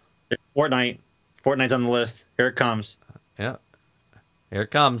you. Fortnite. Fortnite's on the list. Here it comes. Yeah. Here it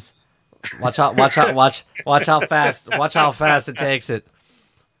comes. Watch how fast it takes it.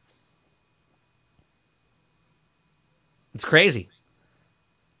 It's crazy.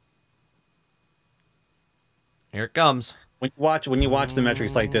 Here it comes. When you watch the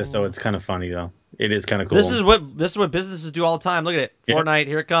metrics like this, though, it's kind of funny though. It is kind of cool. This is what businesses do all the time. Look at it. Fortnite,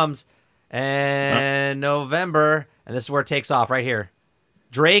 here it comes. And November, and this is where it takes off right here.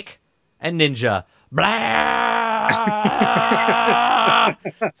 Drake and Ninja. Blah!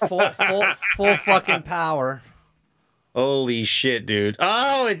 full fucking power. Holy shit, dude.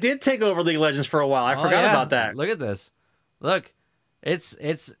 Oh, it did take over League of Legends for a while. I forgot about that. Look at this. Look. That's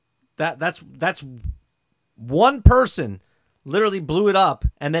one person literally blew it up,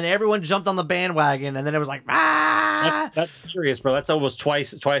 and then everyone jumped on the bandwagon, and then it was like, ah! That's serious, bro. That's almost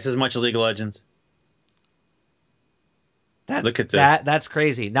twice as much as League of Legends. Look at this. That's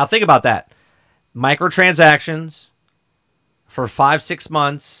crazy. Now think about that. Microtransactions for 5-6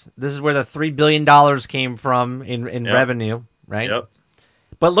 months. This is where the $3 billion came from in revenue, right? Yep.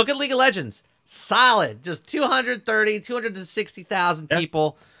 But look at League of Legends. Solid. Just 260,000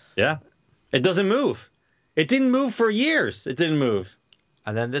 people. Yeah. It doesn't move. It didn't move for years. It didn't move.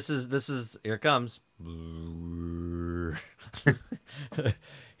 And then this is here it comes.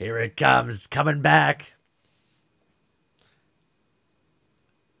 Here it comes, coming back.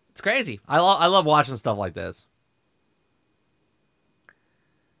 It's crazy. I love watching stuff like this.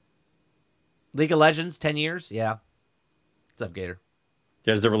 League of Legends, 10 years? Yeah. What's up, Gator?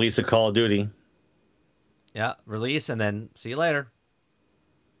 There's the release of Call of Duty. Yeah, release and then see you later.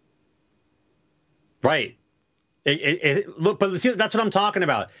 Right. Look, but see, that's what I'm talking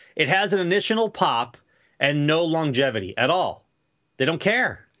about. It has an initial pop and no longevity at all. They don't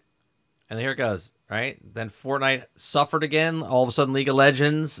care. And here it goes, right? Then Fortnite suffered again. All of a sudden, League of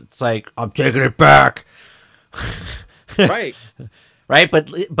Legends, it's like, I'm taking it back. Right. Right? But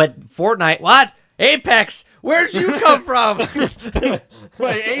Fortnite, what? Apex, where'd you come from?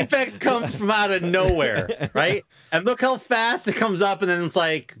 Right, Apex comes from out of nowhere, right? And look how fast it comes up, and then it's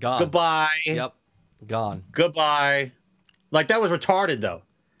like, Gone. Goodbye. Yep, gone. Goodbye. Like, that was retarded, though.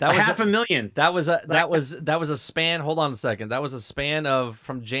 That was 500,000. That was a span. Hold on a second. That was a span of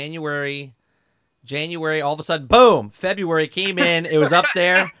from January. All of a sudden, boom! February came in. It was up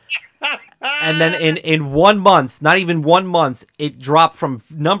there, and then in 1 month, not even 1 month, it dropped from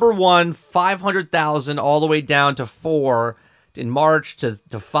number one 500,000 all the way down to 4 in March to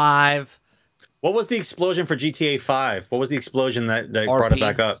 5. What was the explosion for GTA 5? What was the explosion that brought it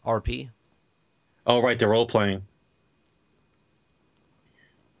back up? RP. Oh, right, the role playing.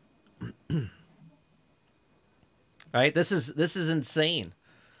 Right. This is insane.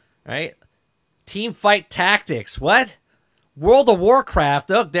 Right. Team Fight Tactics. What? World of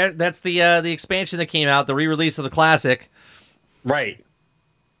Warcraft. Oh, that's the expansion that came out, the re-release of the classic. Right.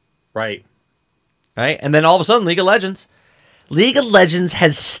 Right. Right. And then all of a sudden, League of Legends. League of Legends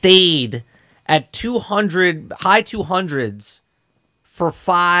has stayed at 200, high 200s for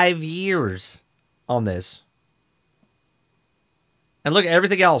 5 years on this. And look,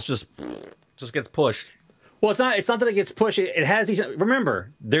 everything else just gets pushed. Well, it's not that it gets pushed. It has these.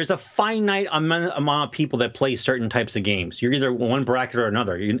 Remember, there's a finite amount of people that play certain types of games. You're either one bracket or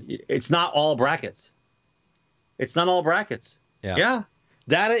another. It's not all brackets. It's not all brackets. Yeah. Yeah.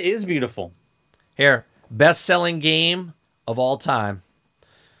 Data is beautiful. Here, best-selling game of all time.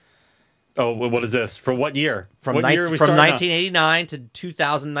 Oh, what is this? For what year? From What year are we from starting 1989 to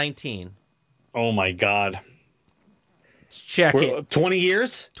 2019. Oh my God. Let's check it. 20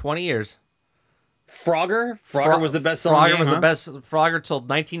 years? 20 years. Frogger? Frogger was the best selling game, Frogger was huh? the best. Frogger till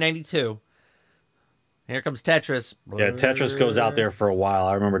 1992. Here comes Tetris. Yeah, Tetris goes out there for a while.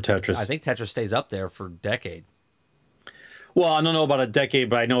 I remember Tetris. I think Tetris stays up there for a decade. Well, I don't know about a decade,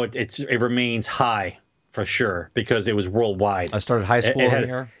 but I know it remains high for sure because it was worldwide. I started high school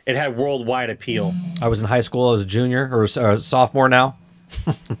here. It had worldwide appeal. I was in high school. I was a junior or a sophomore now.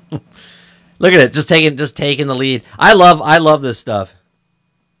 Look at it, just taking the lead. I love this stuff.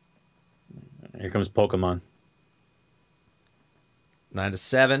 Here comes Pokemon.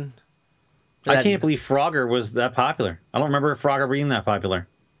 9-7. I can't believe Frogger was that popular. I don't remember Frogger being that popular.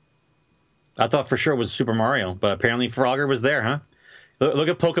 I thought for sure it was Super Mario, but apparently Frogger was there, huh? Look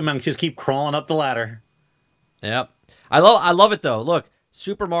at Pokemon just keep crawling up the ladder. Yep. I love it though. Look,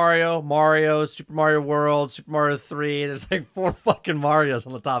 Super Mario, Super Mario World, Super Mario 3. There's like 4 fucking Marios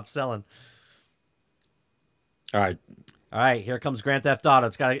on the top selling. All right, here comes Grand Theft Auto.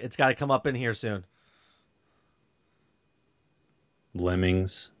 It's got to come up in here soon.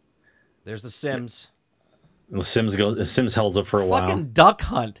 Lemmings. There's The Sims. The Sims held up for a while. Fucking Duck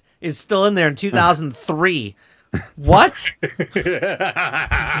Hunt is still in there in 2003. What?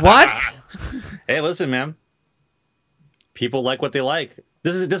 What? Hey, listen, man. People like what they like.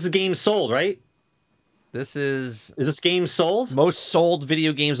 This is game sold, right? Is this game sold? Most sold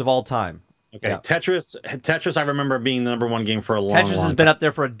video games of all time. Okay, Yeah. Tetris. I remember being the #1 game for a long Tetris time. has been up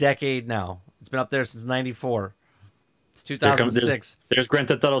there for a decade now. It's been up there since '94. It's 2006. There's Grand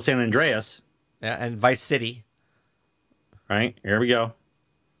Theft Auto San Andreas. Yeah, and Vice City. Right, here we go.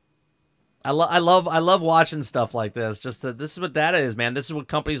 I love watching stuff like this. Just that this is what data is, man. This is what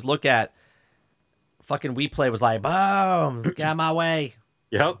companies look at. Fucking WePlay was like, boom, get out of my way.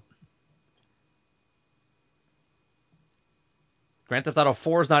 Yep. Grand Theft Auto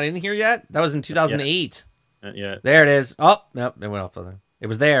 4 is not in here yet. That was in 2008. Yeah. There it is. Oh, nope, it went off. It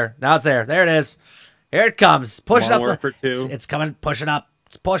was there. Now it's there. There it is. Here it comes. Push it up. Modern Warfare 2. It's coming. Push it up.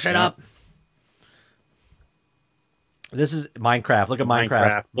 It's pushing up. This is Minecraft. Look at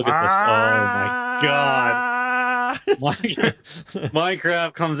Minecraft. Look at this. Oh my God.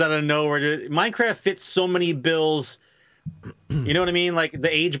 Minecraft comes out of nowhere. Dude. Minecraft fits so many bills. You know what I mean? Like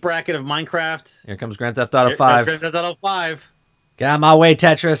the age bracket of Minecraft. Here comes Grand Theft Auto 5. Grand Theft Auto 5. Get out of my way,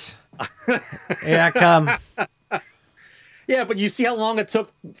 Tetris. Here I come. Yeah, but you see how long it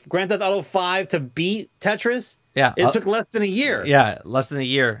took Grand Theft Auto 5 to beat Tetris? Yeah. It took less than a year. Yeah, less than a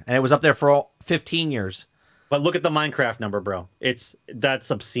year. And it was up there for 15 years. But look at the Minecraft number, bro.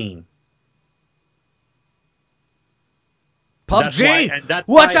 That's obscene. PUBG!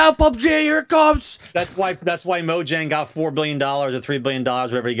 Watch out, PUBG! Here it comes! That's why Mojang got $4 billion or $3 billion,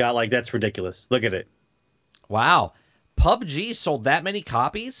 whatever he got. Like, that's ridiculous. Look at it. Wow. PUBG sold that many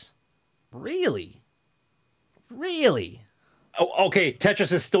copies? Really? Really? Oh, okay,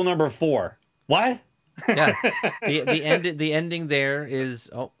 Tetris is still number 4. What? Yeah. The ending there is...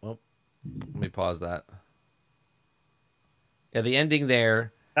 Oh, let me pause that. Yeah, the ending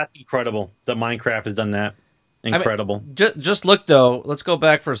there... That's incredible that Minecraft has done that. Incredible. I mean, just look, though. Let's go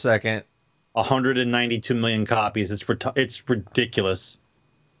back for a second. 192 million copies. It's ridiculous.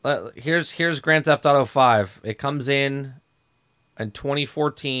 Here's Grand Theft Auto 5. It comes in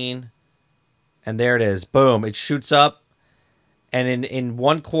 2014, and there it is. Boom. It shoots up, and in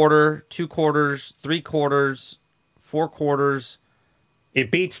 1 quarter, 2 quarters, 3 quarters, 4 quarters... It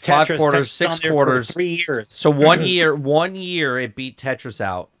beats Tetris. 5 quarters, 6 quarters. 3 years. So 1 year, it beat Tetris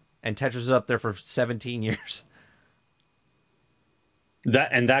out, and Tetris is up there for 17 years.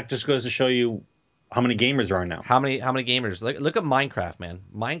 That just goes to show you how many gamers there are now. How many gamers? Look at Minecraft, man.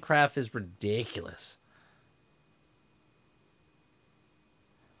 Minecraft is ridiculous.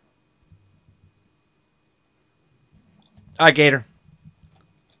 All right, Gator.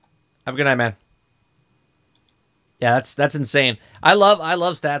 Have a good night, man. Yeah, that's insane. I love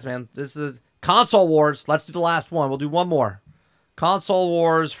stats, man. This is Console Wars. Let's do the last one. We'll do one more. Console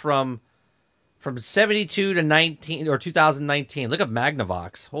Wars from 72 to 19 or 2019. Look at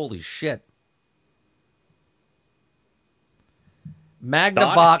Magnavox. Holy shit.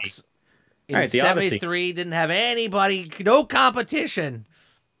 Magnavox in 73 didn't have anybody, no competition.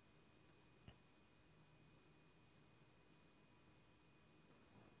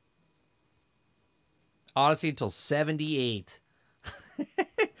 Odyssey until 78.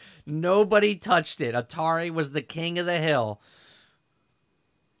 Nobody touched it. Atari was the king of the hill.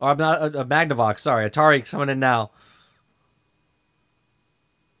 Or I'm not a Magnavox. Sorry, Atari coming in now.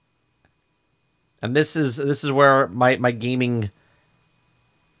 And this is where my gaming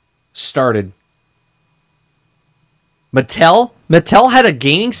started. Mattel had a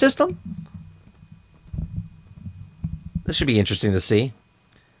gaming system. This should be interesting to see.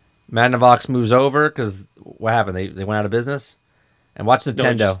 Magnavox moves over because what happened? They went out of business. And watch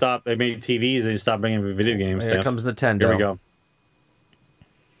Nintendo. No, they made TVs. They stopped bringing video games. Here comes Nintendo. Here we go.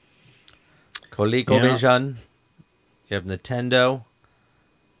 ColecoVision. You have Nintendo.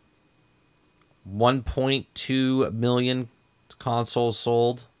 1.2 million consoles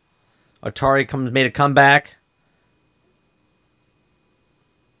sold. Atari made a comeback.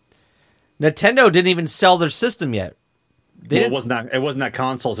 Nintendo didn't even sell their system yet. It wasn't that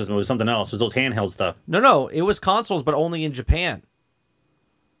console system. It was something else. It was those handheld stuff. No. It was consoles, but only in Japan.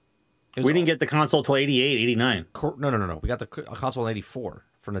 We didn't get the console till 88, 89. No. We got the console in 84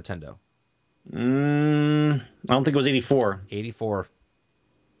 for Nintendo. I don't think it was 84. 84.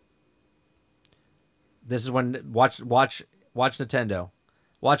 This is when watch Nintendo.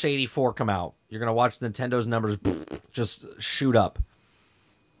 Watch 84 come out. You're gonna watch Nintendo's numbers just shoot up.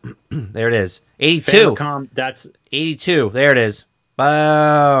 There it is. 82. Famicom, that's 82. There it is.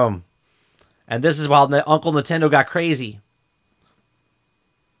 Boom. And this is while Uncle Nintendo got crazy.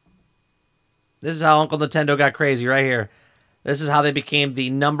 This is how Uncle Nintendo got crazy right here. This is how they became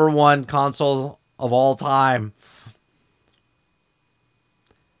the #1 console of all time.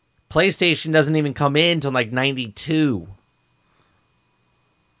 PlayStation doesn't even come in until like 92.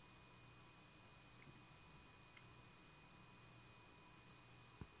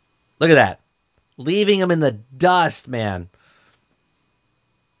 Look at that. Leaving them in the dust, man.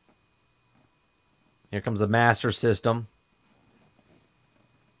 Here comes the Master System.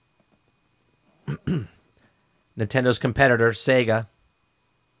 Nintendo's competitor, Sega.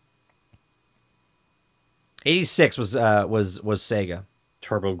 86 was Sega.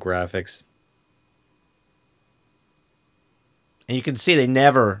 Turbo Graphics. And you can see they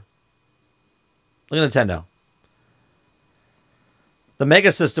never... Look at Nintendo. The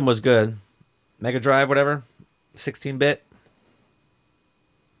Mega System was good. Mega Drive, whatever. 16-bit.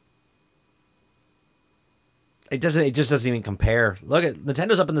 It just doesn't even compare. Look at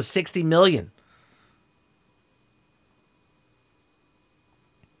Nintendo's up in the 60 million.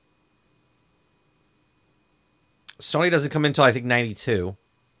 Sony doesn't come until I think 92.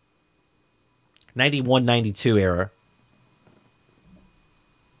 91, 92 era.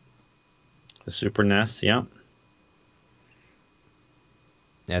 The Super NES, yeah.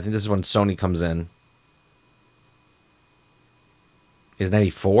 Yeah, I think this is when Sony comes in. Is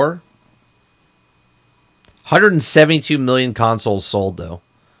 94? 172 million consoles sold, though.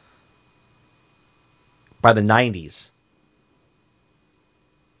 By the 90s.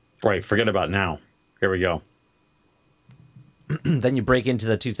 Right, forget about now. Here we go. Then you break into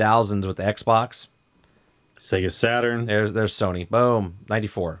the 2000s with the Xbox. Sega Saturn. There's Sony. Boom.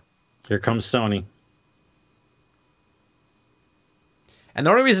 94. Here comes Sony. And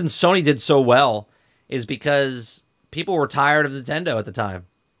the only reason Sony did so well is because people were tired of Nintendo at the time.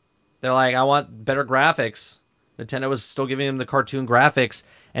 They're like, I want better graphics. Nintendo was still giving them the cartoon graphics,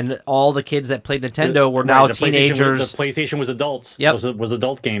 and all the kids that played Nintendo were now teenagers. The PlayStation was adults. Yep. Was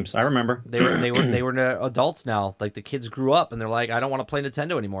adult games. I remember. They were adults now. Like, the kids grew up, and they're like, I don't want to play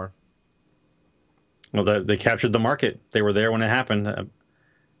Nintendo anymore. Well, they captured the market. They were there when it happened.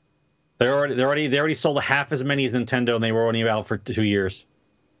 They already sold half as many as Nintendo, and they were only out for 2 years.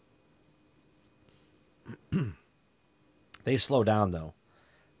 They slow down, though.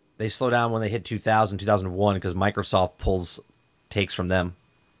 They slow down when they hit 2000, 2001, because Microsoft takes from them.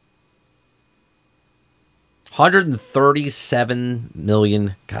 137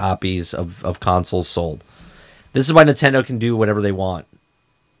 million copies of consoles sold. This is why Nintendo can do whatever they want.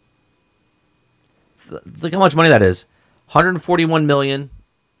 Look how much money that is. 141 million.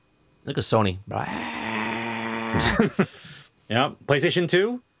 Look at Sony. Yeah, PlayStation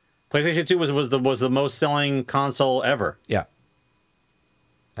 2. PlayStation 2 was the most selling console ever. Yeah.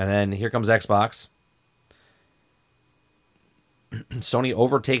 And then here comes Xbox. Sony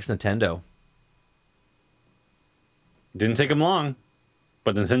overtakes Nintendo. Didn't take them long,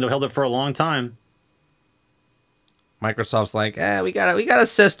 but Nintendo held it for a long time. Microsoft's like, we got a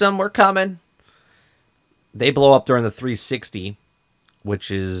system, we're coming. They blow up during the 360,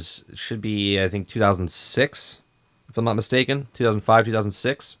 which should be, I think, 2006, if I'm not mistaken. 2005,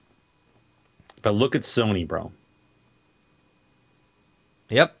 2006. But look at Sony, bro.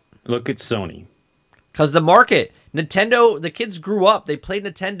 Yep. Look at Sony. Because the market, Nintendo, the kids grew up, they played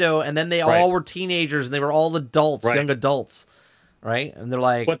Nintendo, and then they all were teenagers, and they were all adults, young adults, right? And they're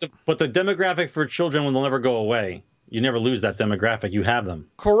like... But the demographic for children will never go away. You never lose that demographic. You have them.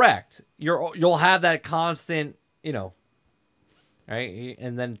 Correct. You'll have that constant, right?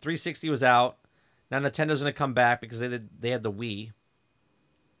 And then 360 was out. Now Nintendo's going to come back because they had the Wii.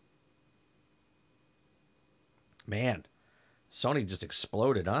 Man, Sony just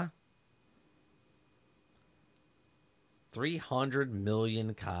exploded, huh? 300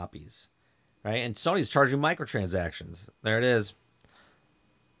 million copies, right? And Sony's charging microtransactions. There it is.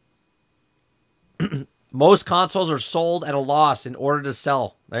 Most consoles are sold at a loss in order to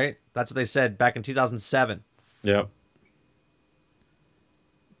sell, right? That's what they said back in 2007. Yep.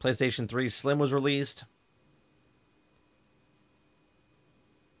 PlayStation 3 Slim was released.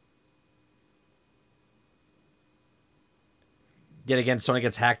 Yet again, Sony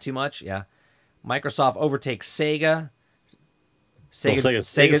gets hacked too much. Yeah. Microsoft overtakes Sega.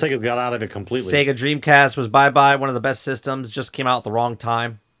 Sega got out of it completely. Sega Dreamcast was bye-bye. One of the best systems. Just came out at the wrong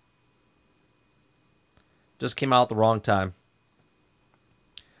time. The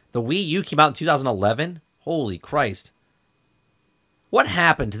Wii U came out in 2011. Holy Christ. What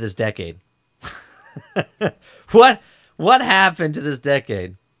happened to this decade? What happened to this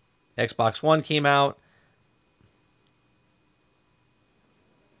decade? Xbox One came out.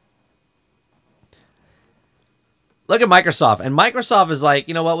 Look at Microsoft. And Microsoft is like,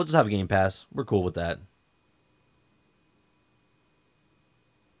 you know what? We'll just have a Game Pass. We're cool with that.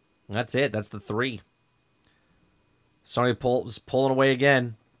 That's it. That's the 3. Sony pulling away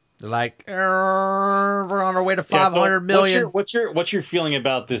again. They're like, we're on our way to 500 million. What's your feeling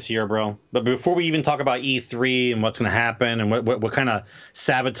about this year, bro? But before we even talk about E3 and what's going to happen and what kind of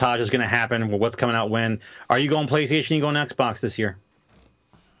sabotage is going to happen, what's coming out when, are you going PlayStation? Are you going Xbox this year?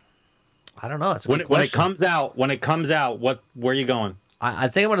 I don't know. That's a good question. When it comes out, where are you going? I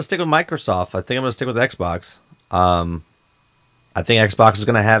think I'm going to stick with Microsoft. I think I'm going to stick with Xbox. I think Xbox is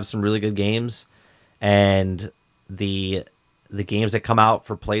going to have some really good games, and the games that come out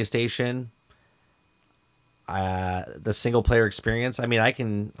for PlayStation, the single player experience. I mean, I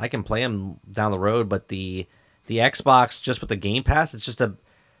can play them down the road, but the Xbox, just with the Game Pass, it's just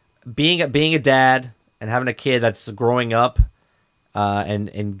being a dad and having a kid that's growing up.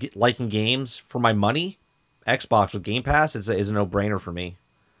 And liking games for my money, Xbox with Game Pass is a no-brainer for me.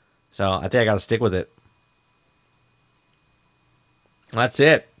 So I think I got to stick with it. That's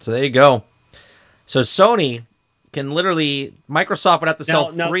it. So there you go. So Sony can literally Microsoft would have to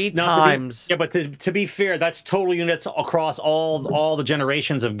sell three times. But to be fair, that's total units across all the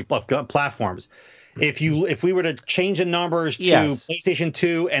generations of platforms. If we were to change the numbers to PlayStation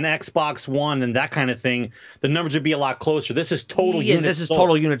 2 and Xbox One and that kind of thing, the numbers would be a lot closer. This is total units. This is sold.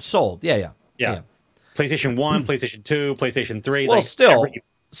 total units sold. Yeah. PlayStation 1, PlayStation 2, PlayStation 3. Well, still,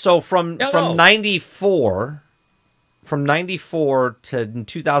 so from 94 to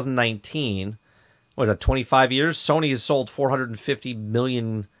 2019, what is that, 25 years? Sony has sold 450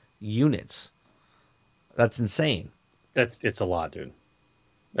 million units. That's insane. It's a lot, dude.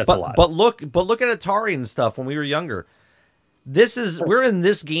 That's a lot. But look at Atari and stuff when we were younger. We're in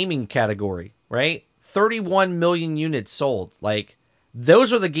this gaming category, right? 31 million units sold. Like,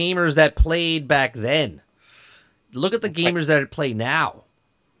 those are the gamers that played back then. Look at the gamers that play now.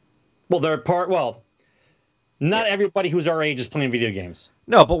 Well, not everybody who's our age is playing video games.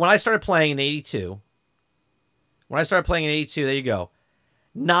 No, but when I started playing in 82, there you go.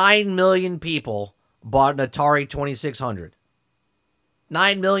 9 million people bought an Atari 2600.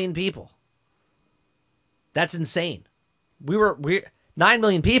 9 million people. That's insane. We 9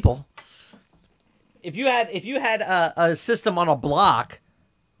 million people. If you had a system on a block,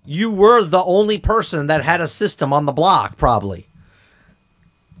 you were the only person that had a system on the block, probably.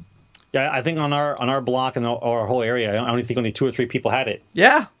 Yeah, I think on our block and our whole area, I only think only 2 or 3 people had it.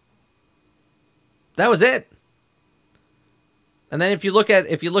 Yeah, that was it. And then if you look at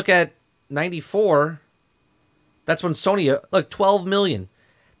 94, that's when Sony, look, 12 million.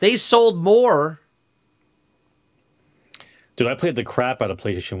 They sold more. Dude, I played the crap out of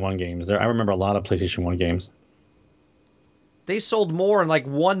PlayStation 1 games. I remember a lot of PlayStation 1 games. They sold more in like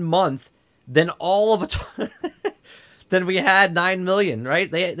 1 month than all of it. Then we had 9 million,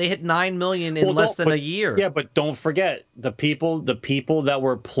 right? They hit 9 million in less than a year. Yeah, but don't forget the people that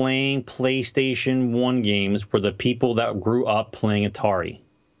were playing PlayStation 1 games were the people that grew up playing Atari.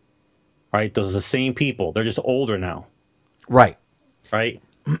 Right? Those are the same people. They're just older now. Right. Right?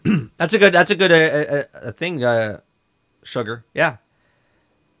 That's a good thing, Sugar. Yeah.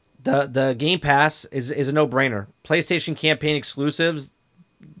 The Game Pass is a no-brainer. PlayStation campaign exclusives,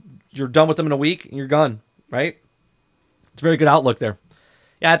 you're done with them in a week and you're gone, right? It's a very good outlook there.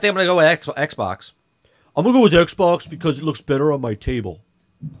 Yeah, I think I'm going to go with Xbox. I'm going to go with Xbox because it looks better on my table.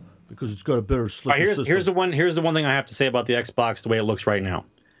 Because it's got a better slicker system. Here's the one thing I have to say about the Xbox the way it looks right now.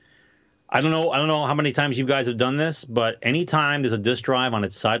 I don't know how many times you guys have done this, but anytime there's a disk drive on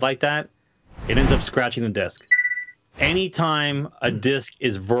its side like that, it ends up scratching the disk. Anytime a disk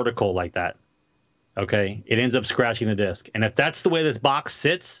is vertical like that, okay, it ends up scratching the disk. And if that's the way this box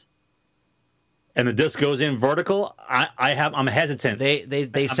sits, and the disc goes in vertical, I'm hesitant.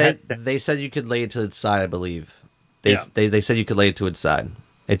 They said you could lay it to its side, I believe. They said you could lay it to its side.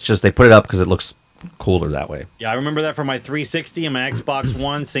 It's just they put it up because it looks cooler that way. Yeah, I remember that for my 360 and my Xbox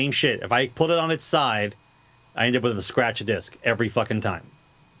One, same shit. If I put it on its side, I end up with a scratch disc every fucking time.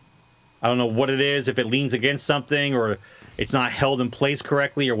 I don't know what it is, if it leans against something or it's not held in place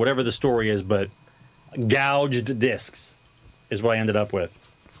correctly or whatever the story is, but gouged discs is what I ended up with.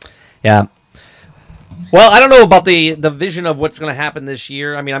 Yeah. Well, I don't know about the vision of what's going to happen this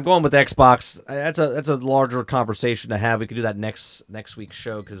year. I mean, I'm going with Xbox. That's a larger conversation to have. We could do that next week's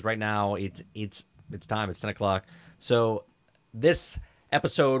show because right now it's time. It's 10 o'clock. So this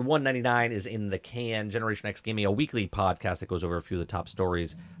episode 199 is in the can. Generation X Gaming, a weekly podcast that goes over a few of the top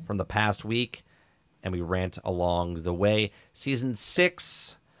stories from the past week, and we rant along the way. Season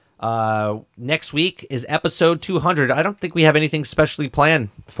 6. Next week is episode 200. I don't think we have anything specially planned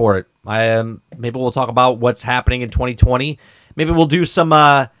for it. Maybe we'll talk about what's happening in 2020. Maybe we'll do some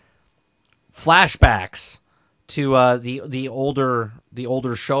flashbacks to the older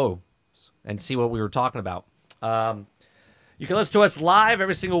show and see what we were talking about. You can listen to us live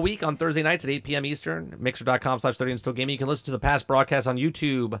every single week on Thursday nights at 8 p.m. Eastern, mixer.com/30andstillgaming. You can listen to the past broadcasts on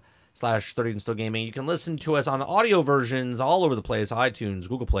YouTube/30andstillgaming. You can listen to us on audio versions all over the place: iTunes,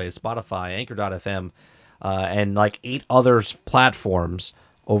 Google Play, Spotify, Anchor.fm, and like 8 other platforms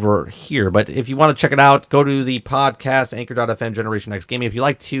over here. But if you want to check it out, go to the podcast, Anchor.fm, Generation X Gaming. If you'd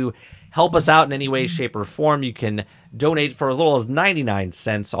like to help us out in any way, shape, or form, you can donate for as little as 99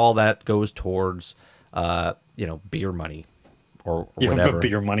 cents. All that goes towards, beer money. Or whatever.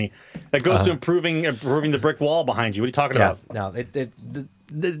 Beer money. That goes to improving the brick wall behind you. What are you talking about? No,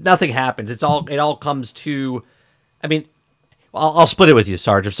 nothing happens. It all comes to. I mean, I'll split it with you,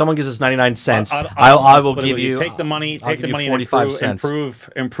 Sarge. If someone gives us 99 cents, I will give you. Take the money. Take the money 45 and cents.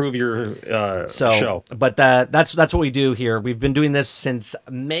 Improve your show. But that's what we do here. We've been doing this since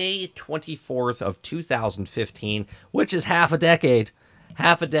May 24th of 2015, which is half a decade.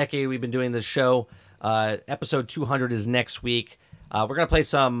 Half a decade we've been doing this show. Episode 200 is next week. We're going to play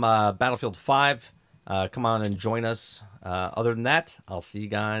some Battlefield 5. Come on and join us. Other than that, I'll see you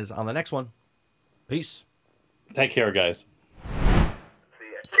guys on the next one. Peace. Take care, guys.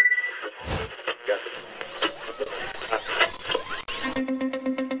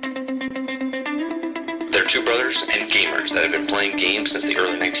 They're two brothers and gamers that have been playing games since the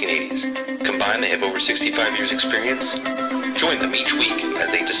early 1980s. Combined, they have over 65 years experience. Join them each week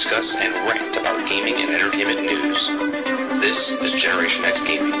as they discuss and rant about gaming and entertainment news. This is Generation X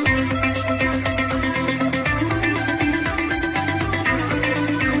Gaming.